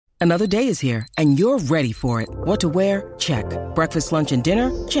Another day is here, and you're ready for it. What to wear? Check. Breakfast, lunch, and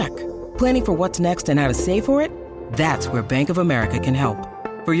dinner? Check. Planning for what's next and how to save for it? That's where Bank of America can help.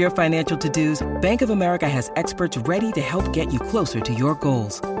 For your financial to-dos, Bank of America has experts ready to help get you closer to your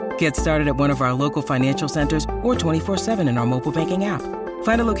goals. Get started at one of our local financial centers or 24/7 in our mobile banking app.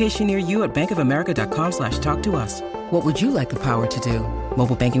 Find a location near you at bankofamerica.com/talktous. What would you like the power to do?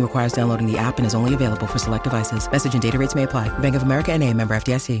 Mobile banking requires downloading the app and is only available for select devices. Message and data rates may apply. Bank of America N.A., member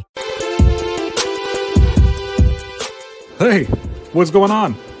FDIC. Hey, what's going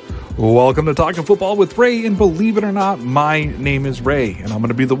on? Welcome to Talking Football with Ray, and believe it or not, my name is Ray, and I'm going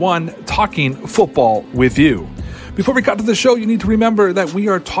to be the one talking football with you. Before we cut to the show, you need to remember that we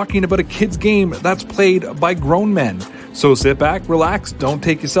are talking about a kid's game that's played by grown men. So sit back, relax, don't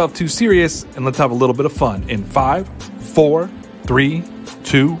take yourself too serious, and let's have a little bit of fun in 5, 4, 3,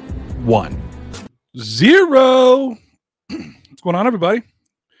 2, 1. 0. What's going on, everybody?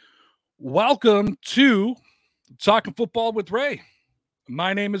 Welcome to Talking Football with Ray.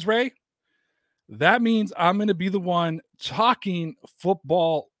 My name is Ray. That means I'm going to be the one talking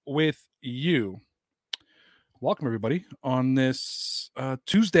football with you. Welcome, everybody, on this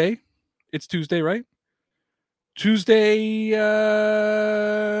Tuesday. It's Tuesday, right? Tuesday,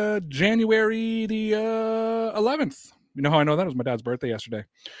 January the 11th. You know how I know that? It was my dad's birthday yesterday.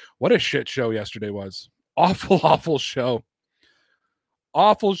 What a shit show yesterday was. Awful show.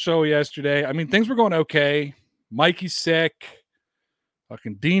 Awful show yesterday. I mean, things were going okay. Mikey's sick.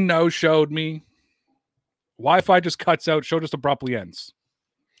 Fucking Dean no-showed me. Wi-Fi just cuts out. Show just abruptly ends.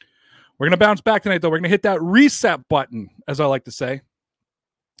 We're going to bounce back tonight, though. We're going to hit that reset button, as I like to say.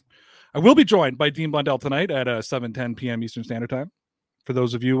 I will be joined by Dean Blundell tonight at 7:10 p.m. Eastern Standard Time. For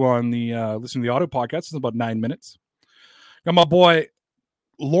those of you on the listening to the audio podcast, it's about 9 minutes. Got my boy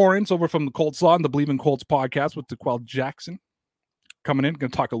Lawrence over from the Colts Law and the Believe in Colts podcast with DeQuell Jackson coming in.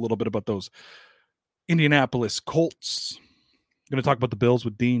 Going to talk a little bit about those Indianapolis Colts. Going to talk about the Bills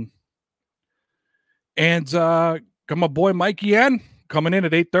with Dean. And got my boy Mikey N coming in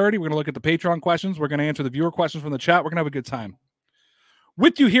at 8:30. We're going to look at the Patreon questions. We're going to answer the viewer questions from the chat. We're going to have a good time.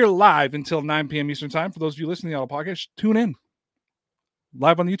 With you here live until 9 p.m. Eastern Time. For those of you listening to the audio podcast, tune in.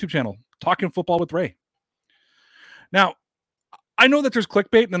 Live on the YouTube channel. Talking Football with Ray. Now, I know that there's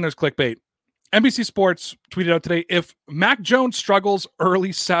clickbait and then there's clickbait. NBC Sports tweeted out today, if Mac Jones struggles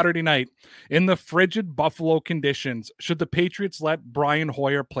early Saturday night in the frigid Buffalo conditions, should the Patriots let Brian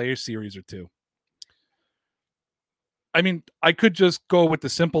Hoyer play a series or two? I mean, I could just go with the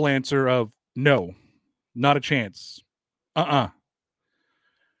simple answer of no, not a chance. And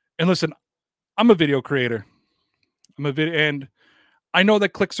listen, I'm a video creator. And I know that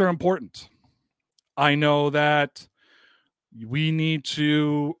clicks are important. I know that we need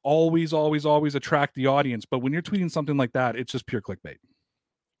to always attract the audience. But when you're tweeting something like that, it's just pure clickbait.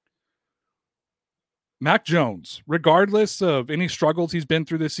 Mac Jones, regardless of any struggles he's been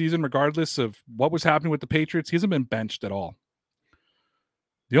through this season, regardless of what was happening with the Patriots, he hasn't been benched at all.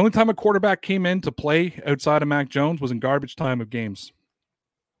 The only time a quarterback came in to play outside of Mac Jones was in garbage time of games.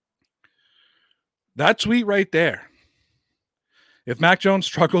 That tweet right there. If Mac Jones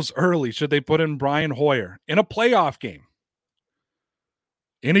struggles early, should they put in Brian Hoyer in a playoff game?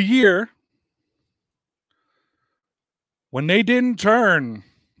 In a year when they didn't turn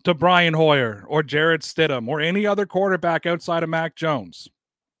to Brian Hoyer or Jarrett Stidham or any other quarterback outside of Mac Jones,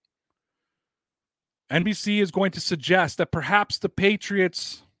 NBC is going to suggest that perhaps the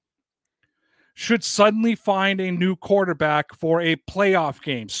Patriots should suddenly find a new quarterback for a playoff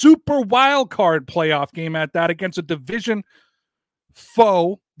game. Super wild card playoff game at that, against a division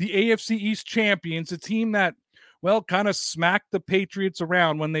foe, the AFC East champions, a team that, well, kind of smacked the Patriots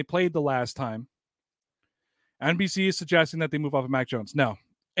around when they played the last time. NBC is suggesting that they move off of Mac Jones. No.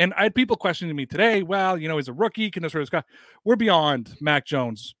 And I had people questioning me today, well, you know, he's a rookie. Can this hurt his guy? We're beyond Mac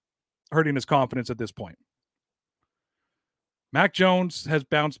Jones hurting his confidence at this point. Mac Jones has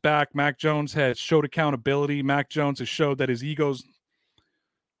bounced back. Mac Jones has showed accountability. Mac Jones has showed that his ego's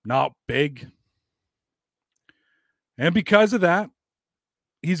not big. And because of that,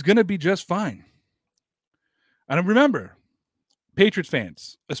 he's going to be just fine. And remember, Patriots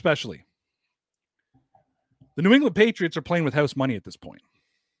fans, especially, the New England Patriots are playing with house money at this point.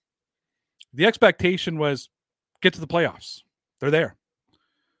 The expectation was get to the playoffs. They're there.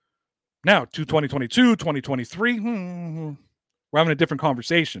 Now, to 2022, 2023, we're having a different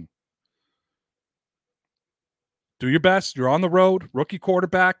conversation. Do your best. You're on the road. Rookie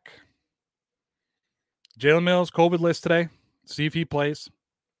quarterback. Jalen Mills, COVID list today. See if he plays.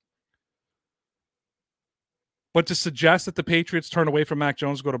 But to suggest that the Patriots turn away from Mac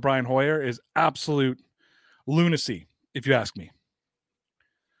Jones to go to Brian Hoyer is absolute lunacy, if you ask me.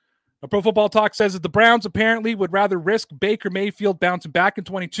 Now, Pro Football Talk says that the Browns apparently would rather risk Baker Mayfield bouncing back in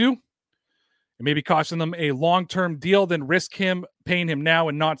 22 and maybe costing them a long-term deal than risk him paying him now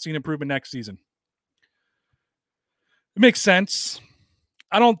and not seeing improvement next season. It makes sense.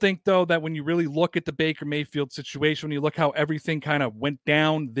 I don't think, though, that when you really look at the Baker Mayfield situation, when you look how everything kind of went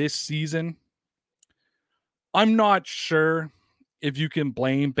down this season, I'm not sure if you can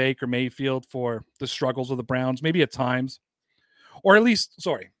blame Baker Mayfield for the struggles of the Browns, maybe at times. Or at least,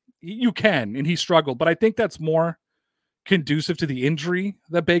 you can, and he struggled. But I think that's more conducive to the injury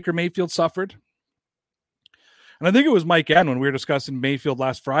that Baker Mayfield suffered. And I think it was Mike N when we were discussing Mayfield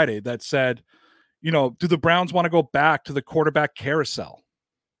last Friday that said, do the Browns want to go back to the quarterback carousel?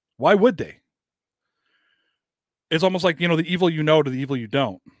 Why would they? It's almost like, the evil to the evil you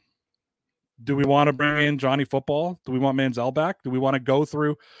don't. Do we want to bring in Johnny Football? Do we want Manziel back? Do we want to go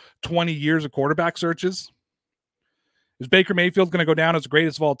through 20 years of quarterback searches? Is Baker Mayfield going to go down as the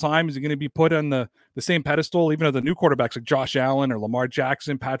greatest of all time? Is he going to be put on the same pedestal even of the new quarterbacks like Josh Allen or Lamar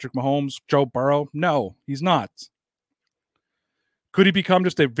Jackson, Patrick Mahomes, Joe Burrow? No, he's not. Could he become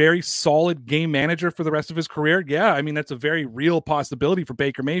just a very solid game manager for the rest of his career? Yeah, that's a very real possibility for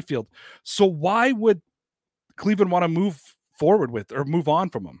Baker Mayfield. So why would Cleveland want to move forward with or move on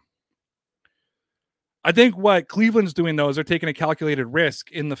from him? I think what Cleveland's doing, though, is they're taking a calculated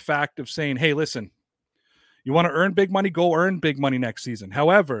risk in the fact of saying, hey, listen, you want to earn big money, go earn big money next season.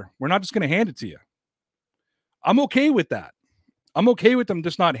 However, we're not just going to hand it to you. I'm okay with that. I'm okay with them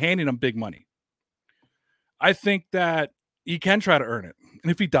just not handing him big money. I think that he can try to earn it.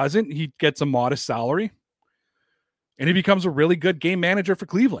 And if he doesn't, he gets a modest salary and he becomes a really good game manager for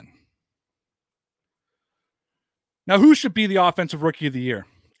Cleveland. Now, who should be the offensive rookie of the year?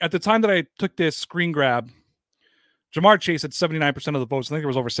 At the time that I took this screen grab, Ja'Marr Chase had 79% of the votes. I think there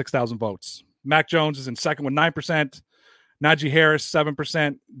was over 6,000 votes. Mac Jones is in second with 9%. Najee Harris,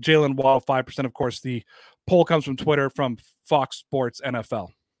 7%. Jalen Waddle, 5%. Of course, the poll comes from Twitter from Fox Sports NFL.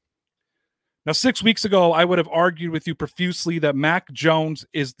 Now, 6 weeks ago, I would have argued with you profusely that Mac Jones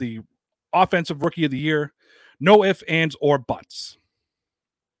is the offensive rookie of the year. No ifs, ands, or buts.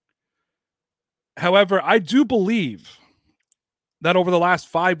 However, I do believe that over the last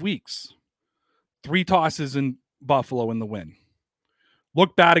 5 weeks, 3 tosses in Buffalo in the win.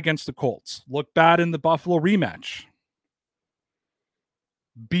 Look bad against the Colts. Look bad in the Buffalo rematch.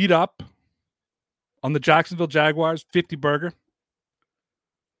 Beat up on the Jacksonville Jaguars, 50 burger.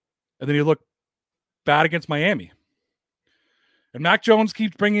 And then you look bad against Miami. And Mac Jones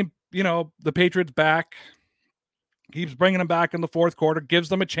keeps bringing, the Patriots back. Keeps bringing them back in the fourth quarter. Gives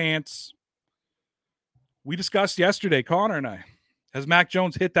them a chance. We discussed yesterday, Connor and I. Has Mac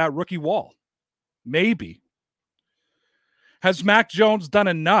Jones hit that rookie wall? Maybe. Has Mac Jones done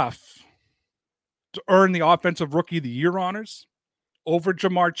enough to earn the offensive rookie of the year honors over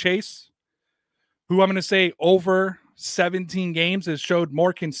Ja'Marr Chase, who I'm going to say over 17 games has showed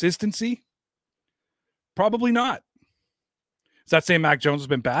more consistency? Probably not. Is that saying Mac Jones has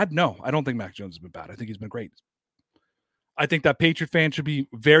been bad? No, I don't think Mac Jones has been bad. I think he's been great. I think that Patriot fans should be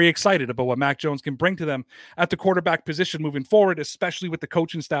very excited about what Mac Jones can bring to them at the quarterback position moving forward, especially with the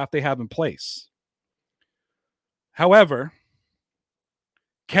coaching staff they have in place. However,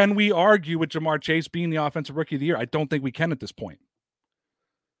 can we argue with Ja'Marr Chase being the offensive rookie of the year? I don't think we can at this point.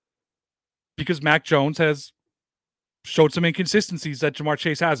 Because Mac Jones has showed some inconsistencies that Ja'Marr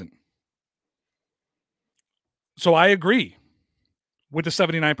Chase hasn't. So I agree with the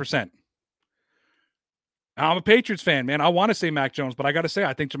 79%. I'm a Patriots fan, man. I want to say Mac Jones, but I got to say,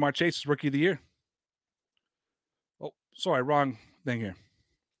 I think Ja'Marr Chase is rookie of the year. Oh, sorry, wrong thing here.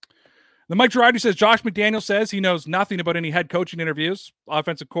 The Mike Girardi says, Josh McDaniel says he knows nothing about any head coaching interviews.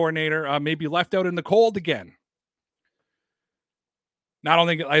 Offensive coordinator may be left out in the cold again. I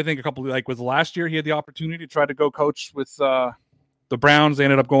think a couple, like with last year, he had the opportunity to try to go coach with the Browns. They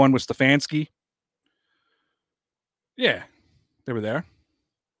ended up going with Stefanski. Yeah, they were there.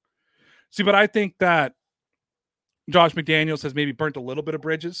 See, but I think that Josh McDaniels has maybe burnt a little bit of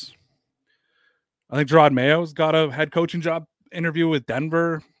bridges. I think Gerard Mayo's got a head coaching job interview with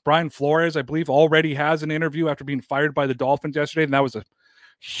Denver. Brian Flores, I believe, already has an interview after being fired by the Dolphins yesterday, and that was a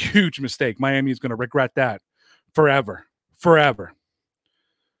huge mistake. Miami is going to regret that forever. Forever.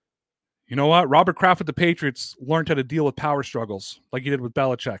 You know what? Robert Kraft with the Patriots learned how to deal with power struggles like he did with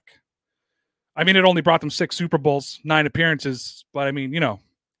Belichick. It only brought them 6 Super Bowls, 9 appearances, but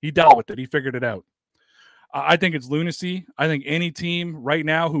he dealt with it. He figured it out. I think it's lunacy. I think any team right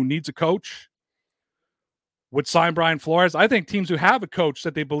now who needs a coach would sign Brian Flores. I think teams who have a coach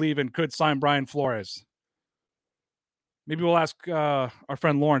that they believe in could sign Brian Flores. Maybe we'll ask our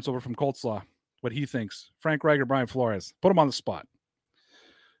friend Lawrence over from Colts Law what he thinks. Frank Reich or Brian Flores. Put him on the spot.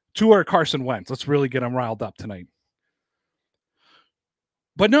 Tua or Carson Wentz. Let's really get him riled up tonight.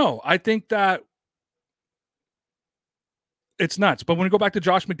 But no, I think that it's nuts. But when we go back to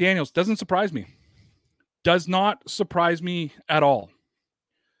Josh McDaniels, doesn't surprise me. Does not surprise me at all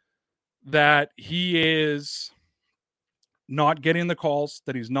that he is not getting the calls,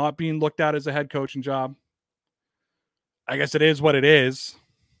 that he's not being looked at as a head coaching job. I guess it is what it is.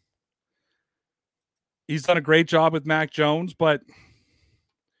 He's done a great job with Mac Jones, but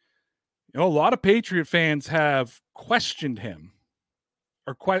a lot of Patriot fans have questioned him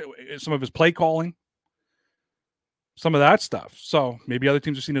or some of his play calling, some of that stuff. So maybe other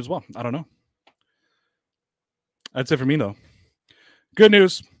teams have seen it as well. I don't know. That's it for me, though. Good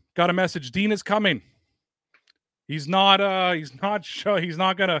news. Got a message. Dean is coming. He's not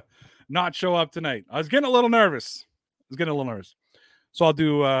gonna not show up tonight. I was getting a little nervous. So I'll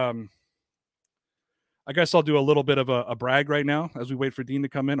do I guess I'll do a little bit of a brag right now as we wait for Dean to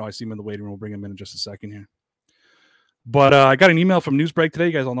come in. Oh, I see him in the waiting room. We'll bring him in just a second here. But I got an email from Newsbreak today.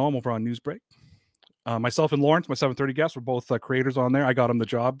 You guys all know I'm over on Newsbreak. Myself and Lawrence, my 7:30 guest, we're both creators on there. I got him the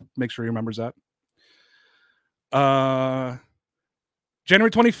job. Make sure he remembers that.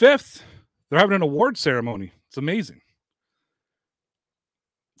 January 25th, they're having an award ceremony. It's amazing.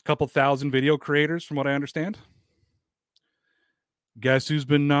 A couple thousand video creators, from what I understand. Guess who's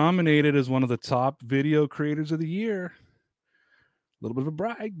been nominated as one of the top video creators of the year? A little bit of a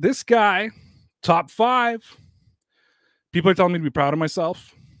brag. This guy, top 5. People are telling me to be proud of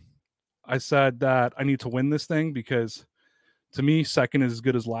myself. I said that I need to win this thing because, to me, second is as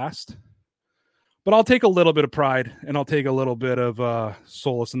good as last. But I'll take a little bit of pride and I'll take a little bit of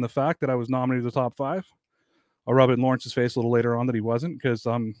solace in the fact that I was nominated to the top 5. I'll rub it in Lawrence's face a little later on that he wasn't because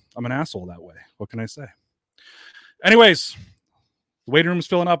I'm an asshole that way. What can I say? Anyways, the waiting room is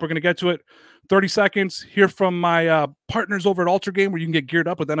filling up. We're going to get to it. 30 seconds. Hear from my partners over at Ultra Game, where you can get geared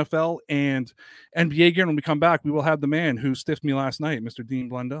up with NFL and NBA gear. And when we come back, we will have the man who stiffed me last night, Mr. Dean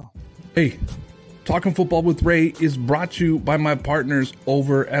Blundell. Hey, Talking Football with Ray is brought to you by my partners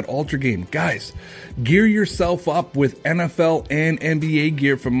over at Ultra Game. Guys, gear yourself up with NFL and NBA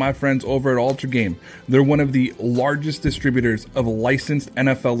gear from my friends over at Ultra Game. They're one of the largest distributors of licensed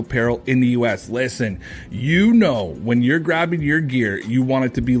NFL apparel in the U.S. Listen, you know when you're grabbing your gear, you want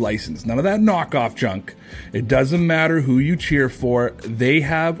it to be licensed. None of that knockoff junk. It doesn't matter who you cheer for. They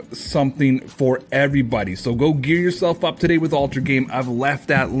have something for everybody. So go gear yourself up today with Ultra Game. I've left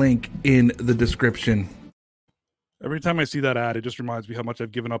that link in the description. Every time I see that ad, it just reminds me how much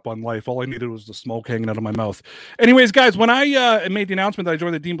I've given up on life. All I needed was the smoke hanging out of my mouth. Anyways, guys, when I made the announcement that I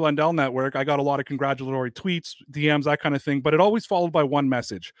joined the Dean Blundell Network, I got a lot of congratulatory tweets, DMs, that kind of thing, but it always followed by one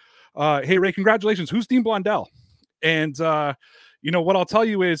message. Hey, Ray, congratulations. Who's Dean Blundell? And, what I'll tell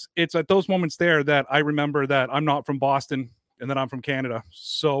you is it's at those moments there that I remember that I'm not from Boston and that I'm from Canada.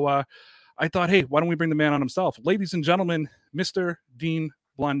 So I thought, hey, why don't we bring the man on himself? Ladies and gentlemen, Mr. Dean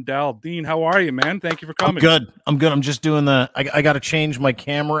Blundell. Dean, how are you, man? Thank you for coming. I'm good. I'm just doing I got to change my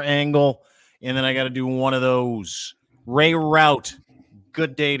camera angle, and then I got to do one of those. Ray Route.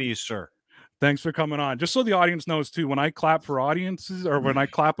 Good day to you, sir. Thanks for coming on. Just so the audience knows, too, when I clap for audiences or when I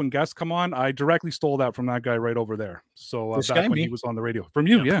clap when guests come on, I directly stole that from that guy right over there. So back when he was on the radio. From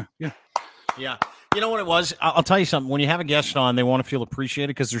you, yeah. Yeah. You know what it was? I'll tell you something. When you have a guest on, they want to feel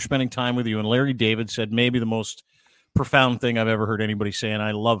appreciated because they're spending time with you. And Larry David said maybe the most profound thing I've ever heard anybody say, and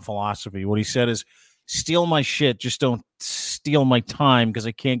I love philosophy. What he said is, steal my shit, just don't steal my time because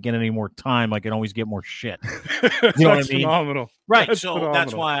I can't get any more time. I can always get more shit. You know what I mean? Phenomenal. Right. That's so phenomenal.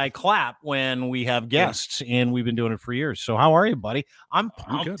 That's why I clap when we have guests, and we've been doing it for years. So how are you, buddy? I'm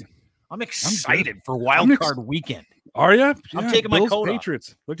pumped. I'm excited for Wild Card Weekend. Are you? I'm taking my coat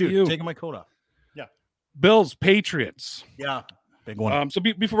Patriots. off. Look Dude, at you. taking my coat off. Yeah. Bills, Patriots. Yeah. Big one. So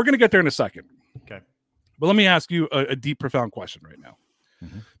before we're going to get there in a second. Okay. But let me ask you a deep, profound question right now.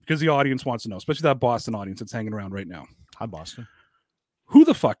 Because the audience wants to know, especially that Boston audience that's hanging around right now. Hi, Boston. Who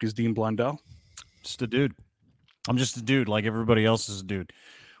the fuck is Dean Blundell? Just a dude. I'm just a dude like everybody else is a dude.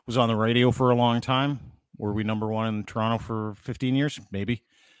 Was on the radio for a long time. Were we number one in Toronto for 15 years? Maybe.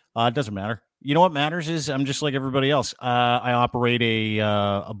 It doesn't matter. You know what matters is I'm just like everybody else. I operate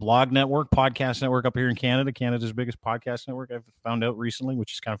a blog network, podcast network up here in Canada, Canada's biggest podcast network, I've found out recently,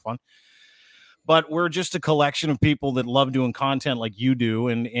 which is kind of fun. But we're just a collection of people that love doing content like you do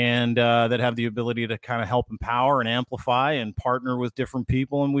and that have the ability to kind of help empower and amplify and partner with different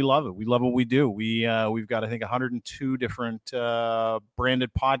people. And we love it. We love what we do. We've got, I think, 102 different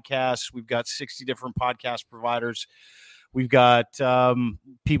branded podcasts. We've got 60 different podcast providers. We've got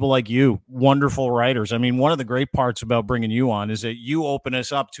people like you, wonderful writers. I mean, one of the great parts about bringing you on is that you open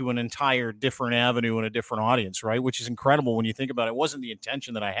us up to an entire different avenue and a different audience, right? Which is incredible when you think about it. It wasn't the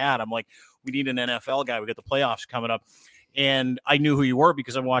intention that I had. I'm like, we need an NFL guy. We got the playoffs coming up. And I knew who you were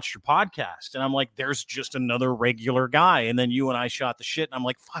because I watched your podcast. And I'm like, there's just another regular guy. And then you and I shot the shit. And I'm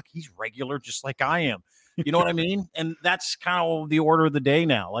like, fuck, he's regular just like I am. You know what I mean? And that's kind of the order of the day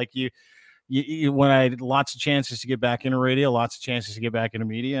now. Like you when I had lots of chances to get back into radio, lots of chances to get back into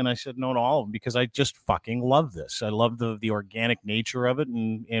media, and I said no to all of them because I just fucking love this. I love the organic nature of it,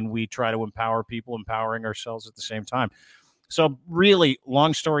 and we try to empower people, empowering ourselves at the same time. So really,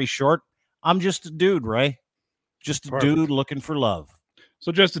 long story short, I'm just a dude, Ray. Just a dude looking for love.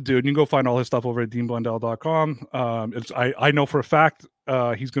 So just a dude. You can go find all his stuff over at deanblundell.com. I know for a fact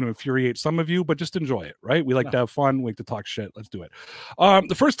he's going to infuriate some of you, but just enjoy it, right? We like to have fun. We like to talk shit. Let's do it.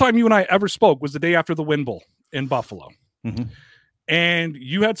 The first time you and I ever spoke was the day after the Win Bowl in Buffalo. Mm-hmm. And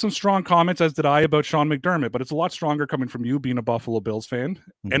you had some strong comments, as did I, about Sean McDermott, but it's a lot stronger coming from you being a Buffalo Bills fan.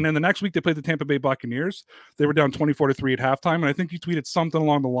 Mm-hmm. And then the next week they played the Tampa Bay Buccaneers. They were down 24-3 at halftime. And I think you tweeted something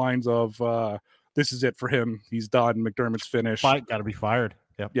along the lines of, this is it for him. He's done. McDermott's finished. Got to be fired.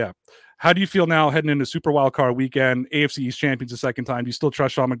 Yep. Yeah. How do you feel now heading into Super Wildcard weekend, AFC East champions the second time? Do you still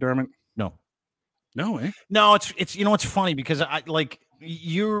trust Sean McDermott? No. No, eh? No, it's it's funny because I like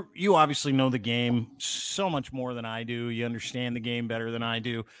you obviously know the game so much more than I do. You understand the game better than I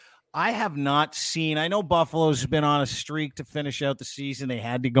do. I have not seen, I know Buffalo's been on a streak to finish out the season. They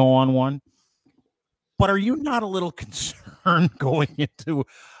had to go on one. But are you not a little concerned going into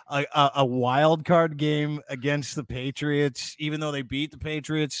a wild card game against the Patriots, even though they beat the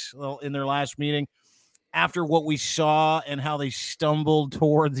Patriots in their last meeting, after what we saw and how they stumbled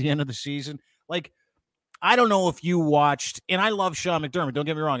towards the end of the season? Like, I don't know if you watched, and I love Sean McDermott. Don't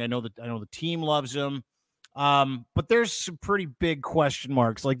get me wrong. I know the team loves him. But there's some pretty big question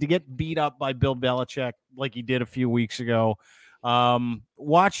marks, like to get beat up by Bill Belichick like he did a few weeks ago.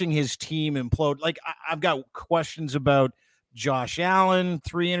 Watching his team implode. Like I've got questions about Josh Allen,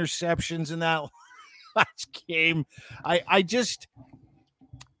 3 interceptions in that last game.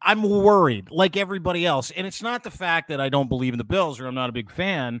 I'm worried like everybody else. And it's not the fact that I don't believe in the Bills or I'm not a big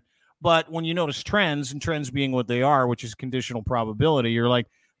fan, but when you notice trends, and trends being what they are, which is conditional probability, you're like,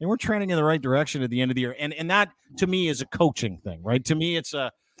 and we're trending in the right direction at the end of the year. And that to me is a coaching thing, right? To me, it's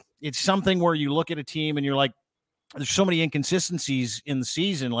something where you look at a team and you're like, there's so many inconsistencies in the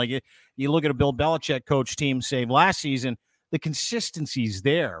season. Like you look at a Bill Belichick coach team, say last season, the consistency's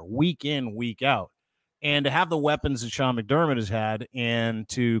there week in, week out. And to have the weapons that Sean McDermott has had and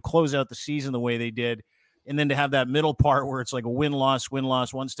to close out the season the way they did, and then to have that middle part where it's like a win-loss,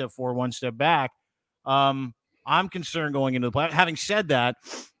 1 step forward, 1 step back. I'm concerned going into the play. Having said that,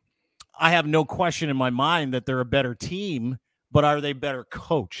 I have no question in my mind that they're a better team, but are they better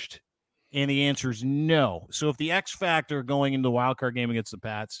coached? And the answer is no. So if the X factor going into the wildcard game against the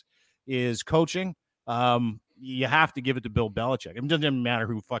Pats is coaching, you have to give it to Bill Belichick. It doesn't matter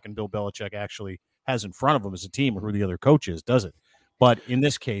who fucking Bill Belichick actually has in front of him as a team or who the other coach is, does it? But in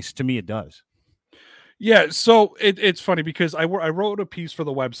this case, to me, it does. Yeah, so it's funny because I wrote a piece for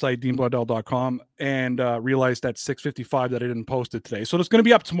the website, deanblundell.com, and realized at 6:55 that I didn't post it today. So it's going to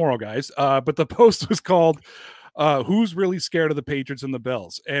be up tomorrow, guys. But the post was called Who's Really Scared of the Patriots and the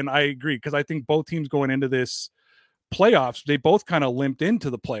Bills? And I agree, because I think both teams going into this playoffs, they both kind of limped into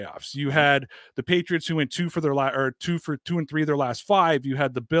the playoffs. You had the Patriots who went 2 and 3 their last 5. You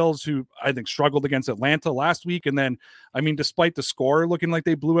had the Bills who I think struggled against Atlanta last week. And then, I mean, despite the score looking like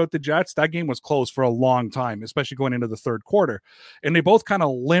they blew out the Jets, that game was close for a long time, especially going into the third quarter. And they both kind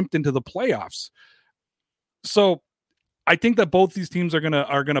of limped into the playoffs. So I think that both these teams are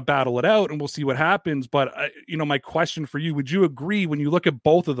gonna battle it out, and we'll see what happens. But my question for you: would you agree when you look at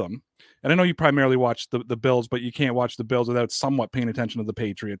both of them? And I know you primarily watch the Bills, but you can't watch the Bills without somewhat paying attention to the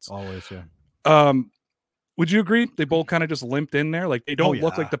Patriots. Always, yeah. Would you agree they both kind of just limped in there? Like they don't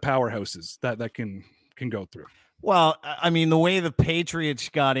look like the powerhouses that can go through. Well, I mean, the way the Patriots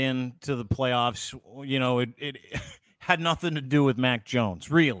got into the playoffs, it had nothing to do with Mac Jones,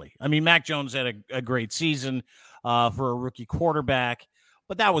 really. I mean, Mac Jones had a great season for a rookie quarterback,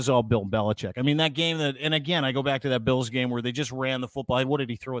 but that was all Bill Belichick. I mean, that game and again, I go back to that Bills game where they just ran the football. What did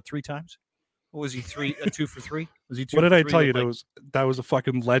he throw it 3 times? What was he, 2 for 3? Was he 2 What for did I 3? tell you? That was a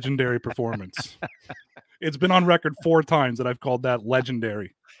fucking legendary performance. It's been on record 4 times that I've called that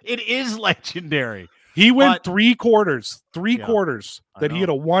legendary. It is legendary. He went 3 quarters that he had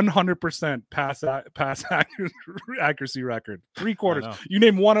a 100% pass accuracy record. 3 quarters. You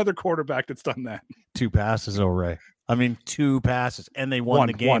name one other quarterback that's done that. 2 passes, Ray. I mean, 2 passes, and they won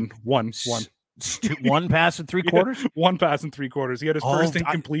the game. One. One pass in 3 quarters? One pass in 3 quarters. He had his first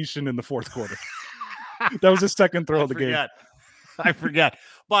incompletion in the 4th quarter. That was his second throw of the game. I forget.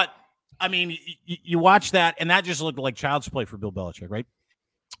 But, I mean, you watch that, and that just looked like child's play for Bill Belichick, right?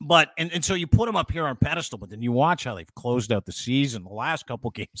 But, and so you put him up here on pedestal, but then you watch how they've closed out the season, the last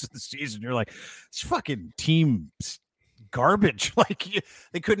couple games of the season. You're like, this fucking team garbage. Like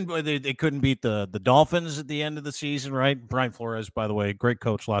they couldn't beat the Dolphins at the end of the season, right? Brian Flores, by the way, great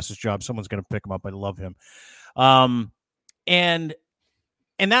coach, lost his job. Someone's going to pick him up. I love him. And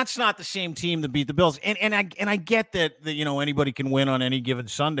that's not the same team that beat the Bills. And I get that anybody can win on any given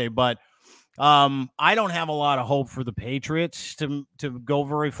Sunday, but I don't have a lot of hope for the Patriots to go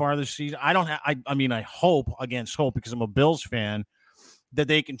very far this season. I hope against hope, because I'm a Bills fan, that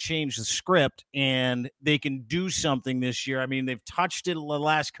they can change the script and they can do something this year. I mean, they've touched it the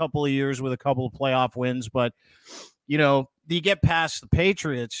last couple of years with a couple of playoff wins, but you get past the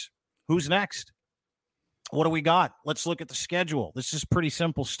Patriots, who's next? What do we got? Let's look at the schedule. This is pretty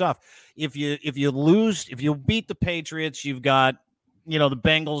simple stuff. If you beat the Patriots, you've got, the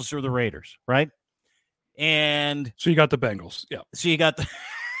Bengals or the Raiders, right? And so you got the Bengals. Yeah. So you got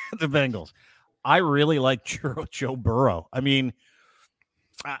the Bengals. I really like Joe Burrow. I mean,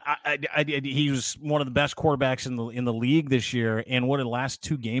 he was one of the best quarterbacks in the league this year. And what in the last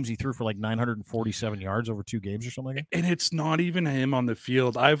 2 games, he threw for like 947 yards over 2 games or something like that. And it's not even him on the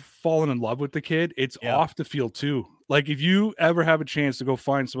field. I've fallen in love with the kid. It's off the field too. Like if you ever have a chance to go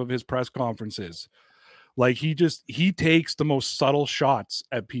find some of his press conferences, like he takes the most subtle shots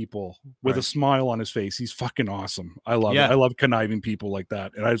at people with a smile on his face. He's fucking awesome. I love it. I love conniving people like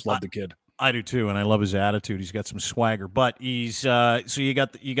that. And I just love the kid. I do too, and I love his attitude. He's got some swagger, but he's so you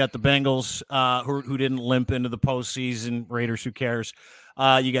got the Bengals who didn't limp into the postseason. Raiders, who cares?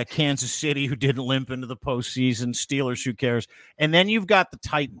 You got Kansas City, who didn't limp into the postseason. Steelers, who cares? And then you've got the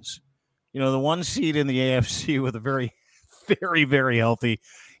Titans, the 1 seed in the AFC with a very, very, very healthy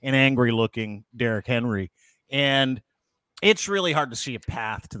and angry looking Derrick Henry, and it's really hard to see a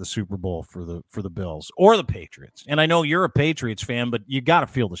path to the Super Bowl for the Bills or the Patriots. And I know you're a Patriots fan, but you got to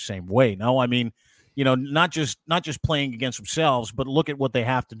feel the same way. No, I mean, not just playing against themselves, but look at what they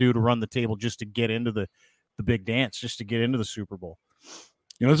have to do to run the table just to get into the big dance, just to get into the Super Bowl.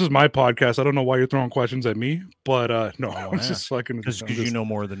 This is my podcast. I don't know why you're throwing questions at me, but no, I'm just fucking because you know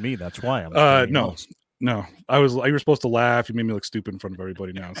more than me. That's why I'm. No, you were supposed to laugh. You made me look stupid in front of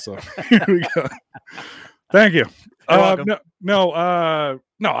everybody now. So here we go. Thank you.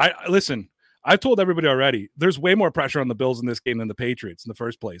 Listen, I've told everybody already, there's way more pressure on the Bills in this game than the Patriots in the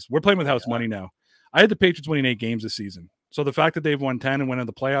first place. We're playing with house money now. I had the Patriots winning 8 games this season. So the fact that they've won 10 and went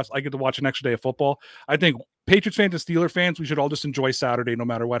into the playoffs, I get to watch an extra day of football. I think Patriots fans and Steelers fans, we should all just enjoy Saturday no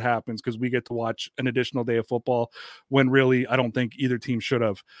matter what happens, because we get to watch an additional day of football when really I don't think either team should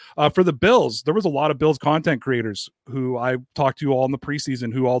have. For the Bills, there was a lot of Bills content creators who I talked to all in the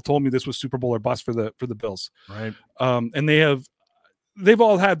preseason who all told me this was Super Bowl or bust for the Bills. Right. And they've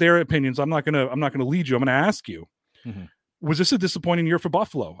all had their opinions. I'm not gonna lead you. I'm gonna ask you. Mm-hmm. Was this a disappointing year for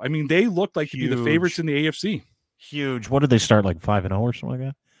Buffalo? I mean, they looked like to be the favorites in the AFC. Huge. What did they start, like 5-0 or something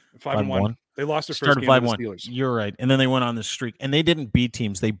like that? 5-1. They lost their first game to the Steelers. You're right. And then they went on this streak, and they didn't beat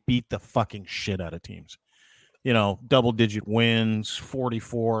teams. They beat the fucking shit out of teams. Double-digit wins,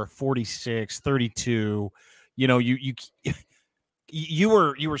 44, 46, 32. You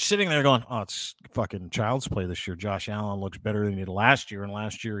were sitting there going, oh, it's fucking child's play this year. Josh Allen looks better than he did last year, and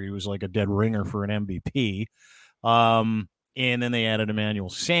last year he was like a dead ringer for an MVP. And then they added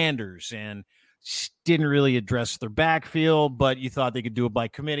Emmanuel Sanders and didn't really address their backfield, but you thought they could do it by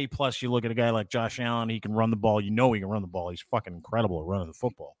committee. Plus, you look at a guy like Josh Allen, he can run the ball. He can run the ball. He's fucking incredible at running the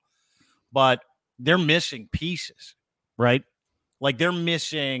football. But they're missing pieces, right? Like they're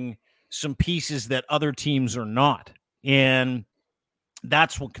missing some pieces that other teams are not. And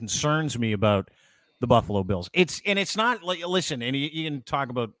that's what concerns me about the Buffalo Bills. It's not like, listen, and you can talk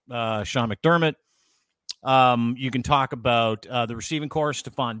about Sean McDermott. You can talk about the receiving corps,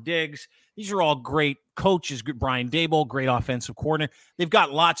 Stephon Diggs. These are all great coaches. Brian Daboll, great offensive coordinator. They've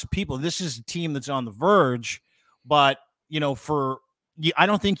got lots of people. This is a team that's on the verge, but I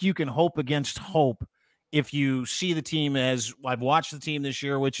don't think you can hope against hope if you see the team as I've watched the team this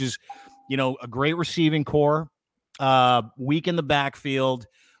year, which is, a great receiving corps, weak in the backfield.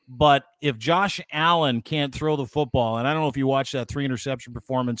 But if Josh Allen can't throw the football, and I don't know if you watched that 3 interception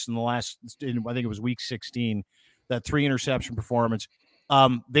performance I think it was week 16, that 3 interception performance,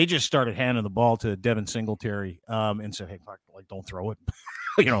 they just started handing the ball to Devin Singletary and said, hey, fuck, like, don't throw it.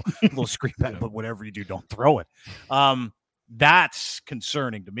 A little screen back, but whatever you do, don't throw it. That's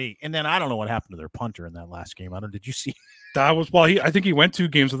concerning to me. And then I don't know what happened to their punter in that last game. Did you see? That was, well, I think he went 2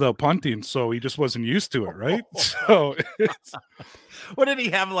 games without punting, so he just wasn't used to it, right? So what did he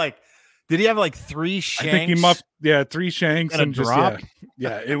have? Did he have 3 shanks? I think he muffed, 3 shanks and just drop.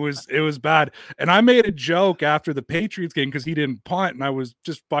 Yeah, it was bad. And I made a joke after the Patriots game because he didn't punt, and I was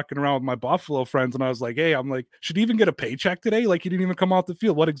just fucking around with my Buffalo friends, and I was like, "Hey, should he even get a paycheck today? Like, he didn't even come off the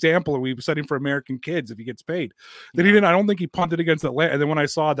field. What example are we setting for American kids if he gets paid?" Then he didn't. I don't think he punted against Atlanta. And then when I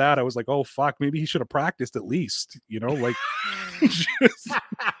saw that, I was like, "Oh fuck, maybe he should have practiced at least."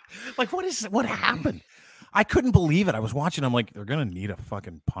 What happened? I couldn't believe it. I was watching. I'm like, they're going to need a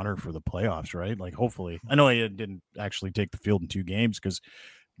fucking punter for the playoffs, right? Like, hopefully. I know he didn't actually take the field in 2 games because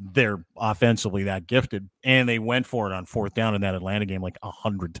they're offensively that gifted, and they went for it on 4th down in that Atlanta game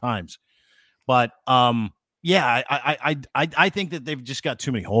 100 times. But yeah, I think that they've just got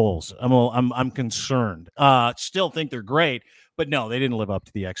too many holes. I'm concerned. Still think they're great, but no, they didn't live up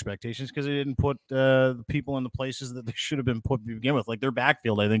to the expectations because they didn't put the people in the places that they should have been put to begin with. Their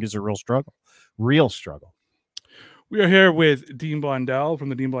backfield, I think, is a real struggle. We are here with Dean Blundell from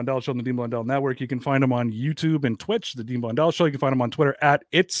the Dean Blundell Show on the Dean Blundell Network. You can find him on YouTube and Twitch, the Dean Blundell Show. You can find him on Twitter at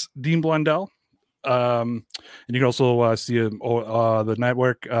It's Dean Blundell. And you can also see the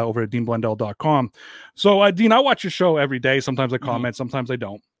network over at deanblundell.com. So, Dean, I watch your show every day. Sometimes I comment, sometimes I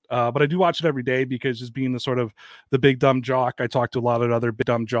don't. But I do watch it every day because just being the sort of the big dumb jock, I talk to a lot of other big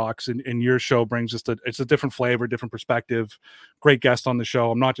dumb jocks, and your show brings it's a different flavor, different perspective. Great guest on the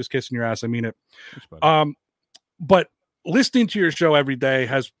show. I'm not just kissing your ass. I mean it. But listening to your show every day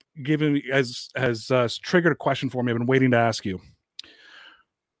has triggered a question for me. I've been waiting to ask you.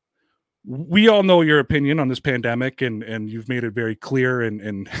 We all know your opinion on this pandemic, and you've made it very clear and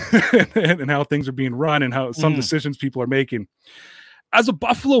and how things are being run and how some decisions people are making. As a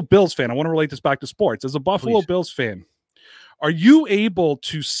Buffalo Bills fan, I want to relate this back to sports. As a Buffalo Bills fan, are you able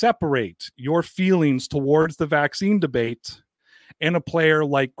to separate your feelings towards the vaccine debate and a player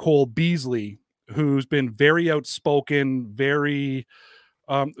like Cole Beasley, who's been very outspoken, very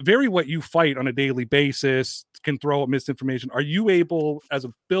what you fight on a daily basis, can throw out misinformation? Are you able, as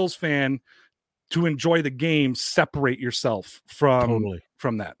a Bills fan, to enjoy the game, separate yourself from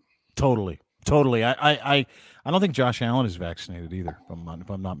that? Totally. I don't think Josh Allen is vaccinated either, if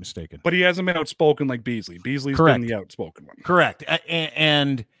I'm not mistaken. But he hasn't been outspoken like Beasley. Beasley's been the outspoken one. Correct.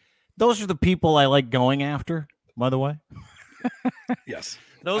 And those are the people I like going after, by the way. Yes.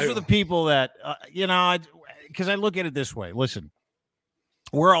 Those are the people that, because I look at it this way. Listen,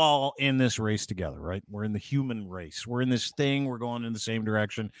 we're all in this race together, right? We're in the human race. We're in this thing. We're going in the same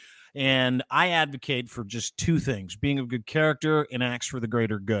direction. And I advocate for just 2 things: being of good character and acts for the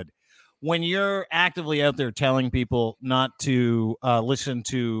greater good. When you're actively out there telling people not to listen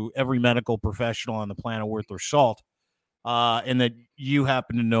to every medical professional on the planet worth their salt, and that you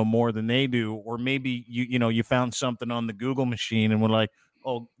happen to know more than they do, or maybe you found something on the Google machine and were like,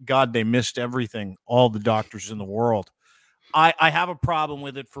 oh God, they missed everything, all the doctors in the world. I have a problem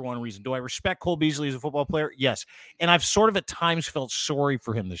with it for one reason. Do I respect Cole Beasley as a football player? Yes. And I've sort of at times felt sorry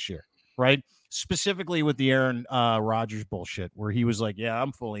for him this year, right? Specifically with the Aaron Rodgers bullshit, where he was like, yeah,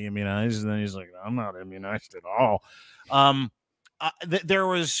 I'm fully immunized. And then he's like, I'm not immunized at all. There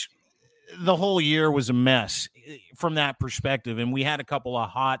was, the whole year was a mess from that perspective. And we had a couple of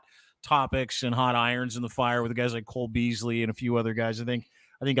hot topics and hot irons in the fire with the guys like Cole Beasley and a few other guys. I think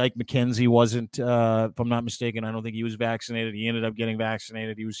Ike McKenzie wasn't, if I'm not mistaken. I don't think he was vaccinated. He ended up getting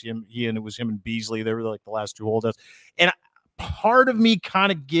vaccinated. It was him and Beasley. They were like the last 2 holdouts. And part of me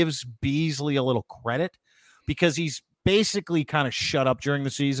kind of gives Beasley a little credit because he's basically kind of shut up during the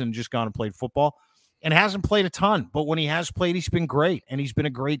season and just gone and played football and hasn't played a ton. But when he has played, he's been great, and he's been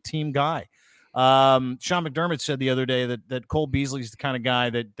a great team guy. Sean McDermott said the other day that Cole Beasley's the kind of guy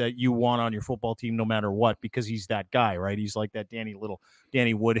that you want on your football team no matter what, because he's that guy, right? He's like that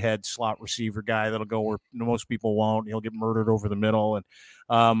Danny Woodhead slot receiver guy that'll go where most people won't. He'll get murdered over the middle.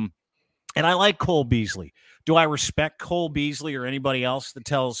 And I like Cole Beasley. Do I respect Cole Beasley or anybody else that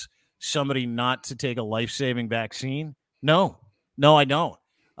tells somebody not to take a life-saving vaccine? No, I don't.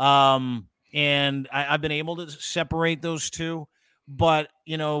 And I've been able to separate those 2, but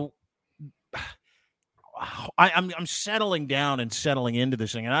I'm settling down and settling into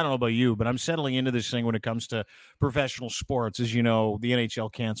this thing. And I don't know about you, but I'm settling into this thing when it comes to professional sports. As you know, the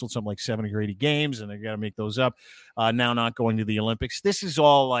NHL canceled something like 70 or 80 games, and they got to make those up. Now not going to the Olympics. This is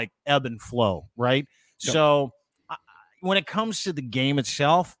all like ebb and flow, right? Yep. So when it comes to the game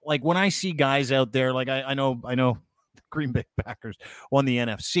itself, like when I see guys out there, like I know the Green Bay Packers won the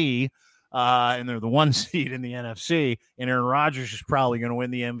NFC, and they're the 1 seed in the NFC, and Aaron Rodgers is probably going to win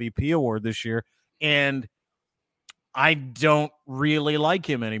the MVP award this year. And I don't really like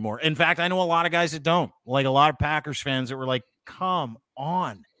him anymore. In fact, I know a lot of guys that don't. Like a lot of Packers fans that were like, come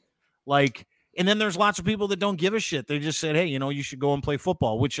on. Like, and then there's lots of people that don't give a shit. They just said, hey, you should go and play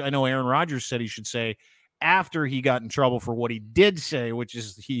football, which I know Aaron Rodgers said he should say after he got in trouble for what he did say, which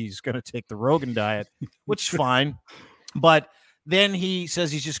is he's going to take the Rogan diet, which is fine. But then he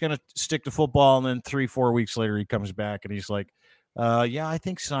says he's just going to stick to football. And then 3-4 weeks later, he comes back and he's like, yeah, I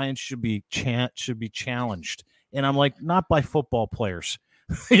think science should be challenged. And I'm like, not by football players,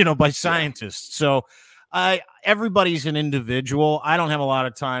 by scientists. So everybody's an individual. I don't have a lot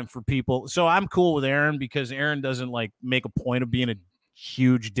of time for people. So I'm cool with Aaron because Aaron doesn't like make a point of being a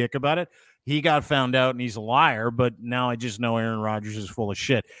huge dick about it. He got found out and he's a liar, but now I just know Aaron Rodgers is full of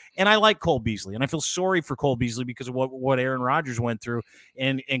shit. And I like Cole Beasley, and I feel sorry for Cole Beasley because of what Aaron Rodgers went through.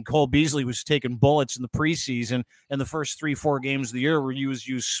 And Cole Beasley was taking bullets in the preseason, and the first 3-4 games of the year where he was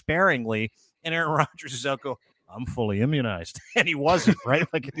used sparingly. And Aaron Rodgers is out I'm fully immunized. And he wasn't, right?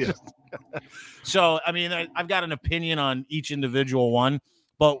 Like, So, I mean, I've got an opinion on each individual one.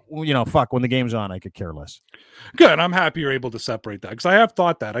 But, fuck, when the game's on, I could care less. Good. I'm happy you're able to separate that because I have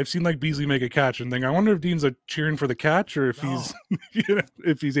thought that. I've seen like Beasley make a catch and think, I wonder if Dean's cheering for the catch or if he's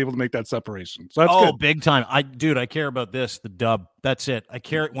if he's able to make that separation. So that's good. Big time. I care about the dub. That's it. I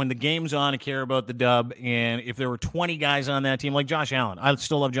care when the game's on. I care about the dub. And if there were 20 guys on that team, like Josh Allen, I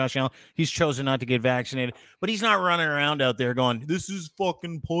still love Josh Allen. He's chosen not to get vaccinated, but he's not running around out there going, this is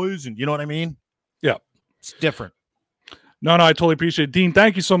fucking poison. You know what I mean? Yeah. It's different. No, I totally appreciate it. Dean,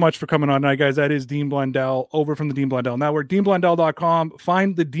 thank you so much for coming on tonight, guys. That is Dean Blundell over from the Dean Blundell Network. DeanBlundell.com.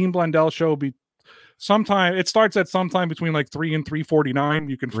 Find the Dean Blundell show. It starts at sometime between like 3 and 3:49.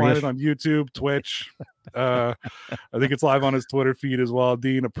 You can find it on YouTube, Twitch. I think it's live on his Twitter feed as well.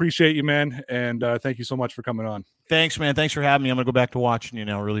 Dean, appreciate you, man. And thank you so much for coming on. Thanks, man. Thanks for having me. I'm going to go back to watching you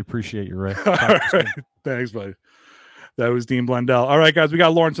now. Really appreciate you, Ray. All right. Thanks, buddy. That was Dean Blundell. All right, guys, we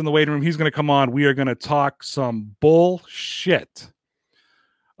got Lawrence in the waiting room. He's going to come on. We are going to talk some bullshit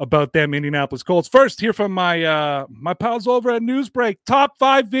about them Indianapolis Colts. First, hear from my pals over at Newsbreak. Top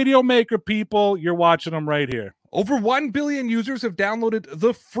 5 video maker people. You're watching them right here. Over 1 billion users have downloaded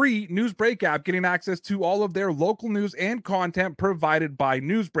the free Newsbreak app, getting access to all of their local news and content provided by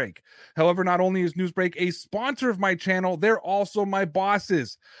Newsbreak. However, not only is Newsbreak a sponsor of my channel, they're also my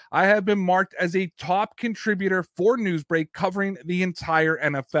bosses. I have been marked as a top contributor for Newsbreak, covering the entire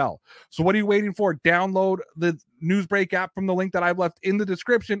NFL. So what are you waiting for? Download the Newsbreak app from the link that I've left in the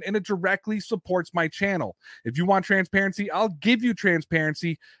description, and it directly supports my channel. If you want transparency, I'll give you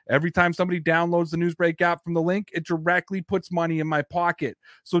transparency. Every time somebody downloads the Newsbreak app from the link, it directly puts money in my pocket.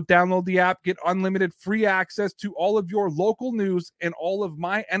 So download the app, get unlimited free access to all of your local news and all of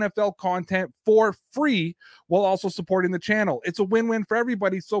my NFL content for free, while also supporting the channel. It's a win-win for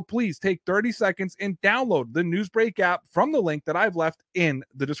everybody. So please take 30 seconds and download the Newsbreak app from the link that I've left in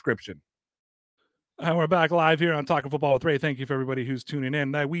the description. And we're back live here on Talking Football with Ray. Thank you for everybody who's tuning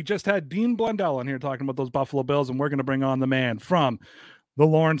in. We just had Dean Blundell on here talking about those Buffalo Bills, and we're going to bring on the man from the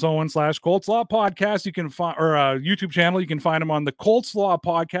Lawrence Owen / Colts Law podcast. You can find, or YouTube channel. You can find him on the Colts Law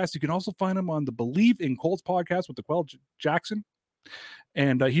podcast. You can also find him on the Believe in Colts podcast with DeQuell Jackson.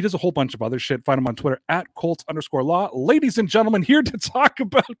 And he does a whole bunch of other shit. Find him on Twitter at Colts_law. Ladies and gentlemen, here to talk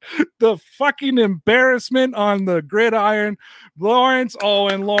about the fucking embarrassment on the gridiron, Lawrence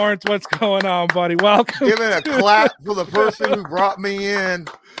Owen. Lawrence, what's going on, buddy? Welcome. Giving a clap for the person who brought me in,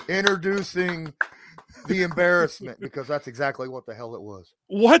 introducing the embarrassment, because that's exactly what the hell it was.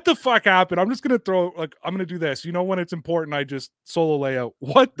 What the fuck happened? I'm just going to I'm going to do this. When it's important, I just solo layout.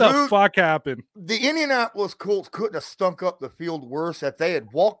 What the fuck happened? The Indianapolis Colts couldn't have stunk up the field worse if they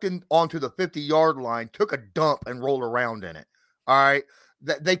had walked in onto the 50-yard line, took a dump, and rolled around in it. All right?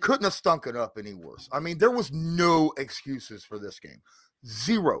 They couldn't have stunk it up any worse. I mean, there was no excuses for this game.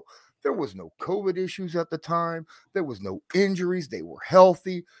 Zero. There was no COVID issues at the time. There was no injuries. They were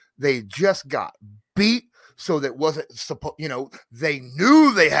healthy. They just got beat. So that wasn't, they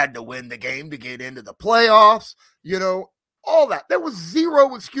knew they had to win the game to get into the playoffs, all that. There was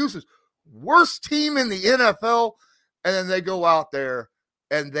zero excuses. Worst team in the NFL. And then they go out there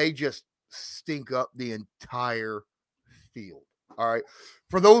and they just stink up the entire field. All right.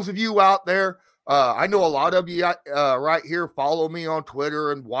 For those of you out there, I know a lot of you right here follow me on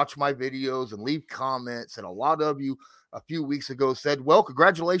Twitter and watch my videos and leave comments. And a lot of you a few weeks ago said, well,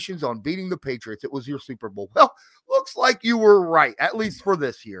 congratulations on beating the Patriots. It was your Super Bowl. Well, looks like you were right, at least for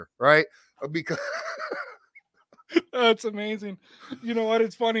this year, right? Because that's amazing. You know what?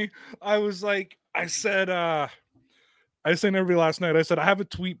 It's funny. I said everybody last night, I said, I have a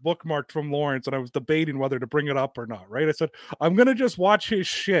tweet bookmarked from Lawrence, and I was debating whether to bring it up or not, right? I said, I'm going to just watch his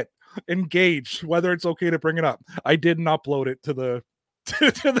shit engage whether it's okay to bring it up. I didn't upload it to the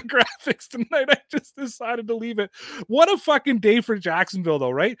to the graphics tonight. I just decided to leave it. What a fucking day for Jacksonville, though,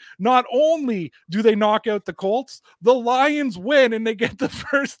 right? Not only do they knock out the Colts, the Lions win and they get the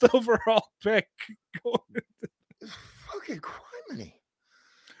first overall pick. It's fucking criminy.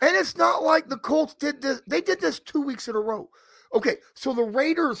 And it's not like the Colts did this. They did this 2 weeks in a row. Okay, so the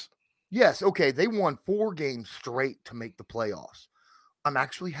Raiders, yes, okay, they won 4 games straight to make the playoffs. I'm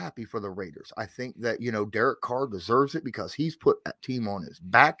actually happy for the Raiders. I think that, Derek Carr deserves it because he's put that team on his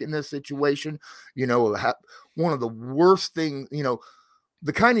back in this situation. One of the worst things,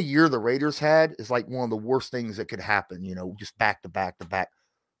 the kind of year the Raiders had is like one of the worst things that could happen, just back to back to back.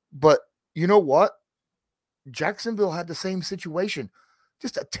 But you know what? Jacksonville had the same situation.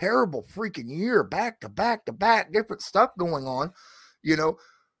 Just a terrible freaking year, back to back to back, different stuff going on,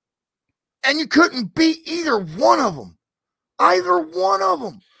 and you couldn't beat either one of them. Either one of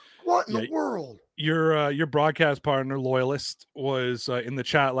them. What in the world? Your broadcast partner, Loyalist, was in the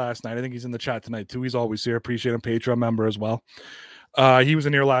chat last night. I think he's in the chat tonight too. He's always here. Appreciate him. Patreon member as well. He was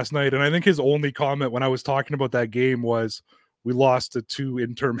in here last night, and I think his only comment when I was talking about that game was, "We lost to 2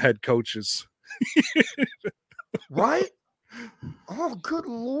 interim head coaches." Right? Oh, good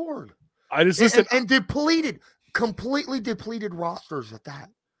Lord! I just listened and completely depleted rosters at that.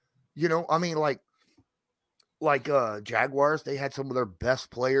 Like Jaguars, they had some of their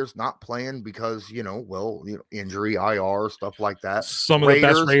best players not playing because, injury, IR, stuff like that. Some of the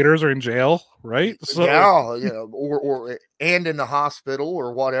best Raiders are in jail, right? So, yeah, or and in the hospital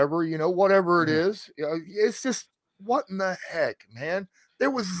or whatever, whatever it is. It's just, what in the heck, man? There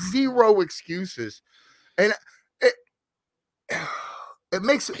was 0 excuses. And it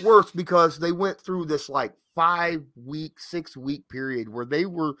makes it worse because they went through this like 5-week, 6-week period where they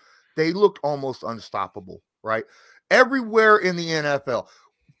looked almost unstoppable. Right? Everywhere in the NFL.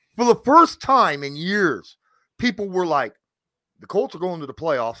 For the first time in years, people were like, the Colts are going to the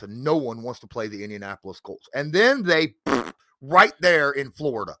playoffs and no one wants to play the Indianapolis Colts. And then they, right there in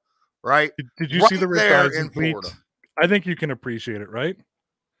Florida, right? Did you right see the Rich Eisen tweet? I think you can appreciate it, right?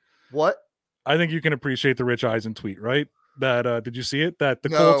 What? I think you can appreciate the Rich Eisen tweet, right? That did you see it? That the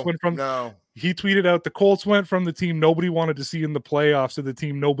Colts went from he tweeted out the Colts went from the team nobody wanted to see in the playoffs to the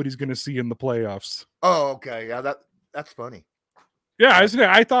team nobody's going to see in the playoffs. Oh, okay. Yeah, that's funny. Yeah,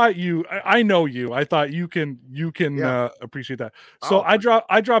 I thought I know you. I thought you can appreciate that. So I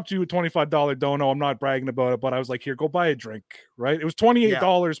dropped you a $25 dono. I'm not bragging about it, but I was like, here, go buy a drink, right? It was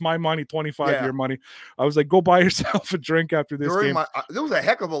 $28, my money, 25 your money. I was like, go buy yourself a drink after this game. There was a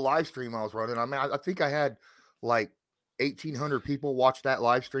heck of a live stream I was running. I mean, I think I had like 1,800 people watch that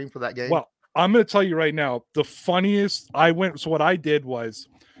live stream for that game. Well, I'm going to tell you right now, the funniest so what I did was,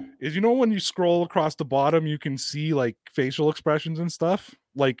 when you scroll across the bottom, you can see like facial expressions and stuff.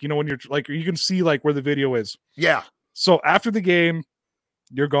 Like, when you're like, you can see like where the video is. Yeah. So after the game,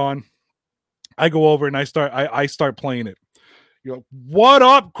 you're gone. I go over and I start playing it. What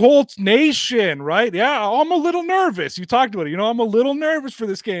up, Colts Nation, right? Yeah, I'm a little nervous. You talked about it. I'm a little nervous for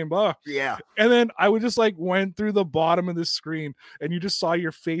this game. Yeah. And then I would just like went through the bottom of the screen and you just saw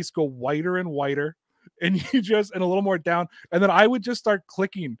your face go whiter and whiter and and a little more down. And then I would just start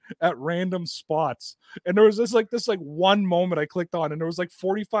clicking at random spots. And there was this one moment I clicked on and there was like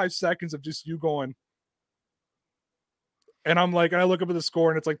 45 seconds of just you going. And I'm like, and I look up at the score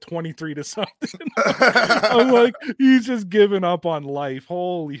and it's like 23 to something. I'm like, he's just giving up on life.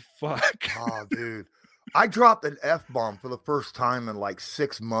 Holy fuck. Oh, dude. I dropped an F-bomb for the first time in like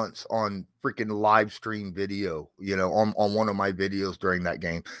 6 months on freaking live stream video, on one of my videos during that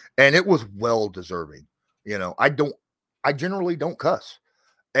game. And it was well deserving. I generally don't cuss.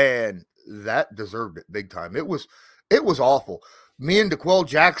 And that deserved it big time. It was awful. Me and DeQuell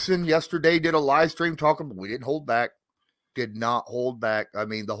Jackson yesterday did a live stream talking, but we didn't hold back. Did not hold back. I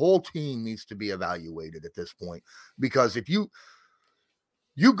mean, the whole team needs to be evaluated at this point because if you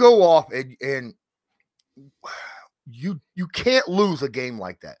go off and you can't lose a game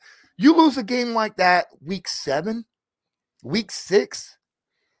like that. You lose a game like that week 7, week 6,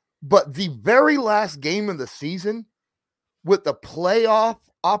 but the very last game of the season with the playoff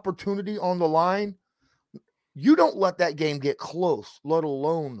opportunity on the line, you don't let that game get close, let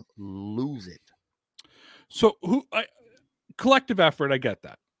alone lose it. So collective effort, I get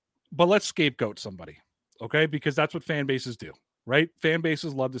that. But let's scapegoat somebody, okay? Because that's what fan bases do, right? Fan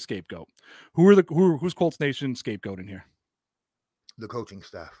bases love to scapegoat. Who's Colts Nation scapegoating here? The coaching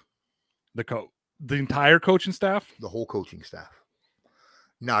staff. The entire coaching staff? The whole coaching staff.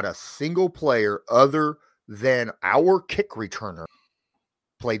 Not a single player other than our kick returner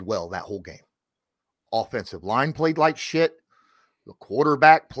played well that whole game. Offensive line played like shit. The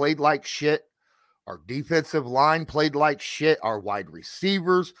quarterback played like shit. Our defensive line played like shit. Our wide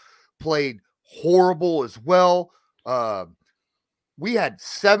receivers played horrible as well. We had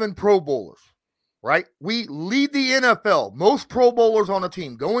 7 Pro Bowlers, right? We lead the NFL. Most Pro Bowlers on a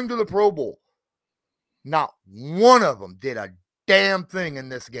team going to the Pro Bowl. Not one of them did a damn thing in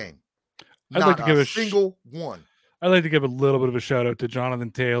this game. I'd like to give a single one. I'd like to give a little bit of a shout out to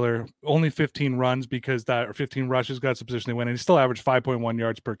Jonathan Taylor. Only 15 runs or 15 rushes got the position they went in. He still averaged 5.1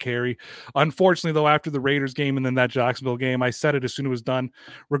 yards per carry. Unfortunately, though, after the Raiders game and then that Jacksonville game, I said it as soon as it was done,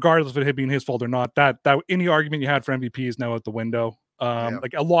 regardless of it being his fault or not, that any argument you had for MVP is now out the window.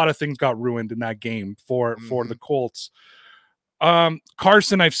 Like a lot of things got ruined in that game for the Colts.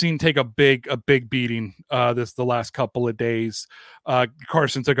 Carson, I've seen take a big beating the last couple of days.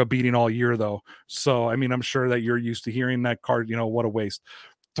 Carson took a beating all year though. So, I mean, I'm sure that you're used to hearing that card, what a waste.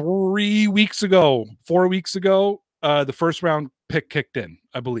 4 weeks ago, the first round pick kicked in,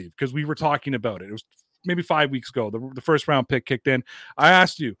 I believe, because we were talking about it. It was maybe 5 weeks ago. The first round pick kicked in. I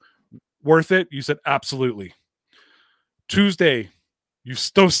asked you, worth it? You said, absolutely. Tuesday, you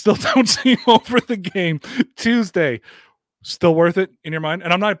still don't seem over the game. Tuesday, still worth it in your mind?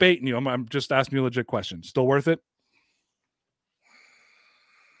 And I'm not baiting you. I'm just asking you a legit question. Still worth it?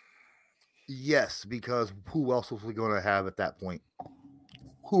 Yes, because who else was we going to have at that point?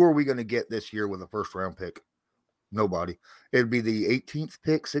 Who are we going to get this year with a first round pick? Nobody. It'd be the 18th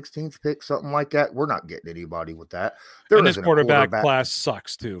pick, 16th pick, something like that. We're not getting anybody with that. And this quarterback class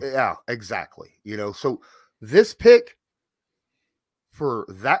sucks too. Yeah, exactly. So this pick for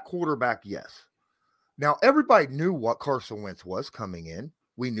that quarterback, yes. Now, everybody knew what Carson Wentz was coming in.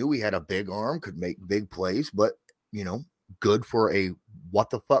 We knew he had a big arm, could make big plays, but, good for a what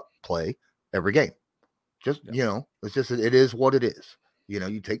the fuck play every game. Just, it's just, it is what it is.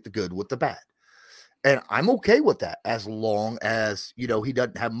 You take the good with the bad. And I'm okay with that as long as, he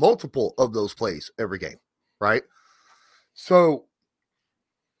doesn't have multiple of those plays every game, right? So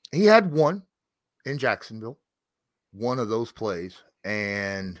he had one in Jacksonville, one of those plays,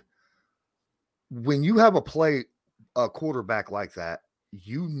 and when you have a quarterback like that,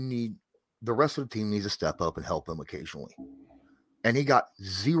 the rest of the team needs to step up and help him occasionally. And he got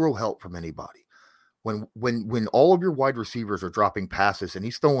zero help from anybody. When all of your wide receivers are dropping passes and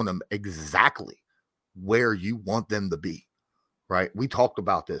he's throwing them exactly where you want them to be, right? We talked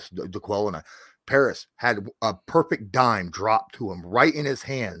about this, DeQuell and I. Paris had a perfect dime drop to him right in his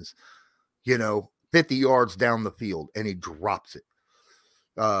hands, 50 yards down the field, and he drops it.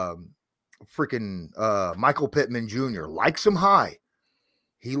 Michael Pittman Jr. likes him high.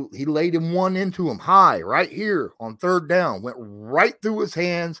 He laid him one into him high right here on third down, went right through his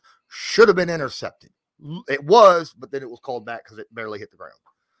hands, should have been intercepted. It was, but then it was called back because it barely hit the ground.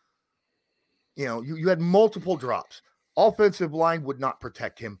 You had multiple drops. Offensive line would not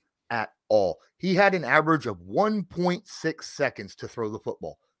protect him at all. He had an average of 1.6 seconds to throw the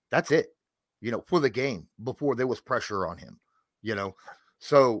football. That's it, for the game before there was pressure on him,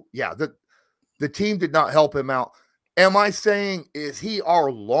 So, yeah, the team did not help him out. Am I saying, is he our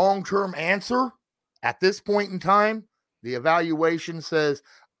long-term answer at this point in time? The evaluation says,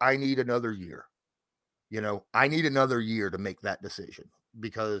 I need another year. I need another year to make that decision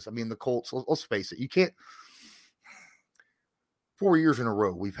because, the Colts, let's face it, you can't. 4 years in a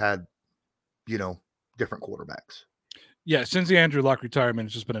row, we've had, different quarterbacks. Yeah, since the Andrew Luck retirement,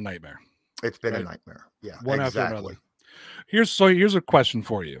 it's just been a nightmare. It's been a nightmare. Yeah, one after another. Here's a question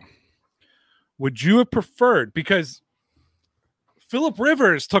for you. Would you have preferred, because Phillip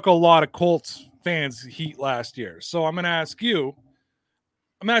Rivers took a lot of Colts fans heat last year. So I'm going to ask you,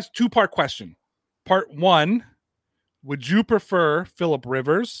 a two-part question. Part one, would you prefer Phillip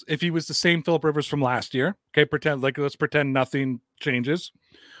Rivers if he was the same Phillip Rivers from last year? Okay, let's pretend nothing changes.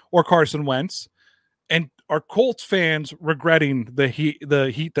 Or Carson Wentz. And are Colts fans regretting the heat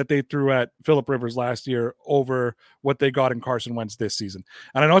that they threw at Phillip Rivers last year over what they got in Carson Wentz this season?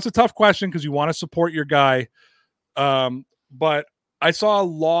 And I know it's a tough question because you want to support your guy. But I saw a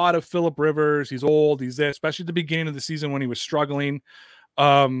lot of Phillip Rivers. He's old. He's there, especially at the beginning of the season when he was struggling.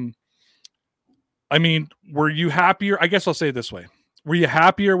 Were you happier? I guess I'll say it this way. Were you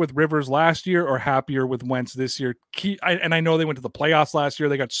happier with Rivers last year or happier with Wentz this year? And I know they went to the playoffs last year.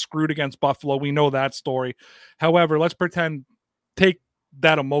 They got screwed against Buffalo. We know that story. However, let's take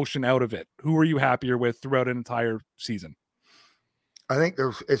that emotion out of it. Who were you happier with throughout an entire season? I think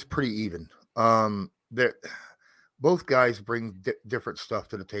it's pretty even. Both guys bring different stuff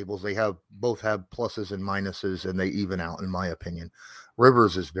to the tables. They both have pluses and minuses, and they even out, in my opinion.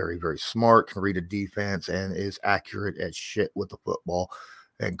 Rivers is very, very smart, can read a defense, and is accurate as shit with the football.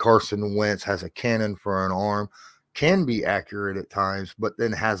 And Carson Wentz has a cannon for an arm. can be accurate at times, but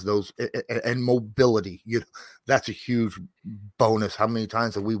then has those and mobility. That's a huge bonus. How many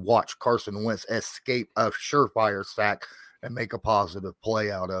times have we watched Carson Wentz escape a surefire sack and make a positive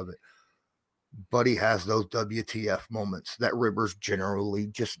play out of it? But he has those WTF moments that Rivers generally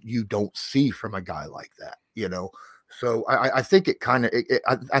just you don't see from a guy like that, So I think it kind of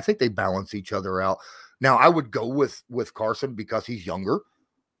I think they balance each other out. Now I would go with Carson because he's younger.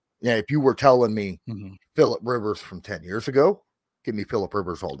 Yeah, if you were telling me Phillip Rivers from 10 years ago, give me Phillip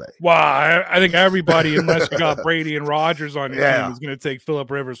Rivers all day. Well, I think everybody, unless you got Brady and Rodgers on your team, is going to take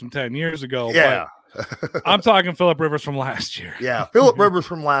Phillip Rivers from 10 years ago. Yeah. But I'm talking Phillip Rivers from last year. Yeah, Phillip Rivers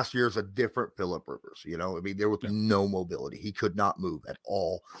from last year is a different Phillip Rivers. There was no mobility. He could not move at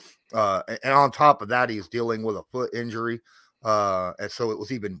all. And on top of that, he's dealing with a foot injury. And so it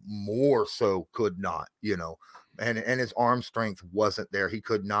was even more so could not, and his arm strength wasn't there. He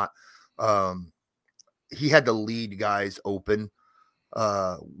could not, he had to lead guys open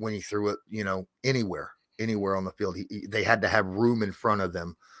when he threw it, anywhere on the field. They had to have room in front of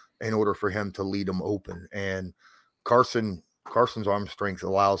them in order for him to lead them open. And Carson's arm strength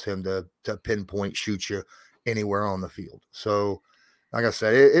allows him to pinpoint shoot you anywhere on the field. So like I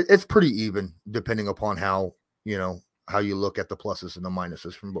said, it's pretty even depending upon how you look at the pluses and the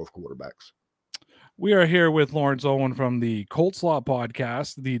minuses from both quarterbacks. We are here with Lawrence Owen from the Colts Law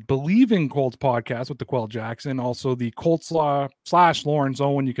podcast, the Believing Colts podcast with DeQuell Jackson, also the Colts Law / Lawrence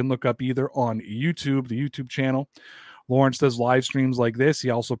Owen. You can look up either on YouTube, the YouTube channel. Lawrence does live streams like this. He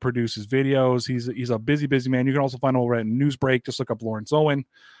also produces videos. He's a busy man. You can also find him over at Newsbreak. Just look up Lawrence Owen.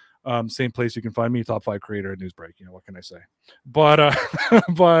 Same place you can find me, top 5 creator at Newsbreak. What can I say?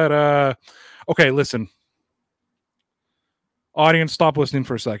 But okay, listen. Audience, stop listening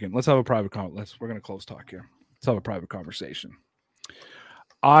for a second. Let's have a private conversation. We're going to close talk here. Let's have a private conversation.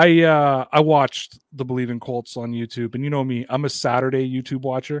 I watched the Believing Colts on YouTube, and you know me, I'm a Saturday YouTube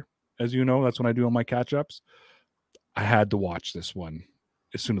watcher. As you know, that's when I do all my catch-ups. I had to watch this one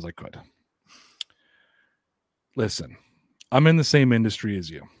as soon as I could. Listen, I'm in the same industry as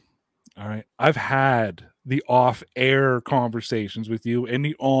you. All right. I've had the off-air conversations with you and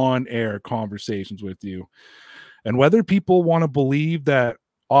the on-air conversations with you. And whether people want to believe that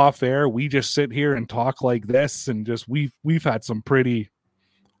off-air, we just sit here and talk like this and just we've had some pretty,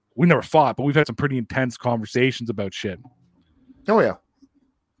 we never fought, but we've had some pretty intense conversations about shit. Oh, yeah.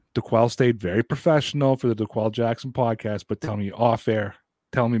 DeQuell stayed very professional for the DeQuell Jackson podcast, but tell me off-air.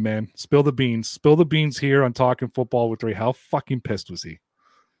 Tell me, man, spill the beans. Spill the beans here on Talking Football with Ray. How fucking pissed was he?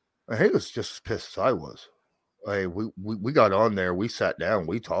 He was just as pissed as I was. Hey, we got on there. We sat down.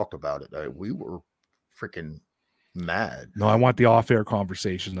 We talked about it. We were freaking mad. No, I want the off-air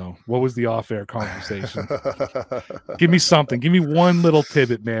conversation, though. What was the off-air conversation? Give me something. Give me one little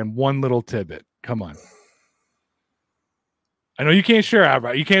tidbit, man. One little tidbit. Come on. I know you can't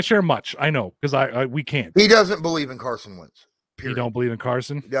share. You can't share much. I know because we can't. He doesn't believe in Carson Wentz. Period. You don't believe in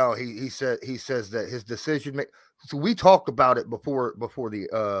Carson? No, he says that his decision make. So we talked about it before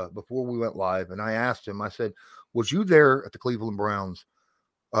we went live, and I asked him. I said, "Was you there at the Cleveland Browns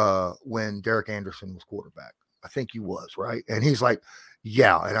when Derek Anderson was quarterback?" I think you was, right? And he's like,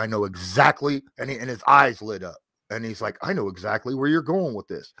 "Yeah," and I know exactly. And his eyes lit up, and he's like, "I know exactly where you're going with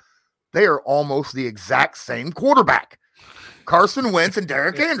this. They are almost the exact same quarterback, Carson Wentz and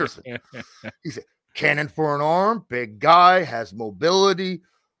Derek Anderson." He said, "Cannon for an arm, big guy, has mobility,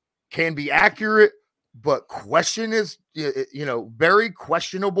 can be accurate, but question is, very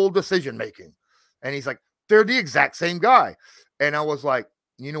questionable decision making." And he's like, "They're the exact same guy." And I was like,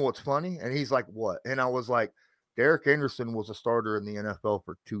 "You know what's funny?" And he's like, "What?" And I was like, "Derek Anderson was a starter in the NFL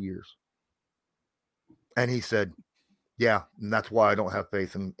for 2 years." And he said, "Yeah, and that's why I don't have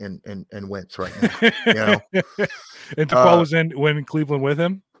faith in Wentz right now." And DeQuell was in Cleveland with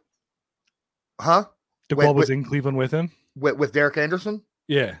him? Huh? DeQuell was in Cleveland with him? With Derek Anderson?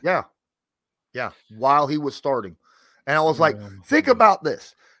 Yeah. Yeah. While he was starting. And I was like, think about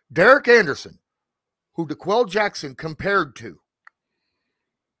this. Derek Anderson, who DeQuell Jackson compared to,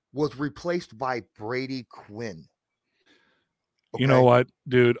 was replaced by Brady Quinn. Okay? You know what,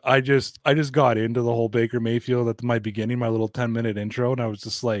 dude? I just got into the whole Baker Mayfield at my beginning, my little 10-minute intro, and I was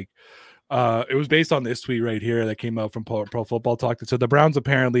just like, it was based on this tweet right here that came out from Pro Football Talk that said the Browns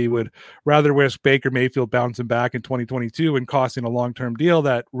apparently would rather risk Baker Mayfield bouncing back in 2022 and costing a long-term deal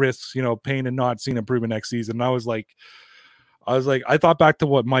that risks, paying and not seeing improvement next season. And I was like, I was like, I thought back to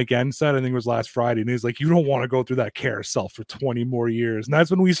what Mike N said, I think it was last Friday, and he's like, you don't want to go through that carousel for 20 more years. And that's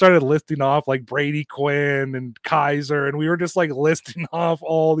when we started listing off like Brady Quinn and Kaiser, and we were just like listing off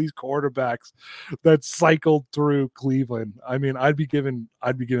all these quarterbacks that cycled through Cleveland. I mean, I'd be giving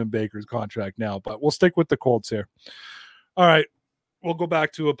Baker's contract now, but we'll stick with the Colts here. All right, we'll go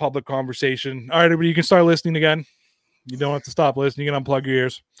back to a public conversation. All right, everybody, you can start listening again. You don't have to stop listening. You can unplug your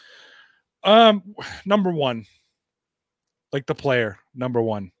ears. Number one. Like the player, number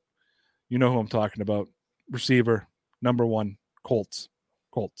one. You know who I'm talking about. Receiver, number one. Colts.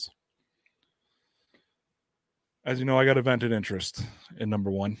 As you know, I got a vented interest in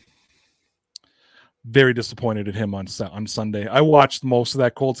number one. Very disappointed at him on Sunday. I watched most of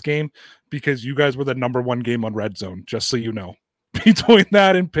that Colts game because you guys were the number one game on Red Zone, just so you know. Between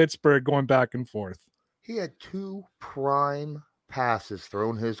that and Pittsburgh going back and forth. He had 2 prime passes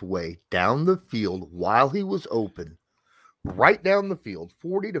thrown his way down the field while he was open. Right down the field,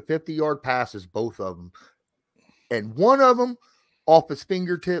 40 to 50-yard passes, both of them. And one of them off his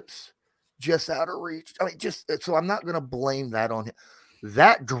fingertips, just out of reach. I mean, so I'm not going to blame that on him.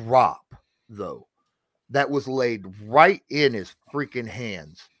 That drop, though, that was laid right in his freaking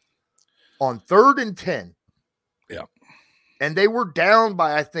hands on 3rd and 10. Yeah. And they were down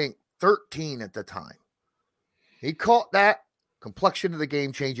by, I think, 13 at the time. He caught that. Complexion of the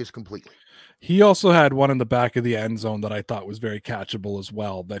game changes completely. He also had one in the back of the end zone that I thought was very catchable as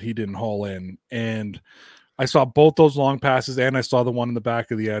well that he didn't haul in. And I saw both those long passes and I saw the one in the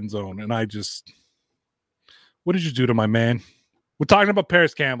back of the end zone. And what did you do to my man? We're talking about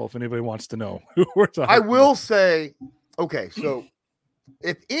Paris Campbell, if anybody wants to know. I will say, okay, so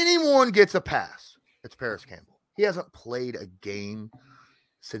if anyone gets a pass, it's Paris Campbell. He hasn't played a game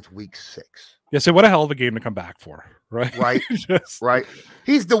since week 6. Yeah, so what a hell of a game to come back for, right? Right, right.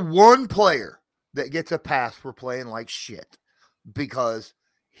 He's the one player that gets a pass for playing like shit because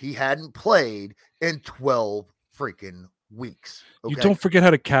he hadn't played in 12 freaking weeks. Okay? You don't forget how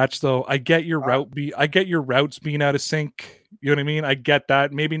to catch, though. I get your routes being out of sync. You know what I mean? I get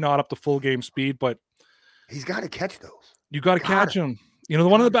that. Maybe not up to full game speed, but he's got to catch those. You got to catch him. You know, the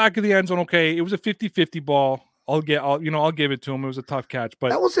one in the back of the end zone, okay, it was a 50-50 ball. I'll give it to him. It was a tough catch,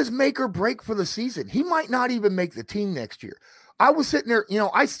 but that was his make or break for the season. He might not even make the team next year. I was sitting there,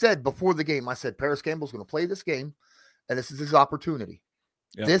 I said before the game, I said, Paris Campbell's going to play this game, and this is his opportunity.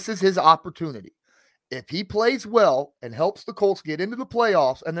 Yep. This is his opportunity. If he plays well and helps the Colts get into the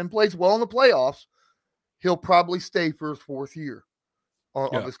playoffs and then plays well in the playoffs, he'll probably stay for his 4th year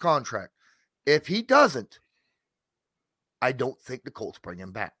of his contract. If he doesn't, I don't think the Colts bring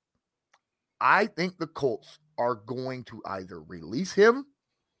him back. I think the Colts are going to either release him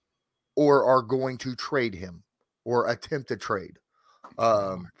or are going to trade him or attempt to trade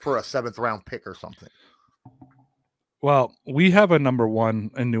for a 7th round pick or something. Well, we have a number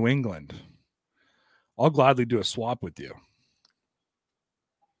one in New England. I'll gladly do a swap with you.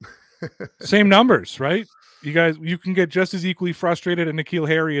 Same numbers, right? You can get just as equally frustrated at N'Keal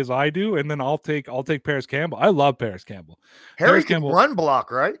Harry as I do, and then I'll take Paris Campbell. I love Paris Campbell. Harry can run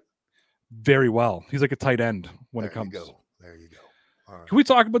block, right? Very well. He's like a tight end when it comes. There you go. All right. Can we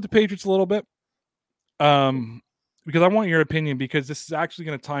talk about the Patriots a little bit? Because I want your opinion, because this is actually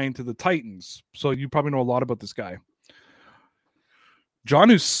going to tie into the Titans. So you probably know a lot about this guy.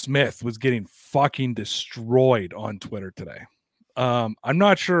 Jonnu Smith was getting fucking destroyed on Twitter today. I'm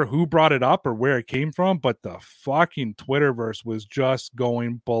not sure who brought it up or where it came from, but the fucking Twitterverse was just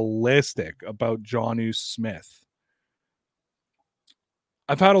going ballistic about Jonnu Smith.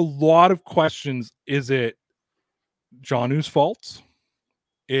 I've had a lot of questions. Is it Jonnu's fault?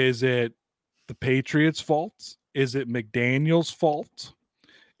 Is it the Patriots' fault? Is it McDaniel's fault?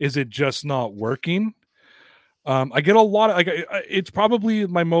 Is it just not working? I get a lot of it's probably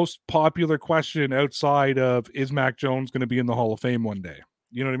my most popular question outside of, is Mac Jones going to be in the Hall of Fame one day?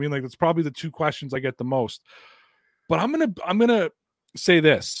 You know what I mean? Like, that's probably the 2 questions I get the most. But I'm gonna say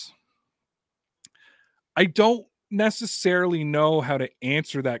this. I don't necessarily know how to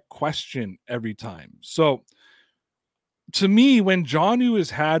answer that question every time. So to me, when Jonnu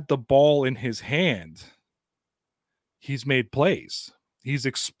has had the ball in his hand, he's made plays. He's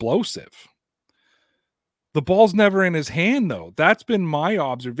explosive. The ball's never in his hand, though. That's been my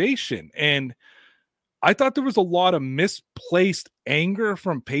observation. And I thought there was a lot of misplaced anger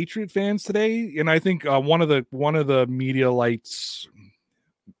from Patriot fans today. And I think one of the media lights,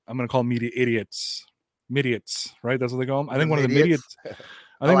 I'm going to call them media idiots, right? That's what they call them. I think one of the idiots.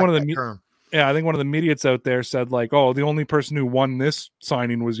 I think one of the term. Yeah, I think one of the idiots out there said, like, oh, the only person who won this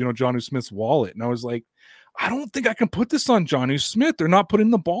signing was, Jonnu Smith's wallet. And I was like, I don't think I can put this on Jonnu Smith. They're not putting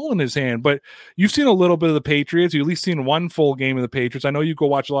the ball in his hand. But you've seen a little bit of the Patriots. You've at least seen one full game of the Patriots. I know you go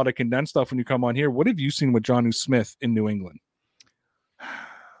watch a lot of condensed stuff when you come on here. What have you seen with Jonnu Smith in New England?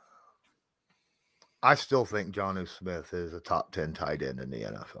 I still think Jonnu Smith is a top 10 tight end in the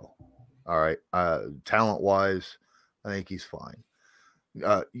NFL. All right. Talent-wise, I think he's fine.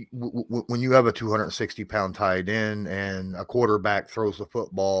 When you have a 260-pound tight end and a quarterback throws the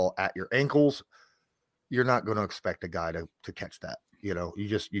football at your ankles, you're not going to expect a guy to catch that.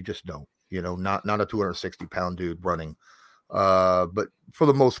 You just don't. Not a 260-pound dude running. But for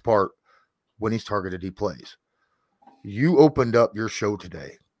the most part, when he's targeted, he plays. You opened up your show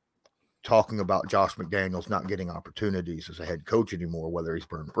today talking about Josh McDaniels not getting opportunities as a head coach anymore, whether he's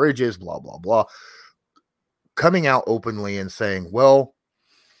burned bridges, blah, blah, blah. Coming out openly and saying, well,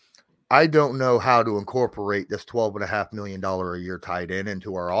 I don't know how to incorporate this $12.5 million a year tight end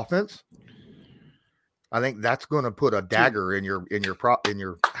into our offense. I think that's going to put a dagger in your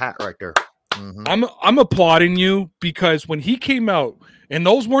hat right there. Mm-hmm. I'm applauding you, because when he came out, and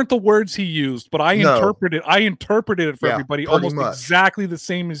those weren't the words he used, but I interpreted it for everybody almost exactly the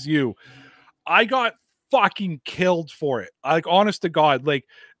same as you. I got fucking killed for it. Like, honest to God, like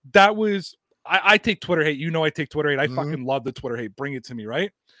that was, I take Twitter hate. I take Twitter hate. I fucking love the Twitter hate. Bring it to me,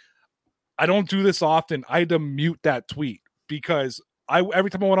 right? I don't do this often. I had to mute that tweet because every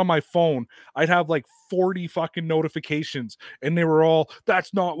time I went on my phone, I'd have like 40 fucking notifications, and they were all,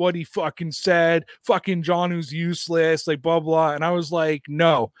 that's not what he fucking said. Fucking Jonnu's useless, like blah, blah. And I was like,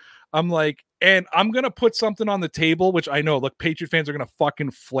 no. I'm like, and I'm going to put something on the table, which I know, look, Patriot fans are going to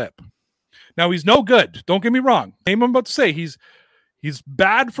fucking flip. Now, he's no good. Don't get me wrong. I'm about to say he's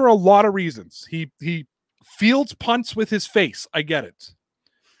bad for a lot of reasons. He fields punts with his face. I get it.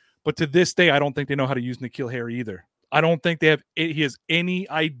 But to this day, I don't think they know how to use N'Keal Harry either. I don't think he has any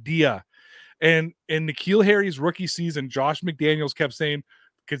idea. And in N'Keal Harry's rookie season, Josh McDaniels kept saying,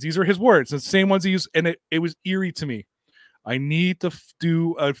 because these are his words, the same ones he used, and it was eerie to me. I need to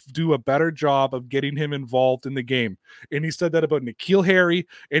do a better job of getting him involved in the game. And he said that about N'Keal Harry,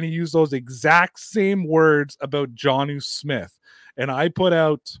 and he used those exact same words about Jonnu Smith. And I put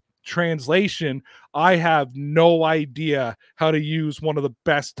out translation, I have no idea how to use one of the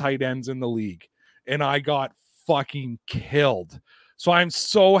best tight ends in the league. And I got fucking killed. So I'm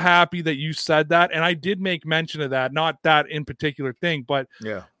so happy that you said that. And I did make mention of that, not that in particular thing, but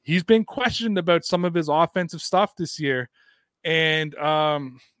yeah, he's been questioned about some of his offensive stuff this year. And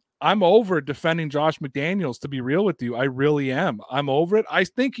I'm over defending Josh McDaniels, to be real with you. I really am. I'm over it. I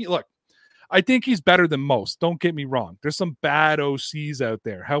think he's better than most. Don't get me wrong. There's some bad OCs out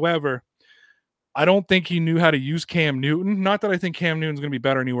there. However, I don't think he knew how to use Cam Newton. Not that I think Cam Newton's going to be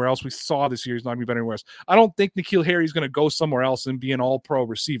better anywhere else. We saw this year he's not going to be better anywhere else. I don't think N'Keal Harry's going to go somewhere else and be an all-pro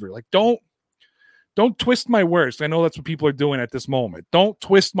receiver. Like, don't twist my words. I know that's what people are doing at this moment. Don't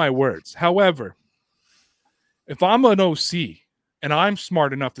twist my words. However, if I'm an OC and I'm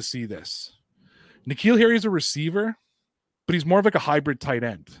smart enough to see this, N'Keal Harry's a receiver, but he's more of like a hybrid tight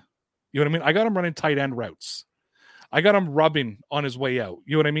end. You know what I mean? I got him running tight end routes. I got him rubbing on his way out.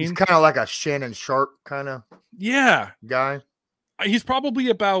 You know what I mean? He's kind of like a Shannon Sharp kind of guy. He's probably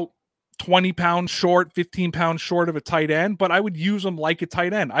about 20 pounds short, 15 pounds short of a tight end, but I would use him like a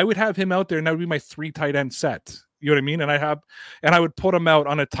tight end. I would have him out there, and that would be my 3 tight end set. You know what I mean? And I would put him out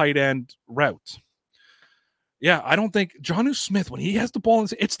on a tight end route. Yeah, I don't think Jonnu Smith, when he has the ball,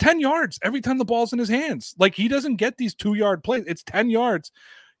 it's 10 yards every time the ball's in his hands. Like, he doesn't get these 2-yard plays. It's 10 yards.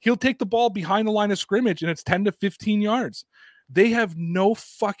 He'll take the ball behind the line of scrimmage, and it's 10 to 15 yards. They have no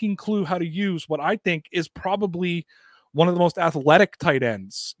fucking clue how to use what I think is probably one of the most athletic tight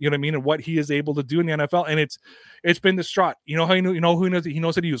ends, you know what I mean, and what he is able to do in the NFL. And it's been distraught. You know how who knows? He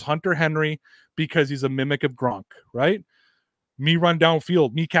knows how to use Hunter Henry because he's a mimic of Gronk, right? Me run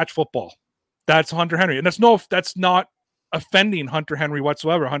downfield, me catch football. That's Hunter Henry. And that's not offending Hunter Henry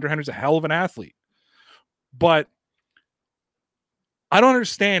whatsoever. Hunter Henry's a hell of an athlete. But I don't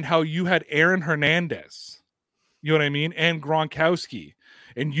understand how you had Aaron Hernandez, you know what I mean, and Gronkowski,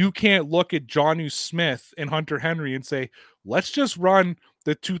 and you can't look at Jonnu Smith and Hunter Henry and say, let's just run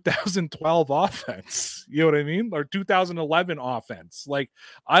the 2012 offense, you know what I mean, or 2011 offense. Like,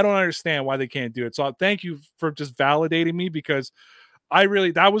 I don't understand why they can't do it. So thank you for just validating me, because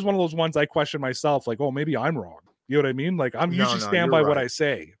that was one of those ones I questioned myself, like, oh, maybe I'm wrong. You know what I mean? Like, I'm usually stand by what I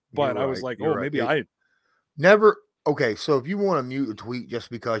say, but I was like, maybe I never. Okay, so if you want to mute a tweet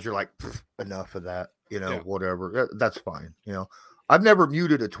just because you're like, enough of that, whatever, that's fine. I've never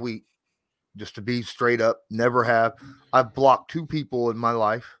muted a tweet, just to be straight up. Never have. I've blocked 2 people in my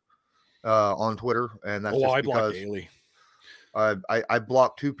life on Twitter, and that's just I because blocked Daily. I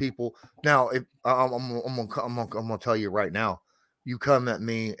blocked 2 people. Now, if I'm gonna tell you right now, you come at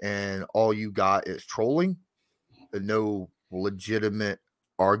me and all you got is trolling, and no legitimate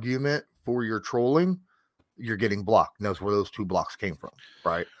argument for your trolling, you're getting blocked. And that's where those 2 blocks came from,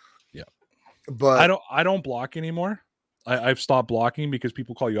 right? Yeah. But I don't block anymore. I've stopped blocking because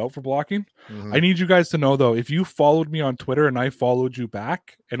people call you out for blocking. Mhm. I need you guys to know, though, if you followed me on Twitter and I followed you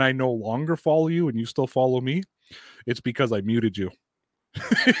back and I no longer follow you and you still follow me, it's because I muted you.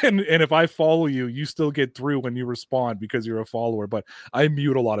 and if I follow you, you still get through when you respond because you're a follower. But I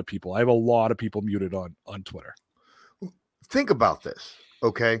mute a lot of people. I have a lot of people muted on Twitter. Think about this,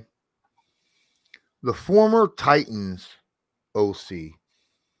 okay? The former Titans OC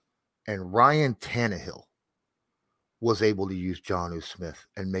and Ryan Tannehill was able to use Jonnu Smith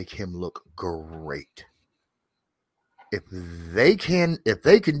and make him look great. If they can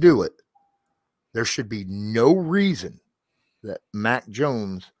do it, there should be no reason that Mac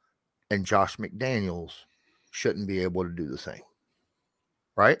Jones and Josh McDaniels shouldn't be able to do the same.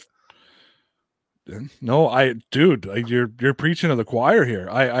 Right? No, you're preaching to the choir here.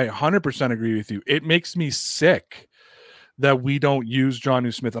 I 100% agree with you. It makes me sick that we don't use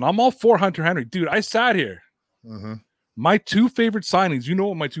Jonnu Smith, and I'm all for Hunter Henry. Dude, I sat here. Mm-hmm. My 2 favorite signings, you know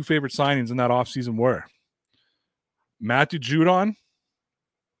what my 2 favorite signings in that offseason were? Matthew Judon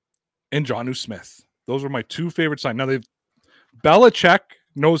and Jonnu Smith. Those were my 2 favorite signings. Now, Belichick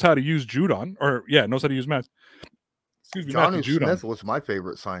knows how to use Judon, knows how to use Matt. Excuse me, Jonnu Smith was my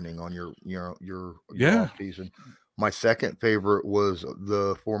favorite signing on your offseason. My second favorite was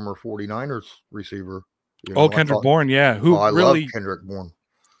the former 49ers receiver. Kendrick Bourne, yeah. I love Kendrick Bourne.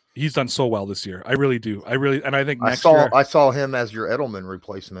 He's done so well this year. I really do. And I think I saw him as your Edelman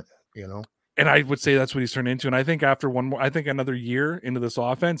replacement, And I would say that's what he's turned into. And I think after another year into this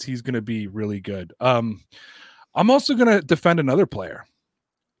offense, he's going to be really good. I'm also going to defend another player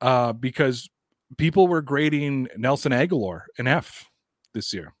because people were grading Nelson Aguilar an F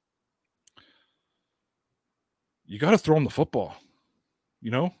this year. You got to throw him the football.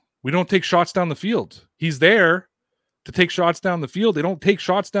 We don't take shots down the field. He's there to take shots down the field. They don't take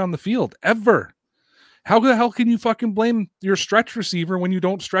shots down the field ever. How the hell can you fucking blame your stretch receiver when you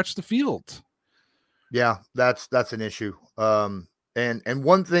don't stretch the field? Yeah, that's an issue. And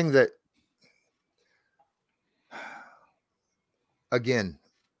one thing that, again,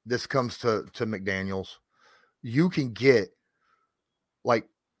 this comes to McDaniels. You can get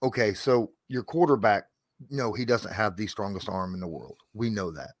so your quarterback, no, he doesn't have the strongest arm in the world. We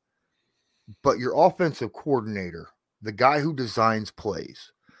know that. But your offensive coordinator, the guy who designs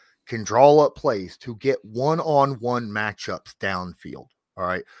plays, can draw up plays to get one-on-one matchups downfield, all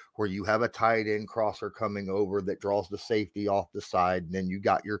right, where you have a tight end crosser coming over that draws the safety off the side, and then you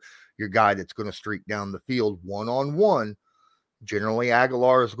got your guy that's going to streak down the field one-on-one. Generally,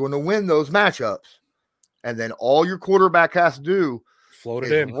 Aguilar is going to win those matchups, and then all your quarterback has to do float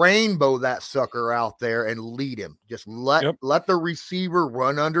it in, rainbow that sucker out there and lead him. Just let the receiver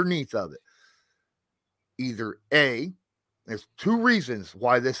run underneath of it. Either A, there's 2 reasons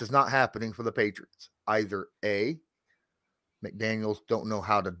why this is not happening for the Patriots. Either A, McDaniels don't know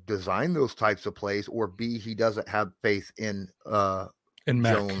how to design those types of plays, or B, he doesn't have faith in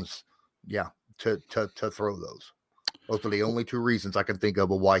Jones, to throw those. Those are the only 2 reasons I can think of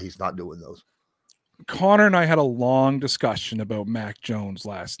why he's not doing those. Connor and I had a long discussion about Mac Jones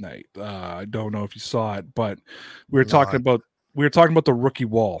last night. I don't know if you saw it, but we were talking about the rookie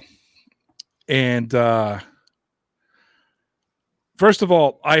wall. And first of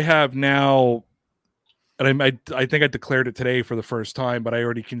all, I have now, and I think I declared it today for the first time, but I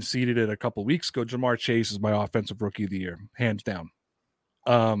already conceded it a couple weeks ago. Jamar Chase is my offensive rookie of the year, hands down.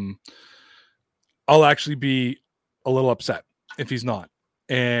 I'll actually be a little upset if he's not.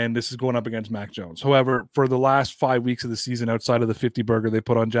 And this is going up against Mac Jones. However, for the last 5 weeks of the season, outside of the 50 burger they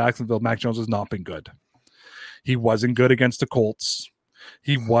put on Jacksonville, Mac Jones has not been good. He wasn't good against the Colts.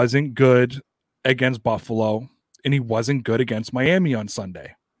 He wasn't good against Buffalo. And he wasn't good against Miami on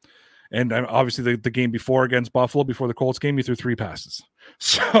Sunday. And obviously the game before against Buffalo, before the Colts game, he threw 3 passes.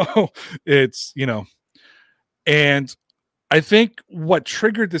 So it's, and I think what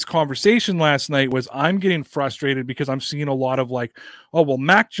triggered this conversation last night was I'm getting frustrated because I'm seeing a lot of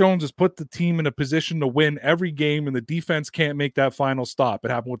Mac Jones has put the team in a position to win every game and the defense can't make that final stop.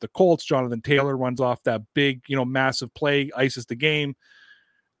 It happened with the Colts. Jonathan Taylor runs off that big, massive play, ices the game.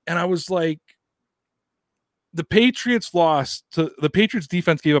 And I was like, the Patriots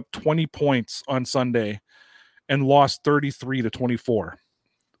defense gave up 20 points on Sunday and lost 33-24.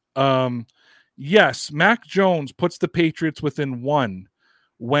 Yes, Mac Jones puts the Patriots within 1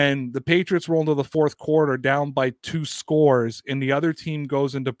 when the Patriots roll into the fourth quarter down by 2 scores and the other team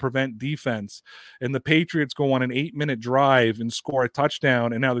goes into prevent defense and the Patriots go on an 8-minute drive and score a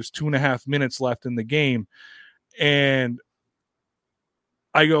touchdown, and now there's 2.5 minutes left in the game. And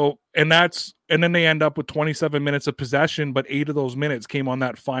I go, and then they end up with 27 minutes of possession, but 8 of those minutes came on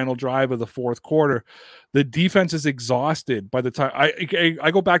that final drive of the fourth quarter. The defense is exhausted by the time I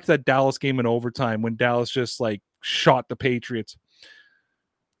go back to that Dallas game in overtime when Dallas just like shot the Patriots.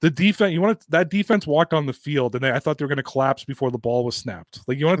 The defense, that defense walked on the field, and I thought they were going to collapse before the ball was snapped.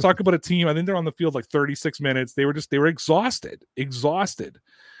 Like, you want to talk about a team? I think they're on the field like 36 minutes. They were exhausted.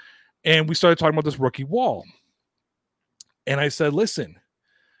 And we started talking about this rookie wall. And I said, listen,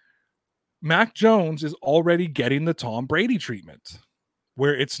 Mac Jones is already getting the Tom Brady treatment,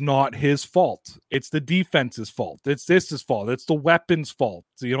 where it's not his fault. It's the defense's fault. It's this fault. It's the weapons' fault.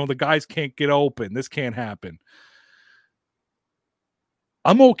 So, the guys can't get open. This can't happen.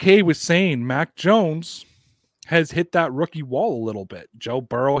 I'm okay with saying Mac Jones has hit that rookie wall a little bit. Joe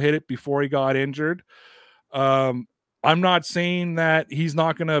Burrow hit it before he got injured. I'm not saying that he's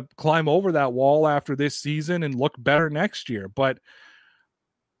not going to climb over that wall after this season and look better next year, but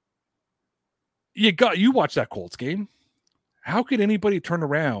you watch that Colts game. How could anybody turn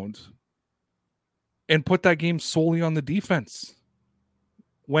around and put that game solely on the defense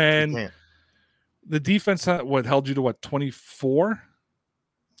when the defense held you to 24?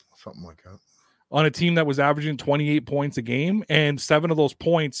 Something like that. On a team that was averaging 28 points a game, and 7 of those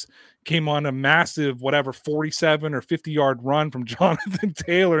points came on a massive 47 or 50-yard run from Jonathan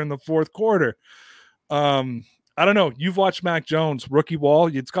Taylor in the fourth quarter. I don't know. You've watched Mac Jones, rookie wall.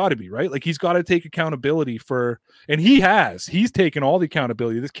 It's got to be, right? Like, he's got to take accountability and he's taken all the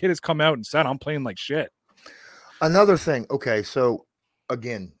accountability. This kid has come out and said, I'm playing like shit. Another thing. Okay. So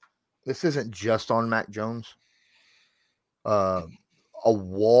again, this isn't just on Mac Jones. A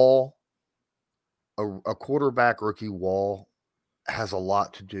wall, a quarterback rookie wall has a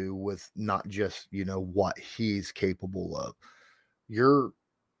lot to do with not just, what he's capable of. Your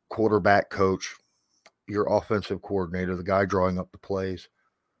quarterback coach, your offensive coordinator, the guy drawing up the plays,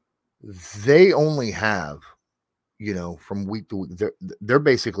 they only have, from week to week, they're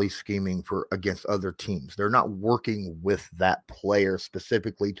basically scheming against other teams. They're not working with that player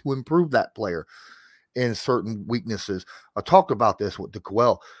specifically to improve that player in certain weaknesses. I talked about this with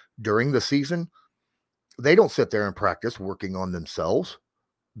DeQuell during the season. They don't sit there and practice working on themselves.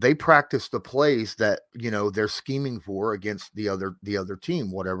 They practice the plays that, they're scheming for against the other team,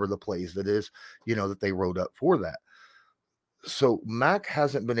 whatever the plays that is, that they wrote up for that. So Mac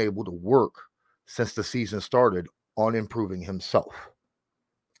hasn't been able to work since the season started on improving himself,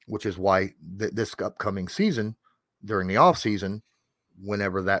 which is why this upcoming season, during the off season,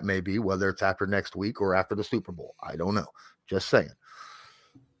 whenever that may be, whether it's after next week or after the Super Bowl, I don't know. Just saying.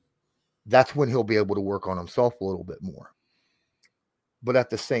 That's when he'll be able to work on himself a little bit more. But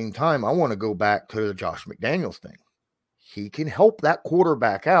at the same time, I want to go back to the Josh McDaniels thing. He can help that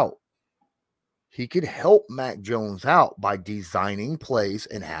quarterback out. He can help Mac Jones out by designing plays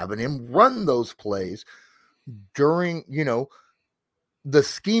and having him run those plays during, the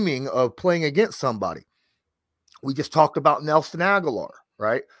scheming of playing against somebody. We just talked about Nelson Aguilar,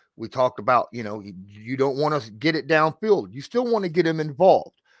 right? We talked about, you don't want to get it downfield. You still want to get him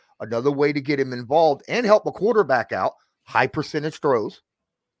involved. Another way to get him involved and help a quarterback out, high percentage throws,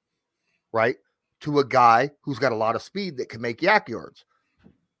 right, to a guy who's got a lot of speed that can make yak yards.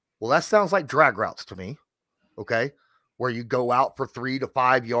 Well, that sounds like drag routes to me, okay, where you go out for 3 to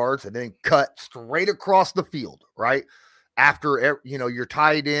 5 yards and then cut straight across the field, right? After, your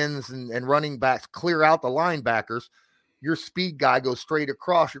tight ends and running backs clear out the linebackers, your speed guy goes straight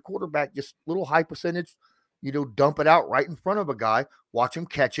across. Your quarterback just little high percentage, dump it out right in front of a guy, watch him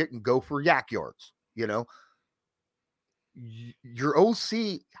catch it and go for yak yards. Your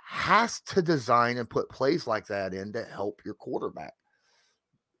OC has to design and put plays like that in to help your quarterback.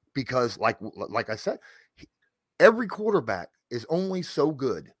 Because like I said, every quarterback is only so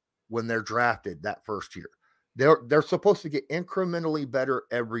good when they're drafted that first year. They're supposed to get incrementally better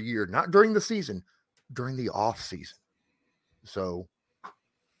every year, not during the season, during the off season. So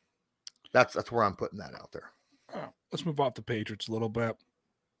that's where I'm putting that out there. Let's move off the Patriots a little bit.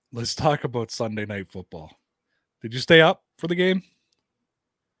 Let's talk about Sunday Night Football. Did you stay up for the game?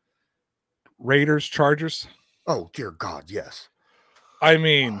 Raiders, Chargers? Oh, dear God, yes. I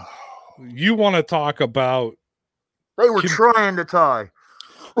mean, you want to talk about... They were trying to tie.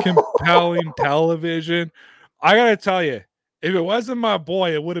 Compelling television. I got to tell you, if it wasn't my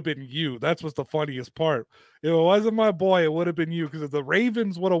boy, it would have been you. That's what's the funniest part. If it wasn't my boy, it would have been you, because if the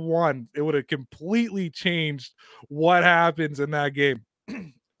Ravens would have won, it would have completely changed what happens in that game.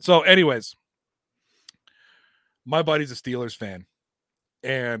 So, anyways, my buddy's a Steelers fan,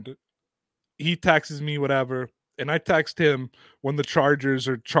 and he texts me whatever, and I text him when the Chargers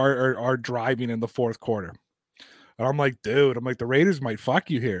are driving in the fourth quarter. And I'm like, dude, the Raiders might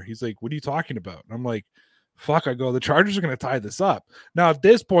fuck you here. He's like, what are you talking about? And I'm like, fuck, I go, the Chargers are going to tie this up. Now, at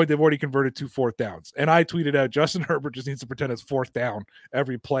this point, they've already converted 2 fourth downs. And I tweeted out, Justin Herbert just needs to pretend it's fourth down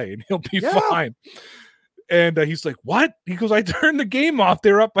every play, and he'll be fine. And he's like, what? He goes, I turned the game off.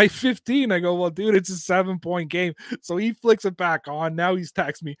 They're up by 15. I go, well, dude, it's a 7-point game. So he flicks it back on. Now he's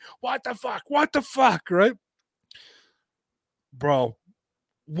texting me, what the fuck? What the fuck? Right? Bro,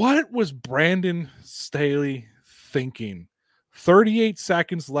 what was Brandon Staley thinking? 38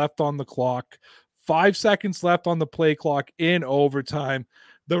 seconds left on the clock, 5 seconds left on the play clock in overtime.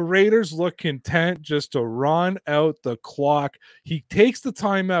 The Raiders look content just to run out the clock. He takes the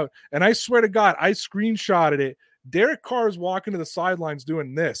timeout, and I swear to God, I screenshotted it. Derek Carr is walking to the sidelines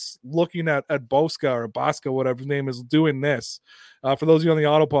doing this, looking at Bosca or Bosca, whatever his name is, doing this. For those of you on the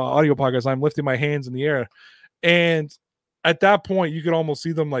audio podcast, I'm lifting my hands in the air. And at that point, you could almost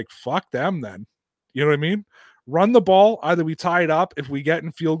see them like, fuck them then. You know what I mean? Run the ball. Either we tie it up. If we get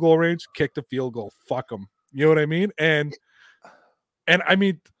in field goal range, kick the field goal. Fuck them. You know what I mean? And I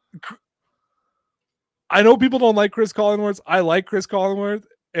mean, I know people don't like Chris Collinsworth. I like Chris Collinsworth,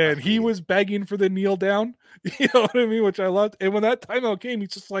 and he was begging for the kneel down. You know what I mean? Which I loved. And when that timeout came, he's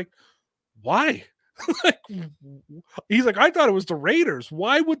just like, why? Like, he's like, I thought it was the Raiders.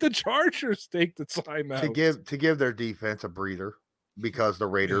 Why would the Chargers take the timeout? To give their defense a breather, because the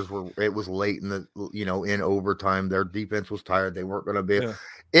Raiders it was late in the, in overtime. Their defense was tired. They weren't going to be.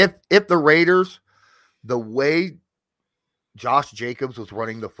 Yeah. If the Raiders, the way Josh Jacobs was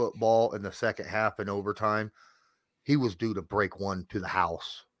running the football in the second half in overtime, he was due to break one to the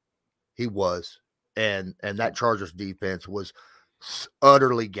house. He was. And that Chargers defense was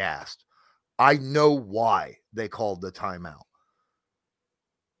utterly gassed. I know why they called the timeout.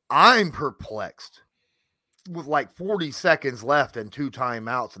 I'm perplexed with like 40 seconds left and 2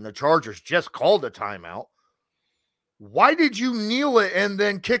 timeouts, and the Chargers just called a timeout. Why did you kneel it and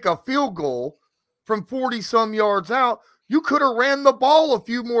then kick a field goal from 40 some yards out? You could have ran the ball a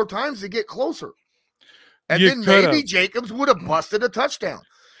few more times to get closer. And then maybe Jacobs would have busted a touchdown.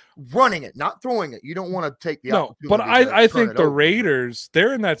 Running it, not throwing it. You don't want to take the opportunity. No, but I think the Raiders,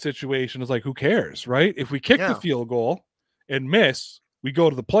 they're in that situation. Is like, who cares, right? If we kick the field goal and miss, we go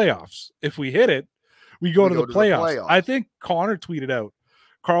to the playoffs. If we hit it, we go to the playoffs. I think Connor tweeted out,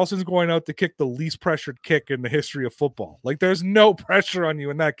 Carlson's going out to kick the least pressured kick in the history of football. Like, there's no pressure on you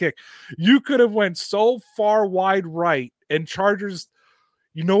in that kick. You could have went so far wide right, and Chargers,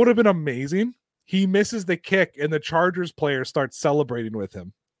 you know what would have been amazing? He misses the kick, and the Chargers player starts celebrating with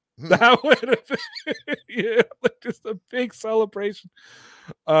him. That would have been like just a big celebration.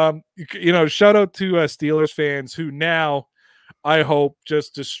 Shout out to Steelers fans who now, I hope,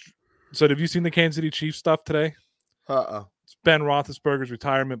 so have you seen the Kansas City Chiefs stuff today? It's Ben Roethlisberger's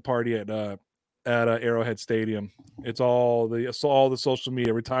retirement party at Arrowhead Stadium. It's all the social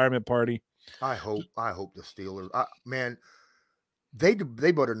media retirement party. I hope the Steelers, man, they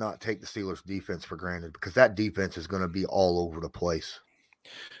better not take the Steelers defense for granted, because that defense is going to be all over the place.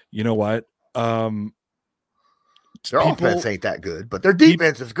 You know what? Their offense ain't that good, but their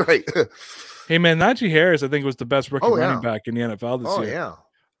defense is great. Hey, man, Najee Harris, I think, was the best rookie running back in the NFL this year. Yeah.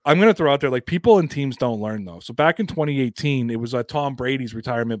 I'm going to throw out there, like, people and teams don't learn, though. So back in 2018, it was Tom Brady's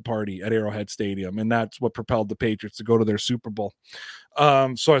retirement party at Arrowhead Stadium, and that's what propelled the Patriots to go to their Super Bowl.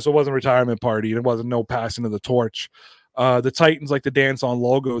 So it wasn't a retirement party, and it wasn't no passing of the torch. The Titans like to dance on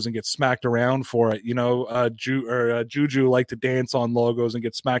logos and get smacked around for it. Juju like to dance on logos and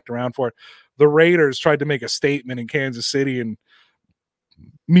get smacked around for it. The Raiders tried to make a statement in Kansas City and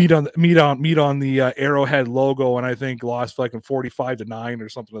meet on the Arrowhead logo, and I think lost like 45-9 or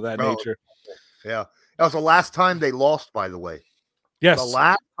something of that nature. Yeah, that was the last time they lost, by the way. Yes, the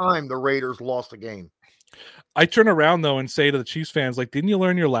last time the Raiders lost a game. I turn around, though, and say to the Chiefs fans, like, didn't you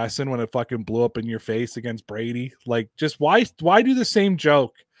learn your lesson when it fucking blew up in your face against Brady? Like, just why do the same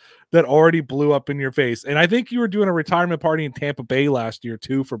joke that already blew up in your face? And I think you were doing a retirement party in Tampa Bay last year,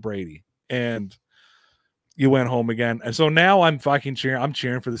 too, for Brady. And you went home again. And so now I'm fucking cheering. I'm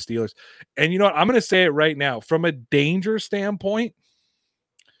cheering for the Steelers. And you know what? I'm going to say it right now. From a danger standpoint,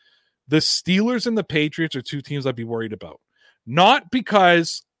 the Steelers and the Patriots are 2 teams I'd be worried about. Not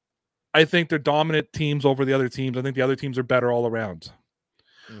because I think they're dominant teams over the other teams. I think the other teams are better all around.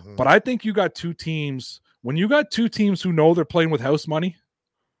 Mm-hmm. But I think you got 2 teams. When you got 2 teams who know they're playing with house money,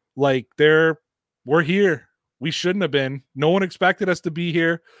 like we're here. We shouldn't have been. No one expected us to be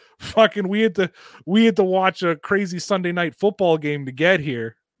here. Fucking, we had to watch a crazy Sunday night football game to get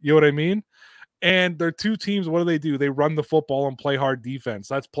here. You know what I mean? And they're two teams. What do? They run the football and play hard defense.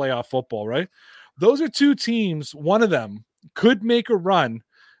 That's playoff football, right? Those are two teams. One of them could make a run.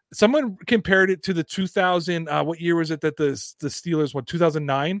 Someone compared it to the 2000. What year was it that the Steelers won?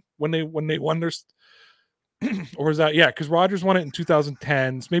 2009 when they won their. Or was that? Yeah, because Rodgers won it in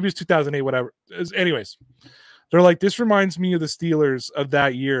 2010. Maybe it's 2008. Whatever. Anyways, they're like, this reminds me of the Steelers of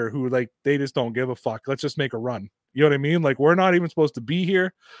that year, who like they just don't give a fuck. Let's just make a run. You know what I mean? Like, we're not even supposed to be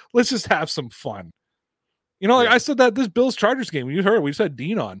here. Let's just have some fun. You know, like I said that this Bills Chargers game, you heard, we said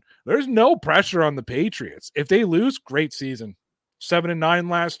Dean on. There's no pressure on the Patriots. If they lose, great season.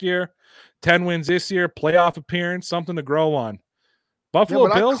 7-9 last year, 10 wins this year, playoff appearance, something to grow on.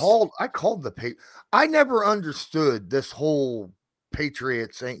 Buffalo Bills. I called the I never understood this whole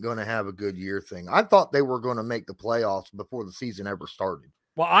Patriots ain't going to have a good year thing. I thought they were going to make the playoffs before the season ever started.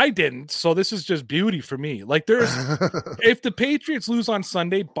 Well, I didn't, so this is just beauty for me. Like, there's if the Patriots lose on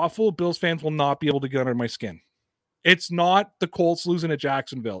Sunday, Buffalo Bills fans will not be able to get under my skin. It's not the Colts losing to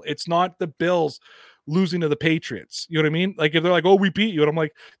Jacksonville. It's not the Bills losing to the Patriots. You know what I mean? Like, if they're like, oh, we beat you. And I'm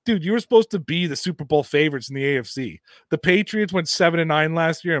like, dude, you were supposed to be the Super Bowl favorites in the AFC. The Patriots went 7-9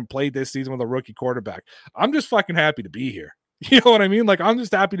 last year and played this season with a rookie quarterback. I'm just fucking happy to be here. You know what I mean? Like, I'm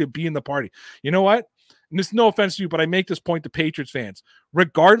just happy to be in the party. You know what? And this is no offense to you, but I make this point to Patriots fans.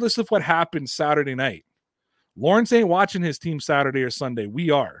 Regardless of what happens Saturday night, Lawrence ain't watching his team Saturday or Sunday.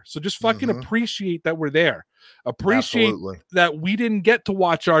 We are. So just fucking appreciate that we're there. Appreciate that we didn't get to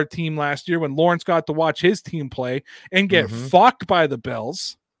watch our team last year when Lawrence got to watch his team play and get fucked by the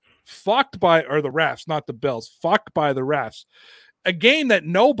Bills. Fucked by, or the refs, not the Bills. Fucked by the refs. A game that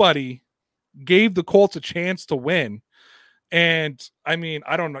nobody gave the Colts a chance to win. And I mean,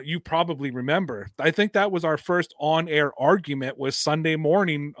 I don't know. You probably remember. I think that was our first on-air argument was Sunday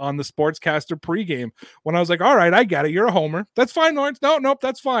morning on the Sportscaster pregame when I was like, all right, I get it. You're a homer. That's fine, Lawrence. Nope,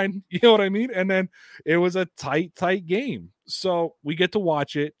 that's fine. You know what I mean? And then it was a tight game. So we get to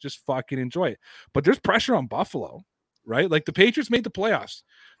watch it, just fucking enjoy it. But there's pressure on Buffalo, right? Like the Patriots made the playoffs.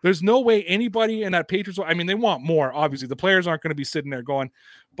 There's no way anybody in that Patriots, I mean, they want more, obviously. The players aren't going to be sitting there going,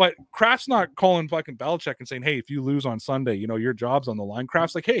 but Kraft's not calling fucking Belichick and saying, hey, if you lose on Sunday, you know, your job's on the line.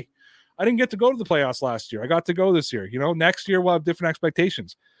 Kraft's like, hey, I didn't get to go to the playoffs last year. I got to go this year. You know, next year we'll have different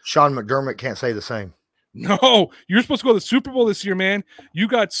expectations. Sean McDermott can't say the same. No, you're supposed to go to the Super Bowl this year, man. You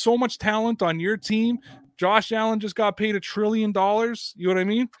got so much talent on your team. Josh Allen just got paid $1 trillion. You know what I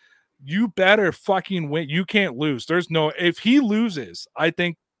mean? You better fucking win. You can't lose. There's no, if he loses, there's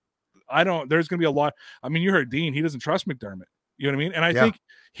going to be a lot. I mean, you heard Dean, he doesn't trust McDermott. You know what I mean? And I think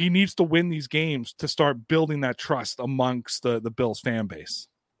he needs to win these games to start building that trust amongst the Bills fan base.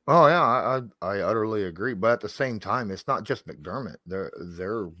 Oh yeah, I utterly agree. But at the same time, it's not just McDermott. Their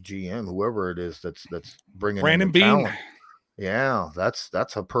GM, whoever it is, that's bringing Brandon Beane. Talent. Yeah, that's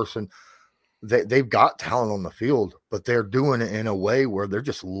a person. They've got talent on the field, but they're doing it in a way where they're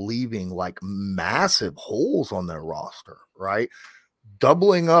just leaving like massive holes on their roster, right?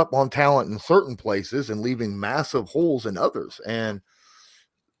 Doubling up on talent in certain places and leaving massive holes in others. And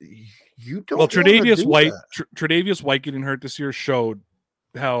you don't. Well, Tre'Davious White getting hurt this year showed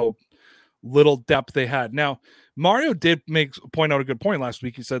how little depth they had. Now, Mario did point out a good point last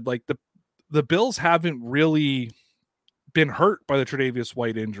week. He said, like, the Bills haven't really been hurt by the Tre'Davious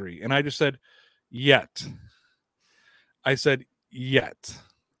White injury. And I just said, yet. I said, yet.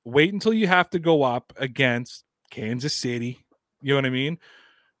 Wait until you have to go up against Kansas City. You know what I mean?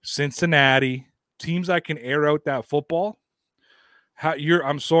 Cincinnati, teams that can air out that football.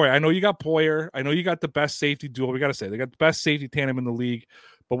 I'm sorry. I know you got Poyer. I know you got the best safety duo. We got to say they got the best safety tandem in the league.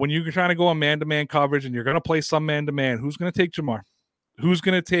 But when you're trying to go on man-to-man coverage and you're going to play some man-to-man, who's going to take Jamar? Who's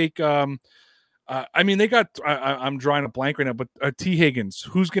going to take? I mean, they got. I'm drawing a blank right now, but T. Higgins.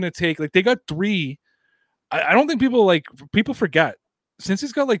 Who's going to take? Like they got three. I don't think people forget. Since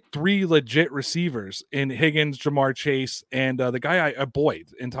he's got like three legit receivers in Higgins, Jamar Chase, and the guy Boyd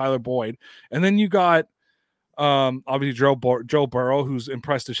and Tyler Boyd, and then you got obviously Joe Burrow, who's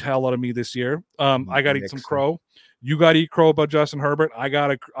impressed the hell out of me this year. I got to eat some crow. You got to eat crow about Justin Herbert. I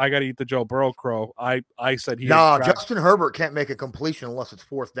got to eat the Joe Burrow crow. I said Justin Herbert can't make a completion unless it's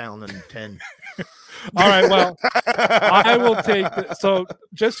 4th down and 10. All right, well, I will take so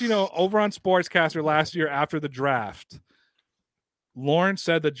just over on Sportscaster last year after the draft. Lawrence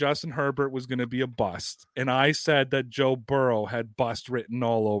said that Justin Herbert was going to be a bust, and I said that Joe Burrow had bust written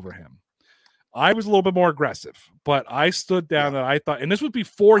all over him. I was a little bit more aggressive, but I stood down that I thought, and this was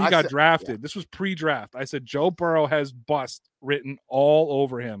before he got drafted. Yeah. This was pre-draft. I said Joe Burrow has bust written all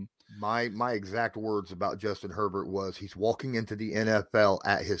over him. My exact words about Justin Herbert was he's walking into the NFL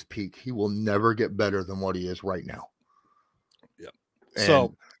at his peak. He will never get better than what he is right now.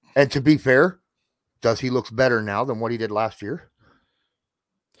 Yep. And to be fair, does he look better now than what he did last year?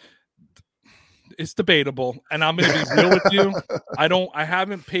 It's debatable, and I'm going to be real with you. I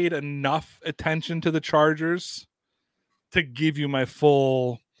haven't paid enough attention to the Chargers to give you my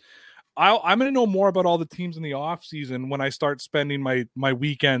full. I'm going to know more about all the teams in the off season when I start spending my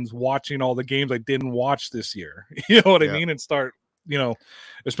weekends watching all the games I didn't watch this year. You know what I mean? And start,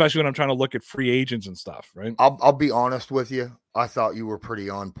 especially when I'm trying to look at free agents and stuff, right? I'll be honest with you. I thought you were pretty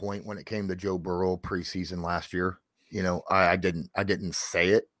on point when it came to Joe Burrow preseason last year. I didn't say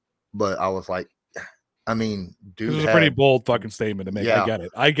it, but I was like, I mean, dude, it was a pretty bold fucking statement to make. Yeah. I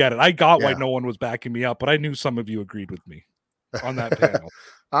get it. I got why no one was backing me up, but I knew some of you agreed with me on that panel.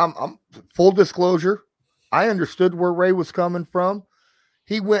 I'm full disclosure. I understood where Ray was coming from.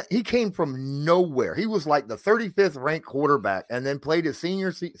 He came from nowhere. He was like the 35th ranked quarterback and then played his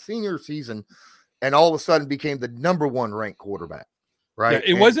senior season and all of a sudden became the number 1 ranked quarterback. Right.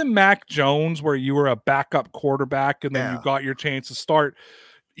 Yeah, it wasn't Mac Jones where you were a backup quarterback and then you got your chance to start.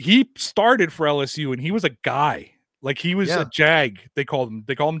 He started for LSU and he was a guy. Like he was a Jag. They call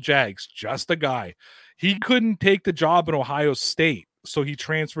him Jags, just a guy. He couldn't take the job in Ohio State. So he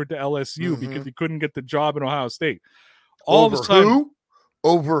transferred to LSU because he couldn't get the job in Ohio State. All of a sudden,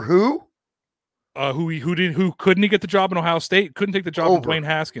 over who? Who couldn't he get the job in Ohio State? Couldn't take the job from Dwayne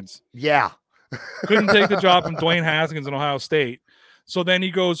Haskins. Yeah. Couldn't take the job from Dwayne Haskins in Ohio State. So then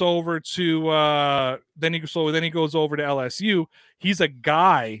he goes over to then he goes over to LSU. He's a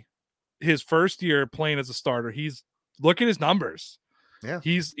guy his first year playing as a starter. Look at his numbers. Yeah.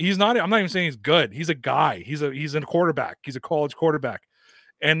 He's not, I'm not even saying he's good. He's a guy. He's a quarterback. He's a college quarterback.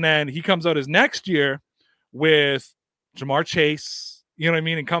 And then he comes out his next year with Jamar Chase, you know what I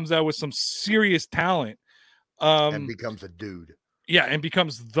mean? And comes out with some serious talent. And becomes a dude. Yeah, and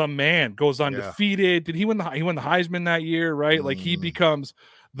becomes the man, goes undefeated. Did he win the Heisman that year, right? Like he becomes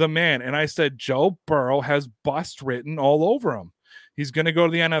the man. And I said, Joe Burrow has bust written all over him. He's going to go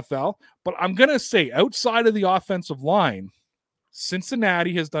to the NFL. But I'm going to say outside of the offensive line,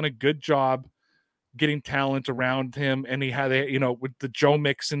 Cincinnati has done a good job getting talent around him. And he had, with the Joe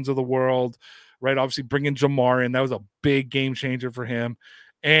Mixons of the world, right? Obviously bringing Jamar in, that was a big game changer for him.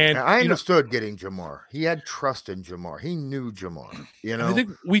 And I understood getting Jamar. He had trust in Jamar. He knew Jamar. I think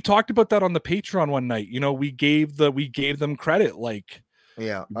we talked about that on the Patreon one night. We gave them credit. Like,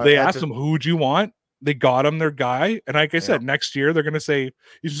 they asked him, who'd you want? They got him their guy. And like I said, next year they're going to say,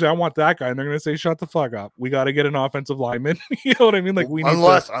 you should say, I want that guy. And they're going to say, shut the fuck up. We got to get an offensive lineman. You know what I mean? Like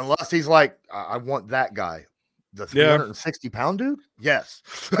unless he's like, I want that guy. The 360-pound dude? Yes.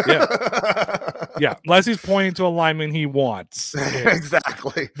 Yeah. Unless he's pointing to a lineman he wants.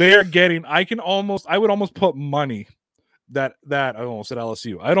 Exactly. They're getting, I would almost put money that I almost said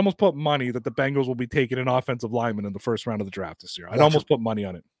LSU. I'd almost put money that the Bengals will be taking an offensive lineman in the first round of the draft this year. I'd almost put money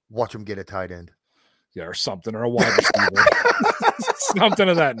on it. Watch him get a tight end. Yeah, or something, or a wide receiver. Something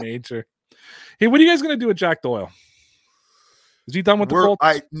of that nature. Hey, what are you guys going to do with Jack Doyle? Is he done with the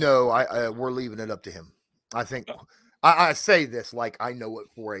Colts? We're leaving it up to him. I think I say this like I know it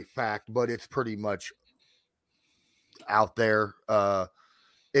for a fact, but it's pretty much out there.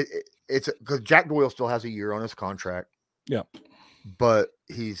 It's because Jack Doyle still has a year on his contract. Yeah, but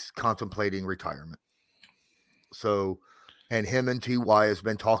he's contemplating retirement. So, and him and TY has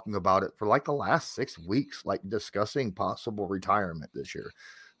been talking about it for like the last 6 weeks, like discussing possible retirement this year.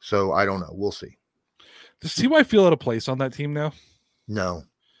 So I don't know. We'll see. Does TY feel out of place on that team now? No.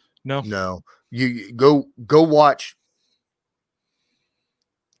 You go watch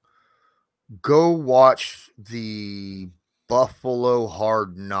the Buffalo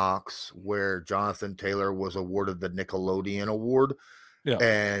Hard Knocks where Jonathan Taylor was awarded the Nickelodeon Award. Yeah.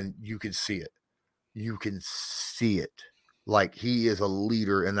 And you can see it. Like he is a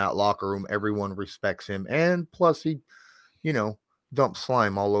leader in that locker room. Everyone respects him. And plus he, dumped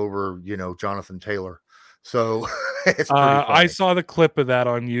slime all over, Jonathan Taylor. So it's I saw the clip of that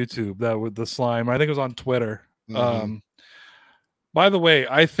on YouTube, that with the slime. I think it was on Twitter. By the way,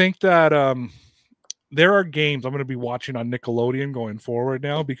 I think that there are games I'm going to be watching on Nickelodeon going forward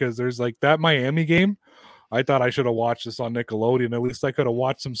now, because there's like that Miami game. I thought I should have watched this on Nickelodeon. At least I could have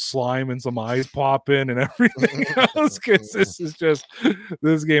watched some slime and some eyes popping and everything else, because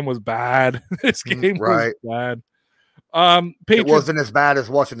this game was bad. This game was bad. It wasn't as bad as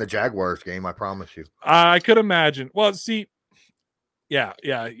watching the Jaguars game, I promise you. I could imagine. Well, see, yeah,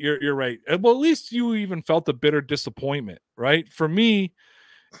 you're right. Well, at least you even felt a bitter disappointment, right? For me,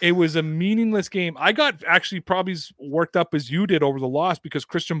 It was a meaningless game. I got actually probably as worked up as you did over the loss because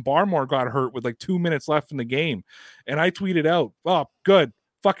Christian Barmore got hurt with like 2 minutes left in the game. And I tweeted out, oh, good.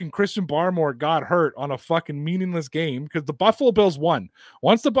 Fucking Christian Barmore got hurt on a fucking meaningless game because the Buffalo Bills won.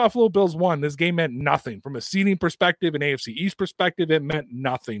 Once the Buffalo Bills won, this game meant nothing. From a seeding perspective, an AFC East perspective, it meant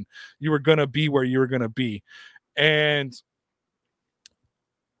nothing. You were going to be where you were going to be. And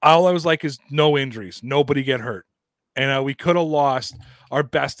all I was like is no injuries. Nobody get hurt. And we could have lost our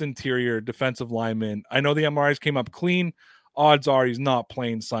best interior defensive lineman. I know the MRIs came up clean. Odds are he's not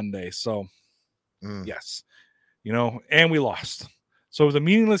playing Sunday. So, yes, and we lost. So it was a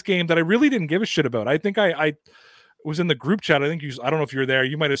meaningless game that I really didn't give a shit about. I think I was in the group chat. I don't know if you were there.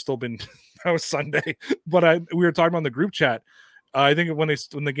 You might have still been. That was Sunday, but we were talking about in the group chat. I think when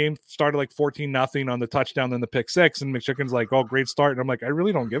the game started like 14-0 on the touchdown, then the pick six, and McChicken's like, "Oh, great start," and I'm like, I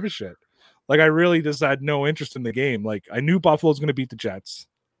really don't give a shit. Like, I really just had no interest in the game. Like, I knew Buffalo was going to beat the Jets,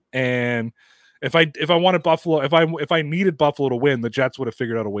 and if I wanted Buffalo, if I needed Buffalo to win, the Jets would have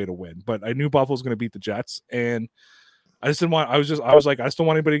figured out a way to win. But I knew Buffalo was going to beat the Jets, and I just didn't want. I was like, I just don't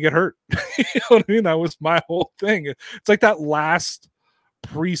want anybody to get hurt. You know what I mean? That was my whole thing. It's like that last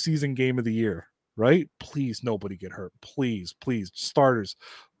preseason game of the year, right? Please, nobody get hurt. Please, starters.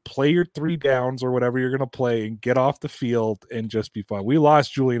 Play your 3 downs or whatever you're going to play and get off the field and just be fun. We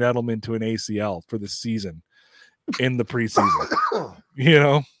lost Julian Edelman to an ACL for the season in the preseason.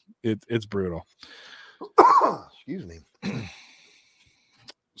 It's brutal. Excuse me.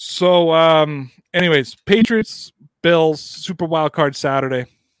 So, anyways, Patriots, Bills, Super Wild Card Saturday.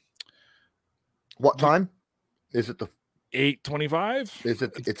 What time? Is it the 8:25?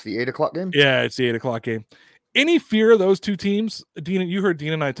 It's the 8 o'clock game? Yeah, it's the 8 o'clock game. Any fear of those two teams? Dean, you heard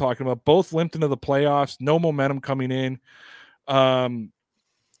Dean and I talking about both limped into the playoffs, no momentum coming in. To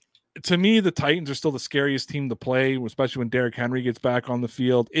me, the Titans are still the scariest team to play, especially when Derrick Henry gets back on the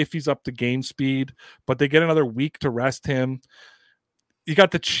field, if he's up to game speed, but they get another week to rest him. You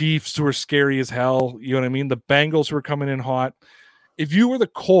got the Chiefs who are scary as hell. You know what I mean? The Bengals who are coming in hot. If you were the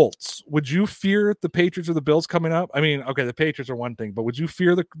Colts, would you fear the Patriots or the Bills coming up? I mean, okay, the Patriots are one thing, but would you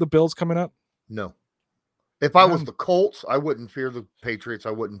fear the Bills coming up? No. If I was the Colts, I wouldn't fear the Patriots. I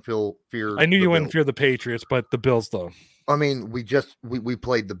wouldn't fear. I knew you wouldn't Bills. fear the Patriots, but the Bills, though. I mean, we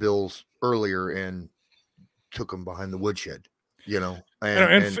played the Bills earlier and took them behind the woodshed,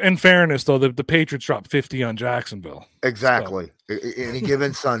 And in fairness, though, the Patriots dropped 50 on Jacksonville. Exactly. So. Any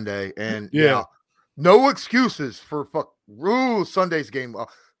given Sunday. And yeah, no excuses for Sunday's game.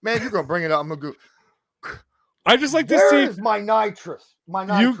 Man, you're going to bring it up. I'm going to go. I just like to see. Where is my nitrous? My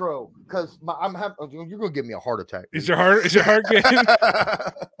nitro, because you're gonna give me a heart attack. Is your heart getting?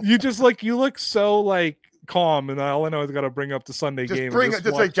 You look so like calm, and all I know is I got to bring up the Sunday game. Just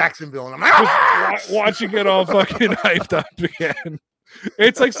like Jacksonville, and I'm watching it all fucking hyped up again.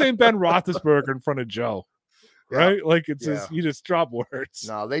 It's like saying Ben Roethlisberger in front of Joe, right? Yeah. Like it's just you just drop words.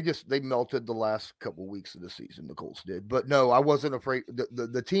 No, they melted the last couple weeks of the season. The Colts did, but no, I wasn't afraid.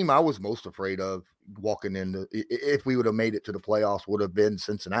 The team I was most afraid of walking into, if we would have made it to the playoffs, would have been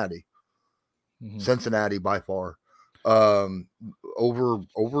Cincinnati. Mm-hmm. Cincinnati by far, over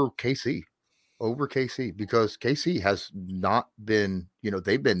KC, because KC has not been.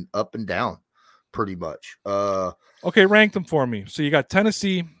 They've been up and down pretty much. Okay, rank them for me. So you got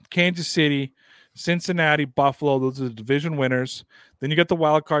Tennessee, Kansas City, Cincinnati, Buffalo. Those are the division winners. Then you got the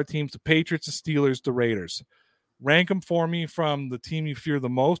wild card teams: the Patriots, the Steelers, the Raiders. Rank them for me from the team you fear the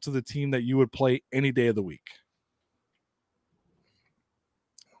most to the team that you would play any day of the week.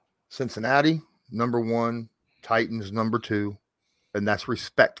 Cincinnati, number 1. Titans, number 2. And that's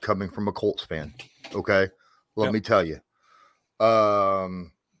respect coming from a Colts fan. Okay? Let me tell you.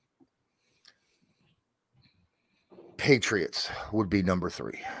 Patriots would be number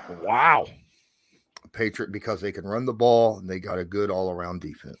 3. Wow. Patriot, because they can run the ball and they got a good all-around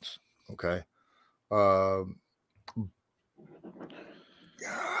defense. Okay? I'm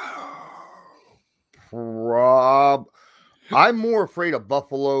more afraid of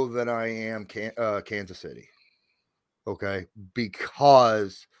Buffalo than I am Kansas City. Okay,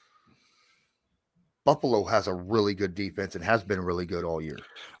 because Buffalo has a really good defense and has been really good all year.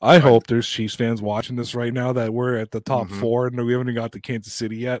 I hope there's Chiefs fans watching this right now that we're at the top 4 and we haven't even got to Kansas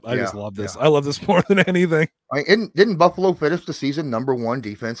City yet. I just love this. I love this more than anything. Didn't Buffalo finish the season number 1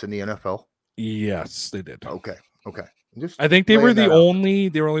 defense in the NFL? Yes, they did. Okay. I think they were the only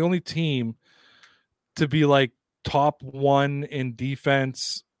team to be like top 1 in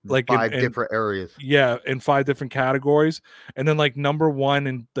defense like 5 different areas. Yeah, in 5 different categories, and then like number 1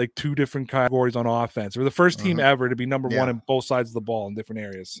 in like 2 different categories on offense. We're the first team ever to be number 1 in both sides of the ball in different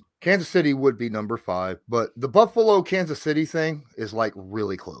areas. Kansas City would be number 5, but the Buffalo Kansas City thing is like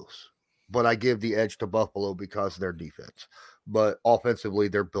really close. But I give the edge to Buffalo because of their defense. But offensively,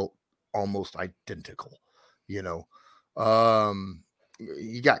 they're built almost identical. You know,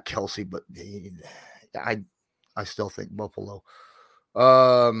 you got Kelsey, but I still think Buffalo.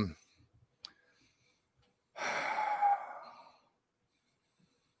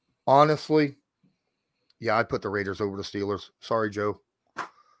 Honestly, yeah, I'd put the Raiders over the Steelers. Sorry, Joe.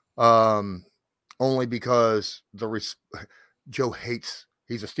 Only because Joe hates.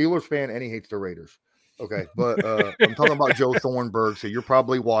 He's a Steelers fan and he hates the Raiders. Okay, but I'm talking about Joe Thornburg, so you're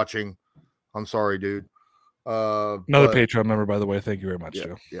probably watching. I'm sorry, dude. Another Patreon member, by the way. Thank you very much,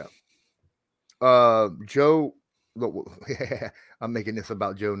 Joe. Yeah. Joe, I'm making this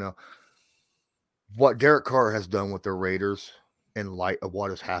about Joe now. What Derek Carr has done with the Raiders in light of what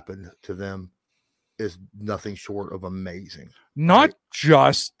has happened to them is nothing short of amazing. Not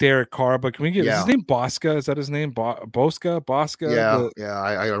just Derek Carr, but can we get his name Bosca? Is that his name? Bosca? Yeah.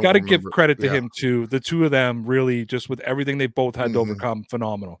 I got to give credit to him too. The two of them really, just with everything they both had to overcome,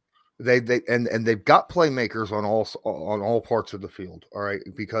 phenomenal. They've got playmakers on all parts of the field. All right,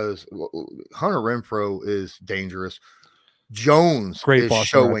 because Hunter Renfrow is dangerous. Jones is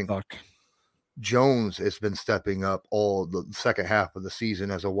showing. Jones has been stepping up all the second half of the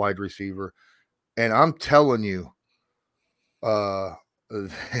season as a wide receiver. And I'm telling you, that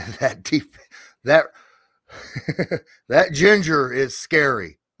ginger is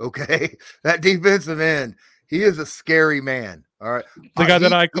scary. Okay. That defensive end, he is a scary man. All right. The guy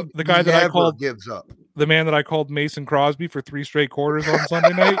that I called gives up. The man that I called Mason Crosby for 3 straight quarters on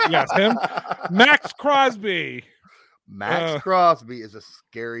Sunday night. Yes, him. Max Crosby. Max Crosby is a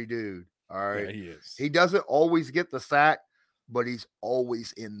scary dude. All right. Yeah, he is. He doesn't always get the sack, but he's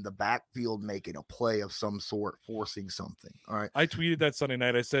always in the backfield making a play of some sort, forcing something. All right. I tweeted that Sunday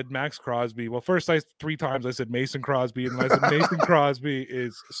night. I said Max Crosby. Well, first 3 times I said Mason Crosby, and I said Mason Crosby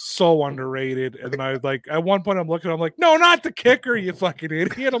is so underrated. And then I was like, at one point I'm looking, I'm like, no, not the kicker, you fucking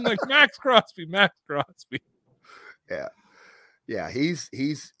idiot. I'm like, Max Crosby. Yeah. Yeah, he's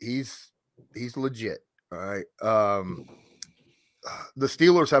legit. All right. The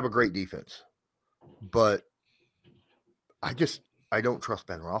Steelers have a great defense, but I don't trust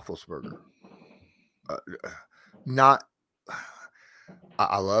Ben Roethlisberger.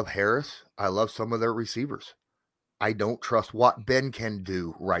 I love Harris. I love some of their receivers. I don't trust what Ben can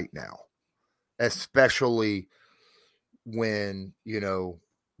do right now, especially when,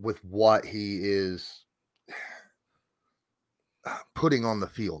 with what he is putting on the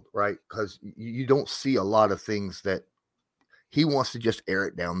field, right? Because you don't see a lot of things that he wants to just air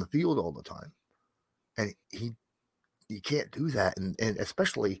it down the field all the time. And you can't do that. And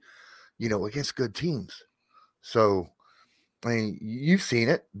especially, against good teams. So, I mean, you've seen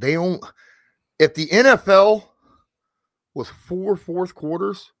it. If the NFL was 4 fourth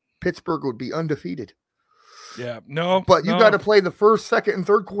quarters, Pittsburgh would be undefeated. Yeah, no. But you got to play the first, second, and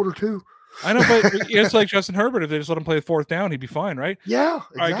third quarter too. I know, but it's like Justin Herbert. If they just let him play the 4th down, he'd be fine, right? Yeah.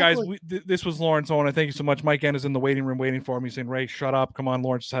 Exactly. All right, guys. This was Lawrence Owen. Thank you so much. Mike N is in the waiting room waiting for me, saying, "Ray, shut up. Come on,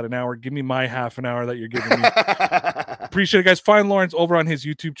 Lawrence just had an hour. Give me my half an hour that you're giving me." Appreciate it, guys. Find Lawrence over on his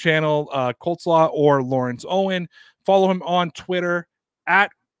YouTube channel, Colts Law or Lawrence Owen. Follow him on Twitter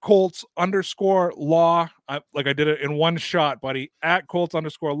at Colts_law. I did it in one shot, buddy. At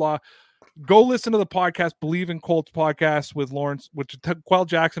Colts_law. Go listen to the podcast, Believe in Colts podcast with Lawrence, which Quell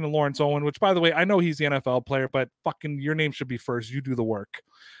Jackson and Lawrence Owen, which, by the way, I know he's the NFL player, but fucking your name should be first. You do the work.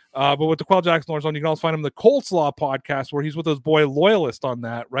 But with the Quell Jackson, Lawrence Owen, you can also find him the Colts Law podcast, where he's with his boy Loyalist on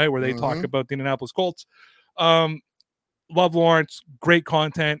that, right? Where they talk about the Indianapolis Colts. Love Lawrence. Great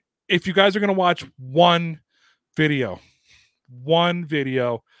content. If you guys are going to watch one video,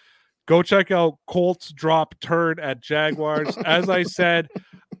 go check out Colts drop turd at Jaguars. As I said,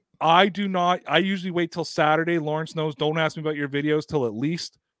 I usually wait till Saturday. Lawrence knows, don't ask me about your videos till at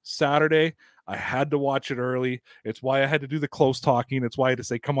least Saturday. I had to watch it early. It's why I had to do the close talking. It's why I had to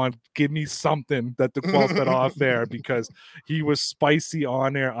say, come on, give me something that the Quell said off there, because he was spicy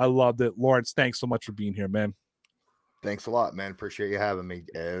on there. I loved it. Lawrence, thanks so much for being here, man. Thanks a lot, man. Appreciate you having me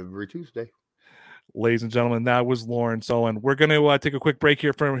every Tuesday. Ladies and gentlemen, that was Lawrence Owen. We're going to take a quick break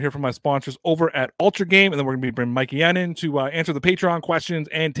here from my sponsors over at Ultra Game, and then we're going to be bringing Mikey N in to answer the Patreon questions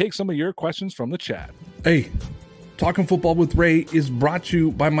and take some of your questions from the chat. Hey, Talking Football with Ray is brought to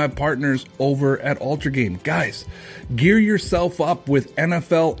you by my partners over at Ultra Game. Guys, gear yourself up with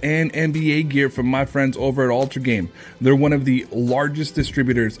NFL and NBA gear from my friends over at Ultra Game. They're one of the largest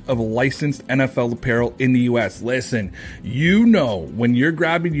distributors of licensed NFL apparel in the U.S. Listen, you know when you're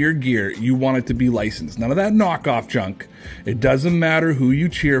grabbing your gear, you want it to be licensed. None of that knockoff junk. It doesn't matter who you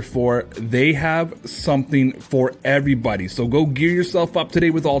cheer for. They have something for everybody. So go gear yourself up today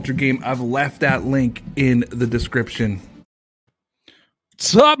with Ultra Game. I've left that link in the description.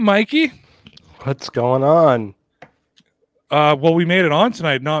 What's up, Mikey? What's going on? Well, we made it on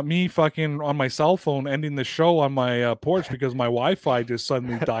tonight. Not me fucking on my cell phone ending the show on my porch because my Wi-Fi just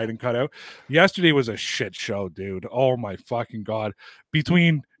suddenly died and cut out. Yesterday was a shit show, dude. Oh my fucking God.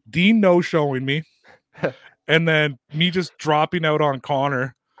 Between Dean no-showing me and then me just dropping out on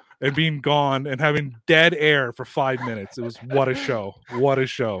Connor and being gone and having dead air for 5 minutes. It was what a show. What a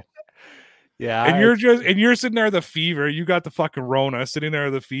show. Yeah. And you're sitting there with the fever. You got the fucking Rona sitting there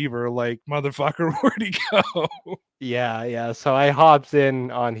with the fever, like, motherfucker, where'd he go? Yeah. So I hopped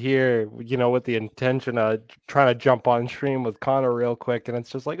in on here, with the intention of trying to jump on stream with Connor real quick, and it's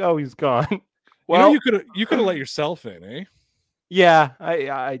just like, oh, he's gone. Well, you could have let yourself in, eh? Yeah,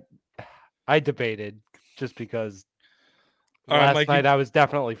 I debated just because last night I was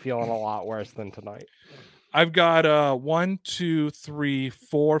definitely feeling a lot worse than tonight. I've got 1, 2, 3,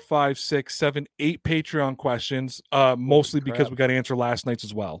 4, 5, 6, 7, 8 Patreon questions, mostly because we got to answer last night's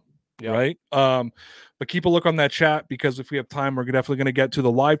as well. Yep. Right. But keep a look on that chat because if we have time, we're definitely going to get to the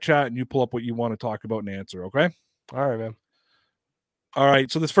live chat and you pull up what you want to talk about and answer. Okay. All right, man. All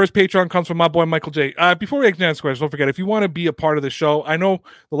right. So this first Patreon comes from my boy, Michael J. Before we get to the next question, don't forget, if you want to be a part of the show, I know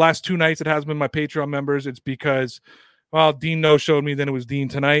the last 2 nights it has been my Patreon members. It's because, well, Dean no-showed me, then it was Dean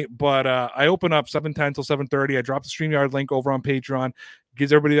tonight. But I open up 7:10 till 7:30. I drop the StreamYard link over on Patreon.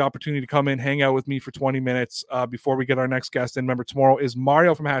 Gives everybody the opportunity to come in, hang out with me for 20 minutes before we get our next guest in. Remember, tomorrow is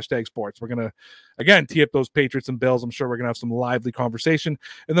Mario from Hashtag Sports. We're going to, again, tee up those Patriots and Bills. I'm sure we're going to have some lively conversation.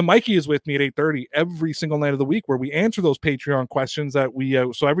 And then Mikey is with me at 8:30 every single night of the week where we answer those Patreon questions that we,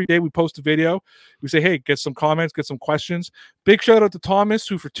 so every day we post a video. We say, hey, get some comments, get some questions. Big shout out to Thomas,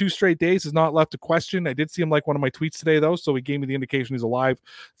 who for 2 straight days has not left a question. I did see him like one of my tweets today, though, so he gave me the indication he's alive.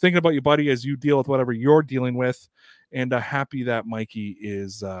 Thinking about you, buddy, as you deal with whatever you're dealing with. And happy that Mikey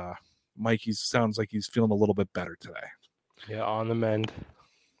is sounds like he's feeling a little bit better today. Yeah, on the mend.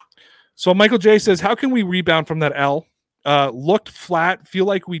 So Michael J says, how can we rebound from that L? Looked flat. Feel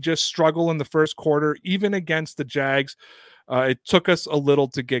like we just struggle in the first quarter, even against the Jags. It took us a little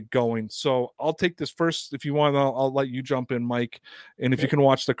to get going. So I'll take this first. If you want, I'll let you jump in, Mike. And if you can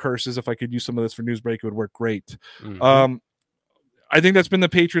watch the curses, if I could use some of this for Newsbreak, it would work great. Mm-hmm. I think that's been the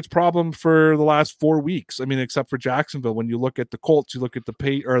Patriots' problem for the last 4 weeks. I mean, except for Jacksonville. When you look at the Colts, you look at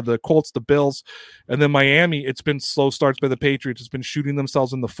the Colts, the Bills, and then Miami. It's been slow starts by the Patriots. It's been shooting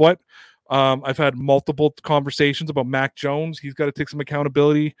themselves in the foot. I've had multiple conversations about Mac Jones. He's got to take some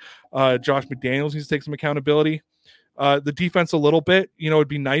accountability. Josh McDaniels needs to take some accountability. The defense a little bit. It'd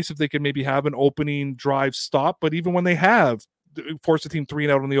be nice if they could maybe have an opening drive stop. But even when they have forced the team 3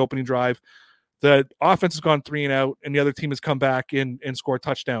 and out on the opening drive, the offense has gone 3 and out, and the other team has come back and scored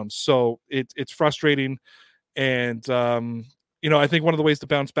touchdowns. So it's frustrating. And, I think one of the ways to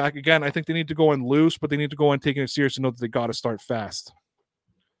bounce back, again, I think they need to go in loose, but they need to go in taking it serious and know that they got to start fast.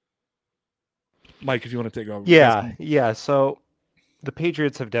 Mike, if you want to take over. Yeah. So the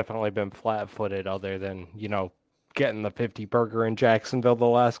Patriots have definitely been flat-footed other than, getting the 50 burger in Jacksonville the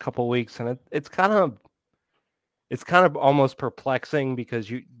last couple of weeks. And it's kind of almost perplexing because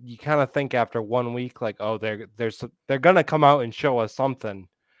you kind of think after 1 week, like, oh, they're going to come out and show us something.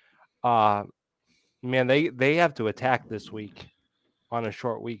 Man, they have to attack this week on a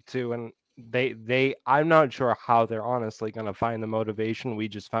short week too. And I'm not sure how they're honestly going to find the motivation. We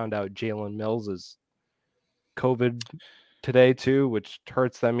just found out Jalen Mills is COVID today too, which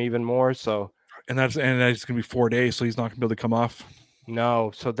hurts them even more. So, and that's going to be 4 days. So he's not going to be able to come off.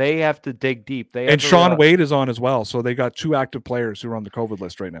 No, so they have to dig deep. And Sean Wade is on as well, so they got 2 active players who are on the COVID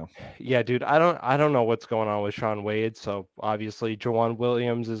list right now. Yeah, dude, I don't know what's going on with Sean Wade. So obviously, Jawan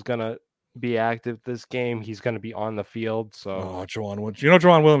Williams is gonna be active this game. He's gonna be on the field. So Jawan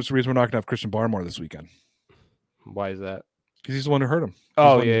Williams is the reason we're not gonna have Christian Barmore this weekend. Why is that? Because he's the one who hurt him.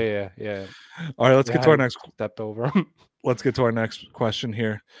 Oh yeah. All right, let's get to our next. Stepped over him. Let's get to our next question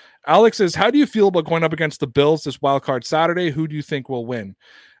here. Alex says, how do you feel about going up against the Bills this wild card Saturday? Who do you think will win?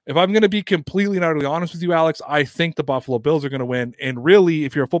 If I'm going to be completely and utterly honest with you, Alex, I think the Buffalo Bills are going to win. And really,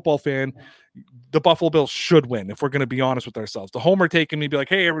 if you're a football fan, the Buffalo Bills should win, if we're going to be honest with ourselves. The homer taking me be like,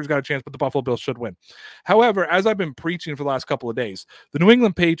 hey, everyone's got a chance, but the Buffalo Bills should win. However, as I've been preaching for the last couple of days, the New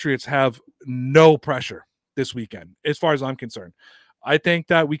England Patriots have no pressure. this weekend, as far as I'm concerned. I think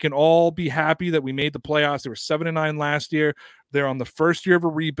that we can all be happy that we made the playoffs. They were 7-9 last year. They're on the first year of a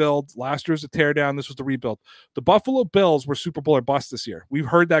rebuild. Last year was a teardown. This was the rebuild. The Buffalo Bills were Super Bowl or bust this year. We've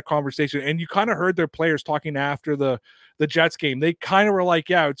heard that conversation, and you kind of heard their players talking after the Jets game. They kind of were like,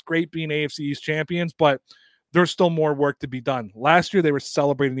 yeah, it's great being AFC East champions, but there's still more work to be done. Last year, they were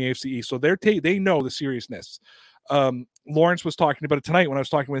celebrating the AFC East, so they know the seriousness. Lawrence was talking about it tonight when I was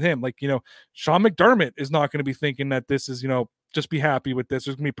talking with him. Like, Sean McDermott is not going to be thinking that this is, just be happy with this.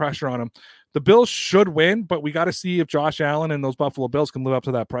 There's going to be pressure on him. The Bills should win, but we got to see if Josh Allen and those Buffalo Bills can live up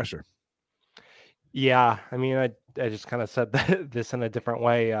to that pressure. Yeah, I mean, I just kind of said this in a different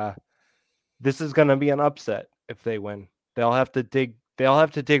way. This is going to be an upset if they win. They'll have to dig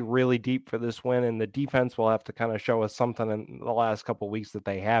really deep for this win, and the defense will have to kind of show us something in the last couple of weeks that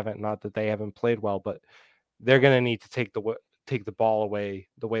they haven't. Not that they haven't played well, but they're going to need to take the ball away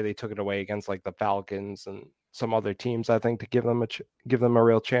the way they took it away against like the Falcons and some other teams, I think, to give them a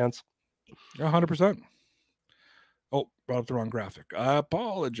real chance. 100%. Oh, brought up the wrong graphic. I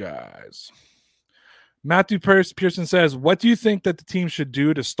apologize. Matthew Pearson says, what do you think that the team should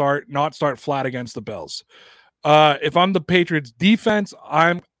do to not start flat against the Bills? If I'm the Patriots defense,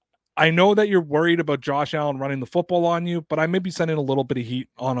 I know that you're worried about Josh Allen running the football on you, but I may be sending a little bit of heat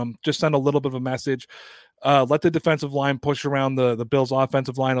on him. Just send a little bit of a message. Let the defensive line push around the Bills'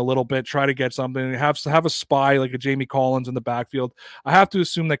 offensive line a little bit. Try to get something. Have a spy like a Jamie Collins in the backfield. I have to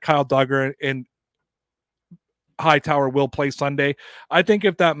assume that Kyle Duggar and Hightower will play Sunday. I think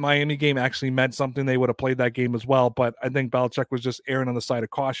if that Miami game actually meant something, they would have played that game as well. But I think Belichick was just erring on the side of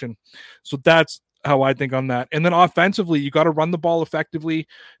caution. So that's how I think on that. And then offensively, you got to run the ball effectively.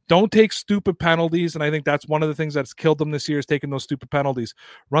 Don't take stupid penalties. And I think that's one of the things that's killed them this year is taking those stupid penalties.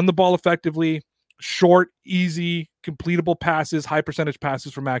 Run the ball effectively. Short, easy, completable passes, high percentage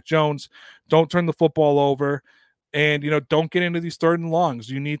passes for Mac Jones. Don't turn the football over. And, don't get into these third and longs.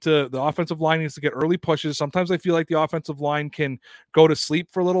 The offensive line needs to get early pushes. Sometimes I feel like the offensive line can go to sleep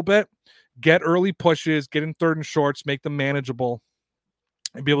for a little bit, get early pushes, get in third and shorts, make them manageable,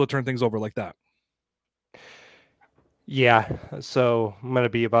 and be able to turn things over like that. Yeah, so I'm going to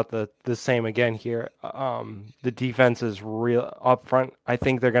be about the same again here. The defense is real up front. I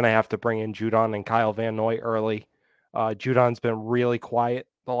think they're going to have to bring in Judon and Kyle Van Noy early. Judon's been really quiet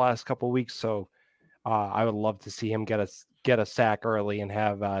the last couple of weeks, so I would love to see him get a sack early and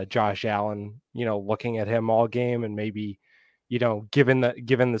have Josh Allen, looking at him all game, and maybe, given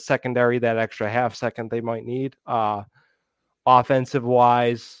the secondary that extra half second they might need. Offensive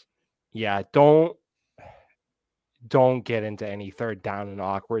wise, yeah, don't get into any third down and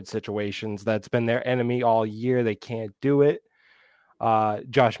awkward situations. That's been their enemy all year. They can't do it.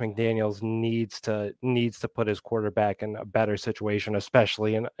 Josh McDaniels needs to put his quarterback in a better situation,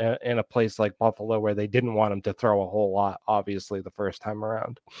 especially in a place like Buffalo where they didn't want him to throw a whole lot, obviously, the first time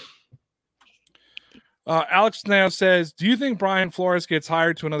around. Alex now says, do you think Brian Flores gets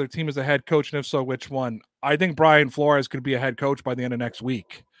hired to another team as a head coach? And if so, which one? I think Brian Flores could be a head coach by the end of next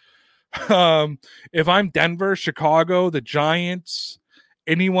week. If I'm Denver, Chicago, the Giants,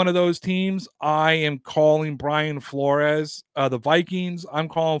 any one of those teams, I am calling Brian Flores. The Vikings, I'm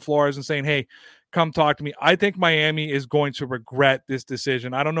calling Flores and saying, hey, come talk to me. I think Miami is going to regret this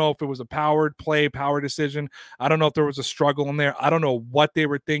decision. I don't know if it was a power decision. I don't know if there was a struggle in there. I don't know what they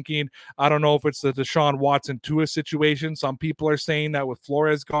were thinking. I don't know if it's the Deshaun Watson Tua situation. Some people are saying that with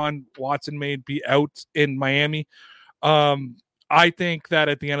Flores gone, Watson may be out in Miami. I think that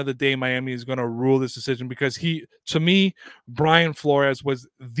at the end of the day, Miami is going to rule this decision because to me, Brian Flores was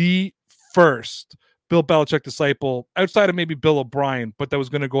the first Bill Belichick disciple outside of maybe Bill O'Brien, but that was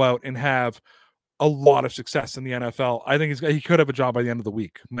going to go out and have a lot of success in the NFL. I think he could have a job by the end of the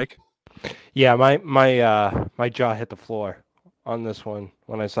week. Mike? Yeah, my jaw hit the floor on this one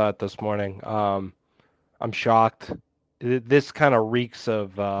when I saw it this morning. I'm shocked. This kind of reeks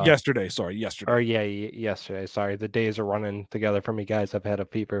of yesterday. Or yesterday. Sorry, the days are running together for me, guys. I've had a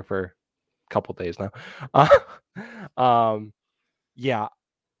fever for a couple days now. Yeah,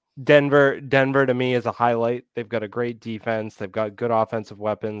 Denver to me is a highlight. They've got a great defense. They've got good offensive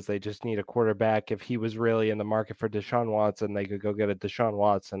weapons. They just need a quarterback. If he was really in the market for Deshaun Watson, they could go get a Deshaun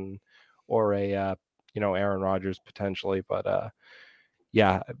Watson or a Aaron Rodgers potentially. But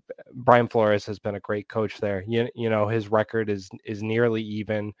yeah, Brian Flores has been a great coach there. His record is nearly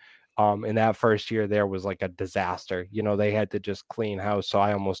even. In that first year there was like a disaster. They had to just clean house. So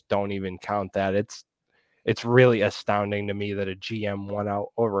I almost don't even count that. It's really astounding to me that a GM won out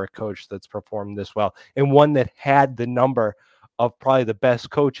over a coach that's performed this well and one that had the number of probably the best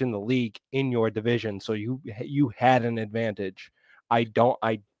coach in the league in your division. So you had an advantage. I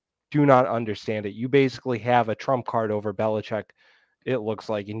do not understand it. You basically have a trump card over Belichick, it looks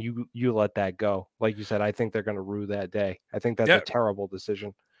like, and you let that go. Like you said, I think they're going to rue that day. I think that's a terrible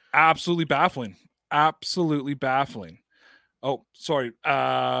decision. Absolutely baffling. Absolutely baffling. Oh, sorry.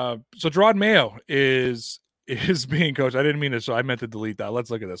 So Gerard Mayo is being coached. I didn't mean to, so I meant to delete that. Let's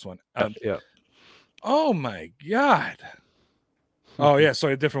look at this one. Yeah. Oh my God. Oh yeah,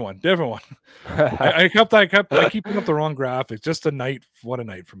 sorry, different one. I keep putting up the wrong graphics. Just a night. What a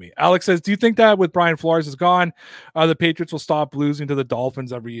night for me. Alex says, do you think that with Brian Flores is gone, the Patriots will stop losing to the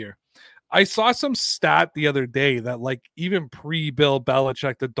Dolphins every year? I saw some stat the other day that like even pre-Bill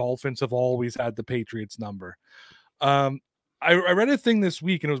Belichick, the Dolphins have always had the Patriots number. I read a thing this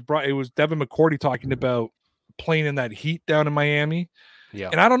week, and it was Devin McCourty talking about playing in that heat down in Miami. Yeah.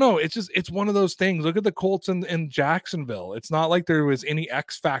 And I don't know. It's one of those things. Look at the Colts in Jacksonville. It's not like there was any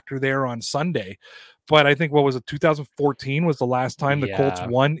X factor there on Sunday, but I think 2014 was the last time the Colts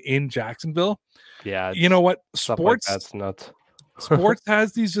won in Jacksonville. Yeah. You know what? Sports, like that's nuts. Sports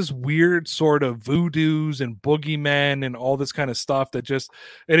has these just weird sort of voodoos and boogeymen and all this kind of stuff that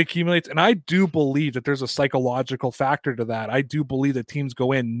it accumulates. And I do believe that there's a psychological factor to that. I do believe that teams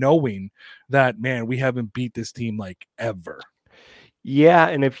go in knowing that, man, we haven't beat this team like ever. Yeah,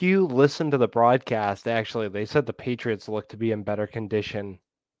 and if you listen to the broadcast, actually, they said the Patriots looked to be in better condition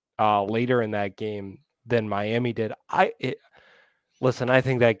later in that game than Miami did. Listen, I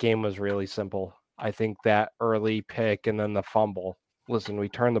think that game was really simple. I think that early pick and then the fumble. Listen, we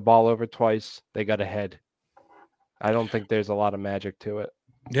turned the ball over twice. They got ahead. I don't think there's a lot of magic to it.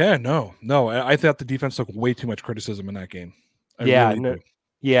 Yeah, no. I thought the defense took way too much criticism in that game.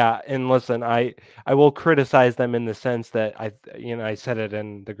 Yeah, and listen, I will criticize them in the sense that I said it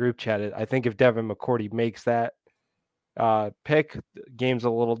in the group chat. I think if Devin McCourty makes that pick, the game's a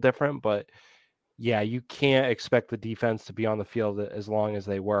little different. But yeah, you can't expect the defense to be on the field as long as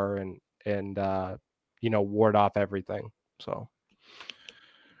they were and ward off everything. So,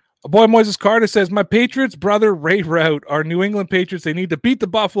 boy, Moises Carter says, my Patriots brother Ray Rout, our New England Patriots, they need to beat the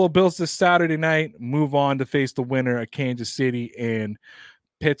Buffalo Bills this Saturday night, move on to face the winner of Kansas City and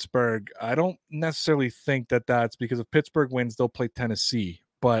Pittsburgh. I don't necessarily think that that's because if Pittsburgh wins, they'll play Tennessee.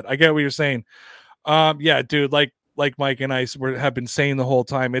 But I get what you're saying. Yeah, dude, like Mike and I have been saying the whole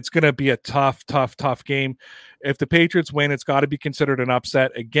time, it's going to be a tough game. If the Patriots win, it's got to be considered an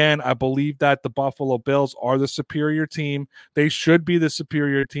upset. Again, I believe that the Buffalo Bills are the superior team. They should be the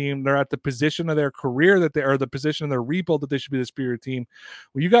superior team. They're at the position of their career the position of their rebuild that they should be the superior team.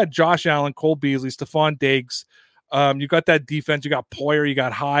 Well, you got Josh Allen, Cole Beasley, Stephon Diggs. You got that defense. You got Poyer. You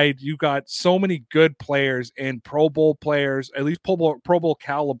got Hyde. You got so many good players and Pro Bowl players, at least Pro Bowl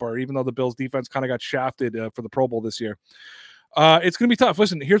caliber, even though the Bills defense kind of got shafted for the Pro Bowl this year. It's going to be tough.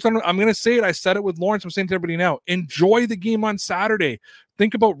 Listen, here's what I'm going to say it. I said it with Lawrence. I'm saying to everybody now, enjoy the game on Saturday.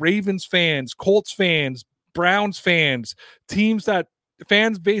 Think about Ravens fans, Colts fans, Browns fans,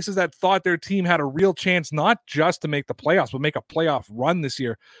 fans bases that thought their team had a real chance, not just to make the playoffs, but make a playoff run this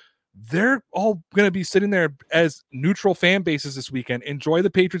year. They're all going to be sitting there as neutral fan bases this weekend. Enjoy the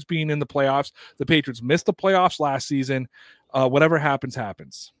Patriots being in the playoffs. The Patriots missed the playoffs last season. Whatever happens.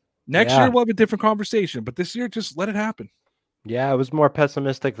 Next year, we'll have a different conversation, but this year, just let it happen. Yeah, I was more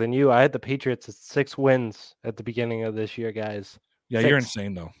pessimistic than you. I had the Patriots at 6 wins at the beginning of this year, guys. Yeah, 6. You're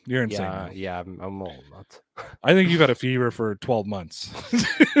insane, though. You're insane. Yeah, I'm all nuts. I think you've had a fever for 12 months.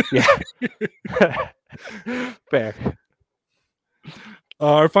 Yeah. Fair.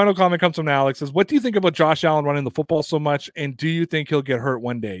 Our final comment comes from Alex. Says, what do you think about Josh Allen running the football so much, and do you think he'll get hurt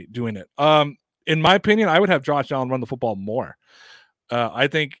one day doing it? In my opinion, I would have Josh Allen run the football more. I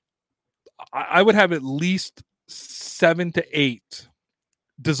think I would have at least 7 to 8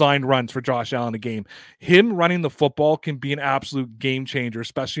 designed runs for Josh Allen a game. Him running the football can be an absolute game changer,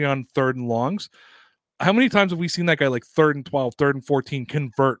 especially on 3rd and longs. How many times have we seen that guy like 3rd and 12, 3rd and 14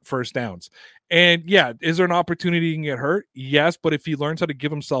 convert first downs? And yeah, is there an opportunity he can get hurt? Yes, but if he learns how to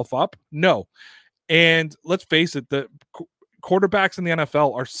give himself up, no. And let's face it, the quarterbacks in the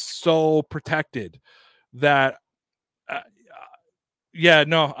NFL are so protected that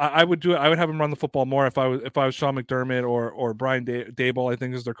I would do it. I would have him run the football more if I was Sean McDermott or Brian Daboll, I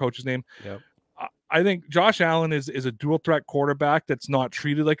think is their coach's name. Yep. I think Josh Allen is a dual threat quarterback that's not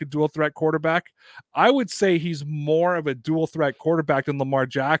treated like a dual threat quarterback. I would say he's more of a dual threat quarterback than Lamar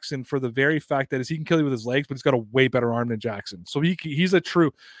Jackson for the very fact that he can kill you with his legs, but he's got a way better arm than Jackson. So he'd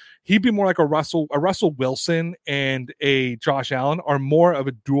be more like a Russell Wilson, and a Josh Allen are more of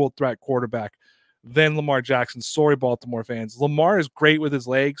a dual threat quarterback than Lamar Jackson. Sorry, Baltimore fans. Lamar is great with his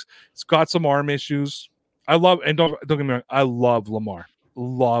legs. He's got some arm issues. Don't get me wrong, I love Lamar.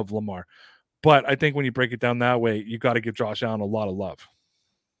 But I think when you break it down that way, you got to give Josh Allen a lot of love.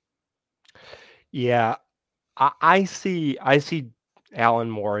 Yeah, I see Alan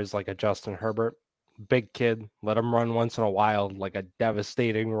Moore as like a Justin Herbert, big kid. Let him run once in a while, like a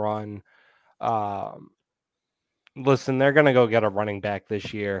devastating run. Um, Listen, they're gonna go get a running back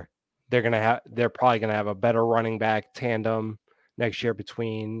this year. They're probably gonna have a better running back tandem next year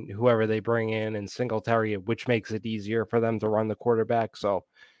between whoever they bring in and Singletary, which makes it easier for them to run the quarterback. So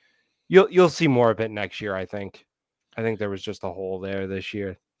you'll see more of it next year, I think. I think there was just a hole there this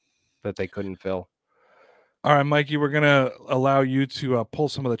year that they couldn't fill. All right, Mikey, we're going to allow you to pull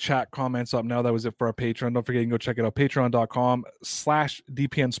some of the chat comments up now. That was it for our Patreon. Don't forget, you can go check it out,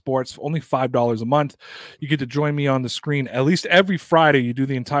 patreon.com/DPN Sports. Only $5 a month. You get to join me on the screen at least every Friday. You do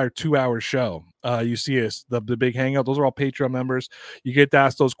the entire 2-hour show. You see us, the big hangout. Those are all Patreon members. You get to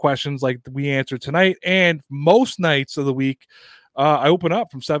ask those questions like we answered tonight. And most nights of the week, I open up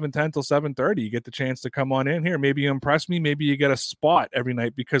from 7:10 till 7:30. You get the chance to come on in here. Maybe you impress me. Maybe you get a spot every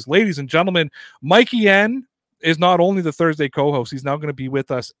night because, ladies and gentlemen, Mikey N is not only the Thursday co-host, he's now going to be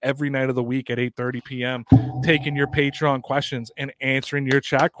with us every night of the week at 8:30 p.m. taking your Patreon questions and answering your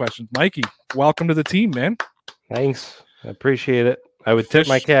chat questions. Mikey, welcome to the team, man. Thanks. I appreciate it. I would tip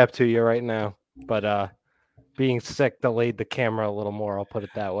my cap to you right now, but being sick delayed the camera a little more. I'll put it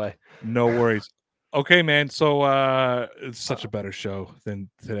that way. No worries. Okay, man. So it's such a better show than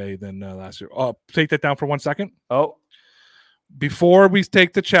today than last year. Oh, take that down for 1 second. Oh, before we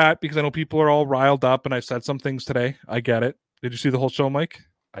take the chat, because I know people are all riled up and I've said some things today. I get it. Did you see the whole show, Mike?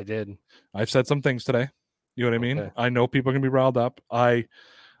 I did. I've said some things today. You know what I mean? Okay. I know people are going to be riled up. I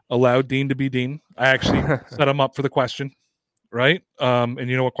allowed Dean to be Dean. I actually set him up for the question, right? And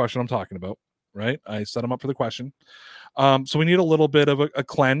you know what question I'm talking about, right? I set him up for the question. So we need a little bit of a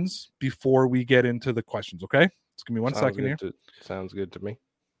cleanse before we get into the questions, okay? Just give me 1 second here. Sounds good to me.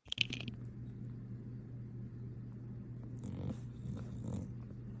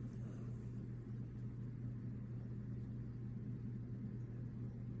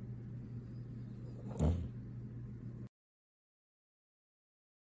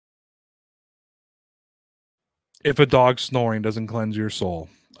 If a dog snoring doesn't cleanse your soul,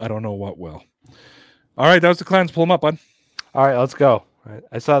 I don't know what will. All right, that was the cleanse. Pull them up, bud. All right, let's go.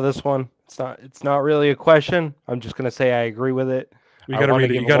 I saw this one. It's not really a question. I'm just gonna say I agree with it. You got to read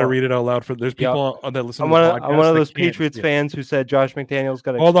it. You got to read it out loud for. There's people that listen. I'm one of those Patriots fans who said Josh McDaniels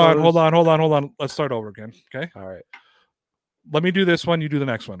got. Hold on. Let's start over again. Okay. All right. Let me do this one. You do the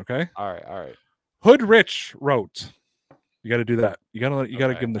next one. Okay. All right. Hood Rich wrote. You got to do that. You got to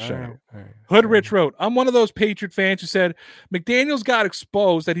give him the shout out. Hood Rich wrote, I'm one of those Patriot fans who said McDaniels got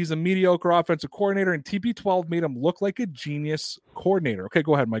exposed that he's a mediocre offensive coordinator and TB12 made him look like a genius coordinator. Okay,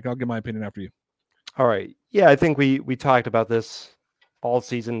 go ahead, Mike. I'll give my opinion after you. All right. Yeah, I think we talked about this all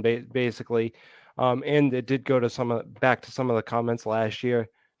season basically. And it did go to back to some of the comments last year.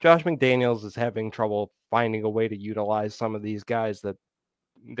 Josh McDaniels is having trouble finding a way to utilize some of these guys that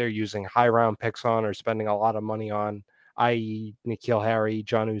they're using high round picks on or spending a lot of money on, i.e. N'Keal Harry,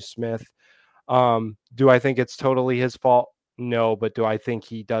 Jonnu Smith. Do I think it's totally his fault? No, but do I think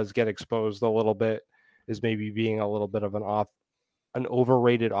he does get exposed a little bit as maybe being a little bit of an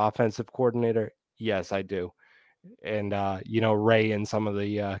overrated offensive coordinator? Yes, I do. And, Ray and some of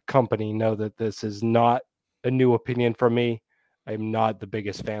the company know that this is not a new opinion from me. I'm not the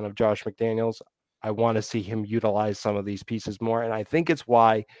biggest fan of Josh McDaniels. I want to see him utilize some of these pieces more. And I think it's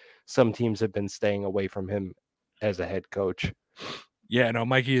why some teams have been staying away from him as a head coach. Yeah, no,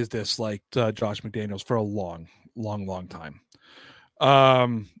 Mikey has disliked Josh McDaniels for a long time.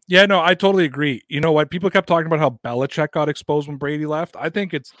 Yeah, no, I totally agree. You know what? People kept talking about how Belichick got exposed when Brady left. I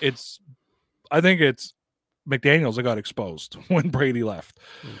think it's McDaniels that got exposed when Brady left.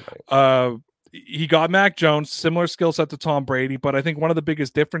 Right. He got Mac Jones, similar skill set to Tom Brady, but I think one of the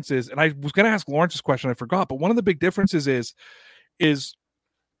biggest differences, and I was going to ask Lawrence this question, I forgot, but one of the big differences is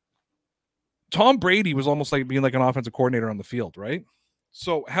Tom Brady was almost like being like an offensive coordinator on the field, right?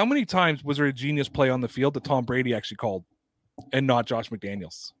 So how many times was there a genius play on the field that Tom Brady actually called and not Josh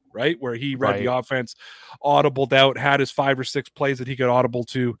McDaniels, right? Where he read the offense, audibled out, had his 5 or 6 plays that he could audible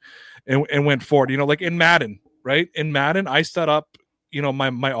to and went forward. You know, like in Madden, right? In Madden, I set up,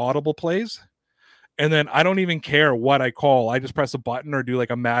 my audible plays. And then I don't even care what I call. I just press a button or do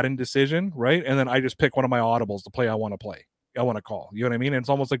like a Madden decision, right? And then I just pick one of my audibles, the play I want to call. You know what I mean? And it's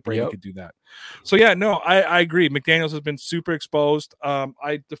almost like Brady could do that. So yeah, no, I agree. McDaniels has been super exposed.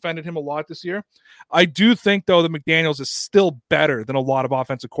 I defended him a lot this year. I do think though that McDaniels is still better than a lot of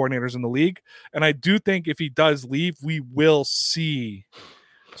offensive coordinators in the league. And I do think if he does leave, we will see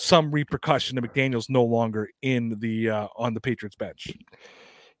some repercussion to McDaniels no longer in the on the Patriots bench.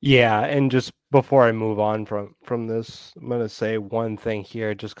 Yeah, and just before I move on from this, I'm gonna say one thing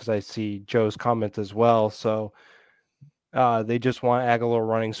here, just because I see Joe's comment as well. So they just want Aguilar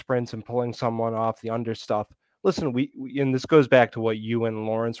running sprints and pulling someone off the under stuff. Listen, we and this goes back to what you and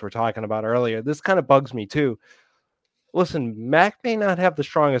Lawrence were talking about earlier. This kind of bugs me too. Listen, Mac may not have the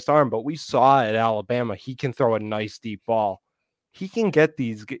strongest arm, but we saw at Alabama he can throw a nice deep ball. He can get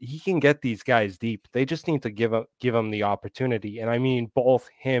these guys deep. They just need to give him the opportunity. And I mean both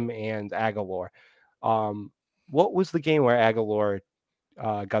him and Aguilar. What was the game where Aguilar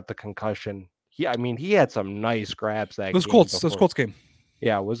got the concussion? He had some nice grabs that Those game Colts before. game.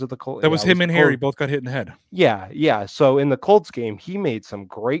 Yeah, was it the Colts? That was Yeah, him and Harry both got hit in the head. Yeah. So in the Colts game, he made some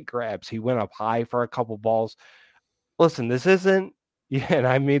great grabs. He went up high for a couple balls. Listen, this isn't, and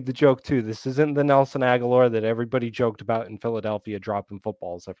I made the joke too, this isn't the Nelson Aguilar that everybody joked about in Philadelphia dropping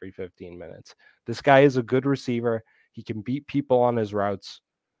footballs every 15 minutes. This guy is a good receiver. He can beat people on his routes.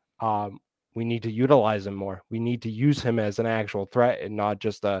 We need to utilize him more. We need to use him as an actual threat and not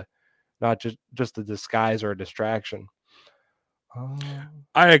just a disguise or a distraction.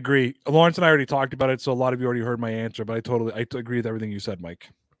 I agree. Lawrence and I already talked about it, so a lot of you already heard my answer, but I agree with everything you said,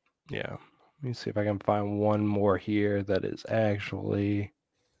 Mike. Yeah. Let me see if I can find one more here that is actually.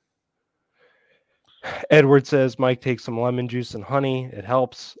 Edward says Mike takes some lemon juice and honey. It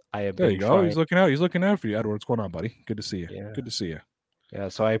helps. I have There been you go. trying. He's looking out. He's looking out for you, Edward. What's going on, buddy? Good to see you. Yeah. Good to see you. Yeah.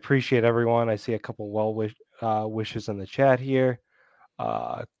 So I appreciate everyone. I see a couple wishes in the chat here.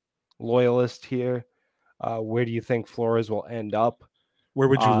 Loyalist here. Where do you think Flores will end up? Where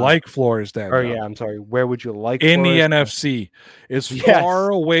would you like Flores to end up? Yeah, I'm sorry. Where would you like in Flores the NFC? As far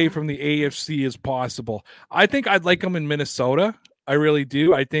away from the AFC as possible. I think I'd like him in Minnesota. I really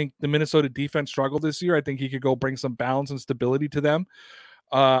do. I think the Minnesota defense struggled this year. I think he could go bring some balance and stability to them.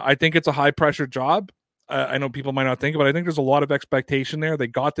 I think it's a high-pressure job. I know people might not think, but I think there's a lot of expectation there. They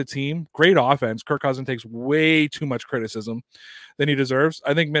got the team. Great offense. Kirk Cousins takes way too much criticism than he deserves.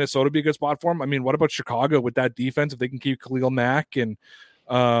 I think Minnesota would be a good spot for him. I mean, what about Chicago with that defense? If they can keep Khalil Mack and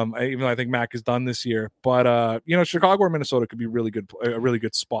even though I think Mack is done this year, but Chicago or Minnesota could be a really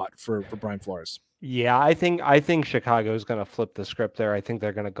good spot for Brian Flores. Yeah, I think Chicago is going to flip the script there. I think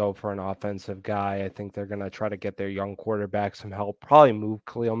they're going to go for an offensive guy. I think they're going to try to get their young quarterback some help. Probably move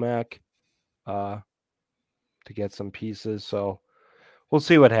Khalil Mack to get some pieces. So we'll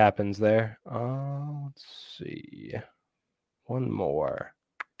see what happens there. Let's see. One more.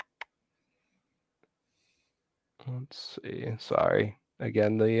 Let's see. Sorry.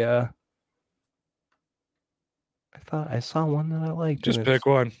 Again, I thought I saw one that I liked. Just pick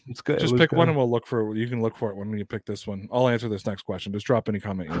one. It's good. Just pick one and we'll look for it. You can look for it when you pick this one. I'll answer this next question. Just drop any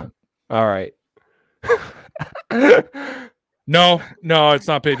comment you want. All right. No, it's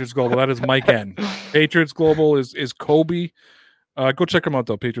not Patriots Global. That is Mike N. Patriots Global is Kobe. Go check him out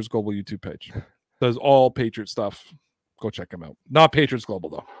though. Patriots Global YouTube page does all Patriot stuff. Go check him out. Not Patriots Global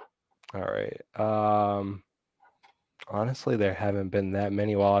though. All right. Honestly, there haven't been that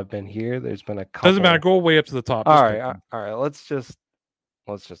many while I've been here. There's been a couple. Doesn't matter. Go way up to the top. All right. Let's just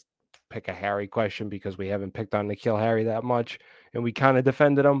pick a Harry question because we haven't picked on N'Keal Harry that much, and we kind of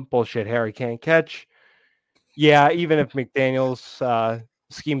defended him. Bullshit. Harry can't catch. Yeah, even if McDaniels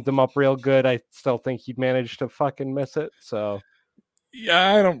schemed him up real good, I still think he'd manage to fucking miss it. So.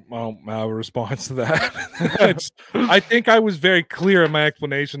 Yeah, I don't have a response to that. I think I was very clear in my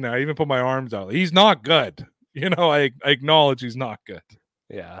explanation there. I even put my arms out. He's not good. I acknowledge he's not good.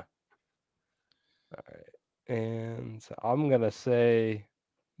 Yeah. All right. And I'm going to say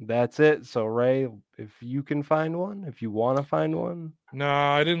that's it. So, Ray, if you can find one, if you want to find one. No,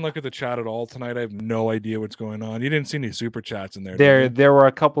 I didn't look at the chat at all tonight. I have no idea what's going on. You didn't see any super chats in there. There were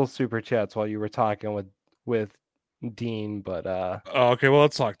a couple super chats while you were talking with Dean, but okay, well,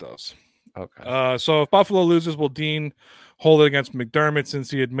 let's talk those. Okay. So if Buffalo loses, will Dean hold it against McDermott since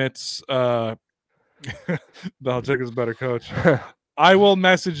he admits Belichick is a better coach? I will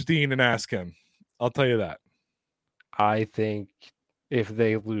message Dean and ask him. I'll tell you that. I think if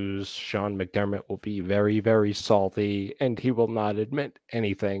they lose, Sean McDermott will be very, very salty, and he will not admit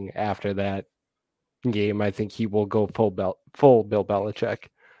anything after that game. I think he will go full Bill Belichick.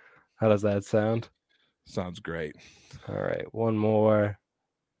 How does that sound? Sounds great. All right, one more.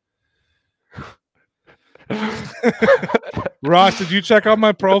 Ross, did you check out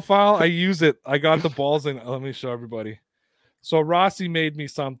my profile? I use it. I got the balls in. Let me show everybody. So Rossi made me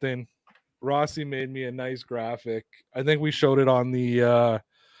something. Rossi made me a nice graphic. I think we showed it on the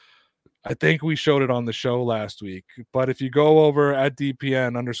show last week. But if you go over at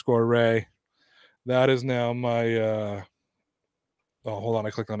DPN_Ray, that is now my hold on,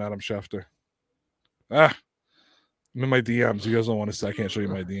 I clicked on Adam Schefter. I'm in my DMs. You guys don't want to say I can't show you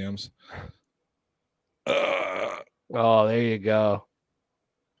my DMs. Oh, there you go.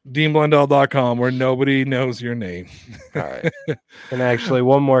 DeanBlundell.com, where nobody knows your name. All right. And actually,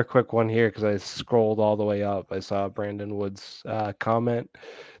 one more quick one here because I scrolled all the way up. I saw Brandon Wood's comment.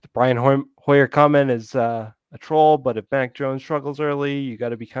 The Brian Hoyer comment is a troll, but if Mac Jones struggles early, you got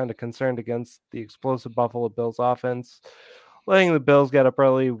to be kind of concerned against the explosive Buffalo Bills offense. Letting the Bills get up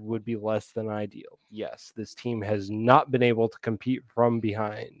early would be less than ideal. Yes, this team has not been able to compete from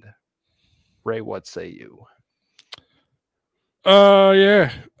behind. Ray, what say you?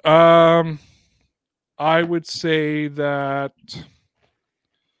 Yeah. I would say that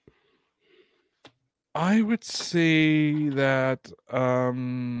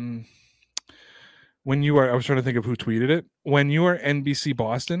when you are, I was trying to think of who tweeted it. When you are NBC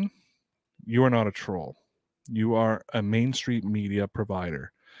Boston, you are not a troll. You are a Main Street media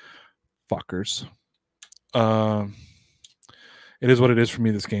provider. Fuckers. It is what it is for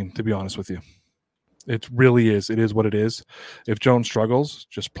me this game, to be honest with you. It really is. It is what it is. If Jones struggles,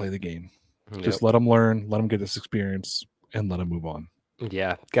 just play the game. Yep. Just let him learn, let him get this experience, and let him move on.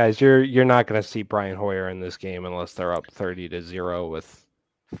 Yeah, guys, you're not going to see Brian Hoyer in this game unless they're up 30-0 with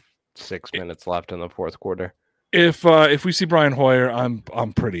 6 minutes left in the fourth quarter. If we see Brian Hoyer, I'm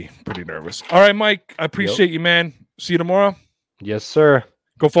pretty nervous. All right, Mike, I appreciate you, man. See you tomorrow. Yes, sir.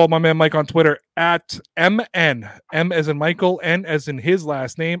 Go follow my man Mike on Twitter at MN, M as in Michael, N as in his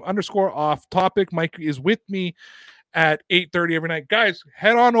last name, _off topic. Mike is with me at 8:30 every night. Guys,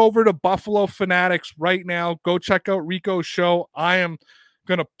 head on over to Buffalo Fanatics right now. Go check out Rico's show. I am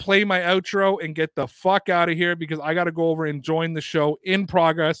going to play my outro and get the fuck out of here because I got to go over and join the show in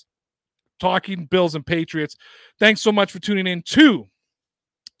progress, talking Bills and Patriots. Thanks so much for tuning in to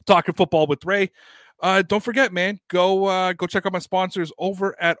Talking Football with Ray. Don't forget, man, go check out my sponsors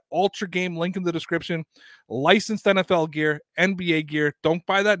over at Ultra Game, link in the description. Licensed NFL gear, NBA gear. Don't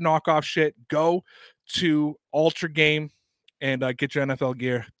buy that knockoff shit. Go to Ultra Game and get your NFL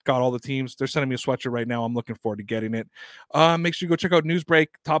gear. Got all the teams. They're sending me a sweatshirt right now. I'm looking forward to getting it. Make sure you go check out Newsbreak.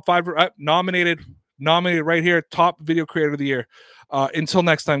 Top 5 nominated right here. Top Video Creator of the Year. Until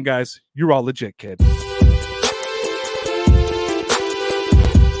next time, guys, you're all legit, kid.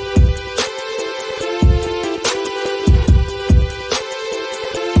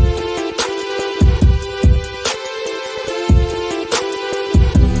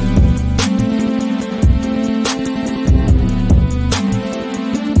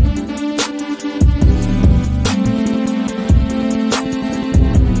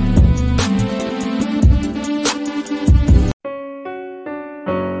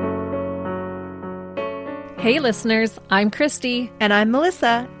 Hey listeners, I'm Christy. And I'm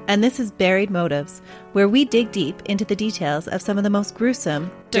Melissa, and this is Buried Motives, where we dig deep into the details of some of the most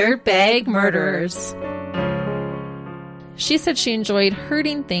gruesome dirtbag murderers. She said she enjoyed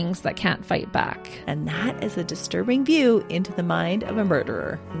hurting things that can't fight back. And that is a disturbing view into the mind of a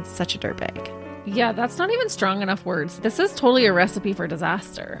murderer and such a dirtbag. Yeah, that's not even strong enough words. This is totally a recipe for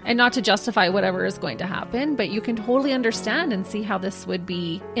disaster. And not to justify whatever is going to happen, but you can totally understand and see how this would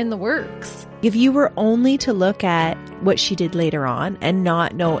be in the works. If you were only to look at what she did later on and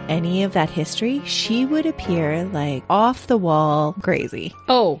not know any of that history, she would appear like off the wall crazy.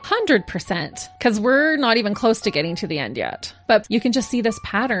 Oh, 100%. Because we're not even close to getting to the end yet. But you can just see this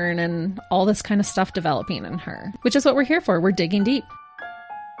pattern and all this kind of stuff developing in her, which is what we're here for. We're digging deep.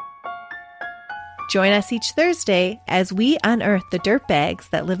 Join us each Thursday as we unearth the dirtbags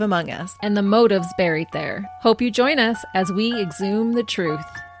that live among us and the motives buried there. Hope you join us as we exhume the truth.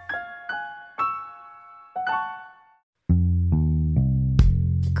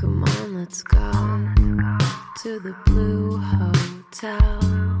 Come on, let's go to the Blue Hotel.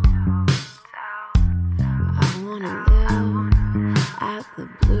 I wanna live at the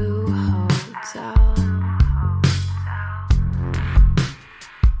Blue Hotel.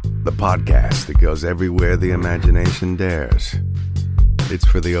 The podcast that goes everywhere the imagination dares. It's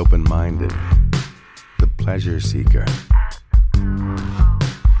for the open-minded, the pleasure seeker.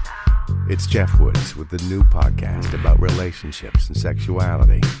 It's Jeff Woods with the new podcast about relationships and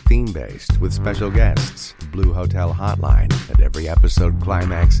sexuality, theme-based with special guests, the Blue Hotel Hotline, and every episode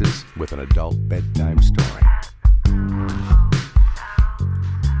climaxes with an adult bedtime story.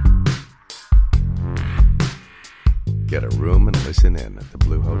 Get a room and listen in at the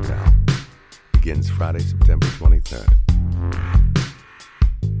Blue Hotel. Begins Friday, September 23rd.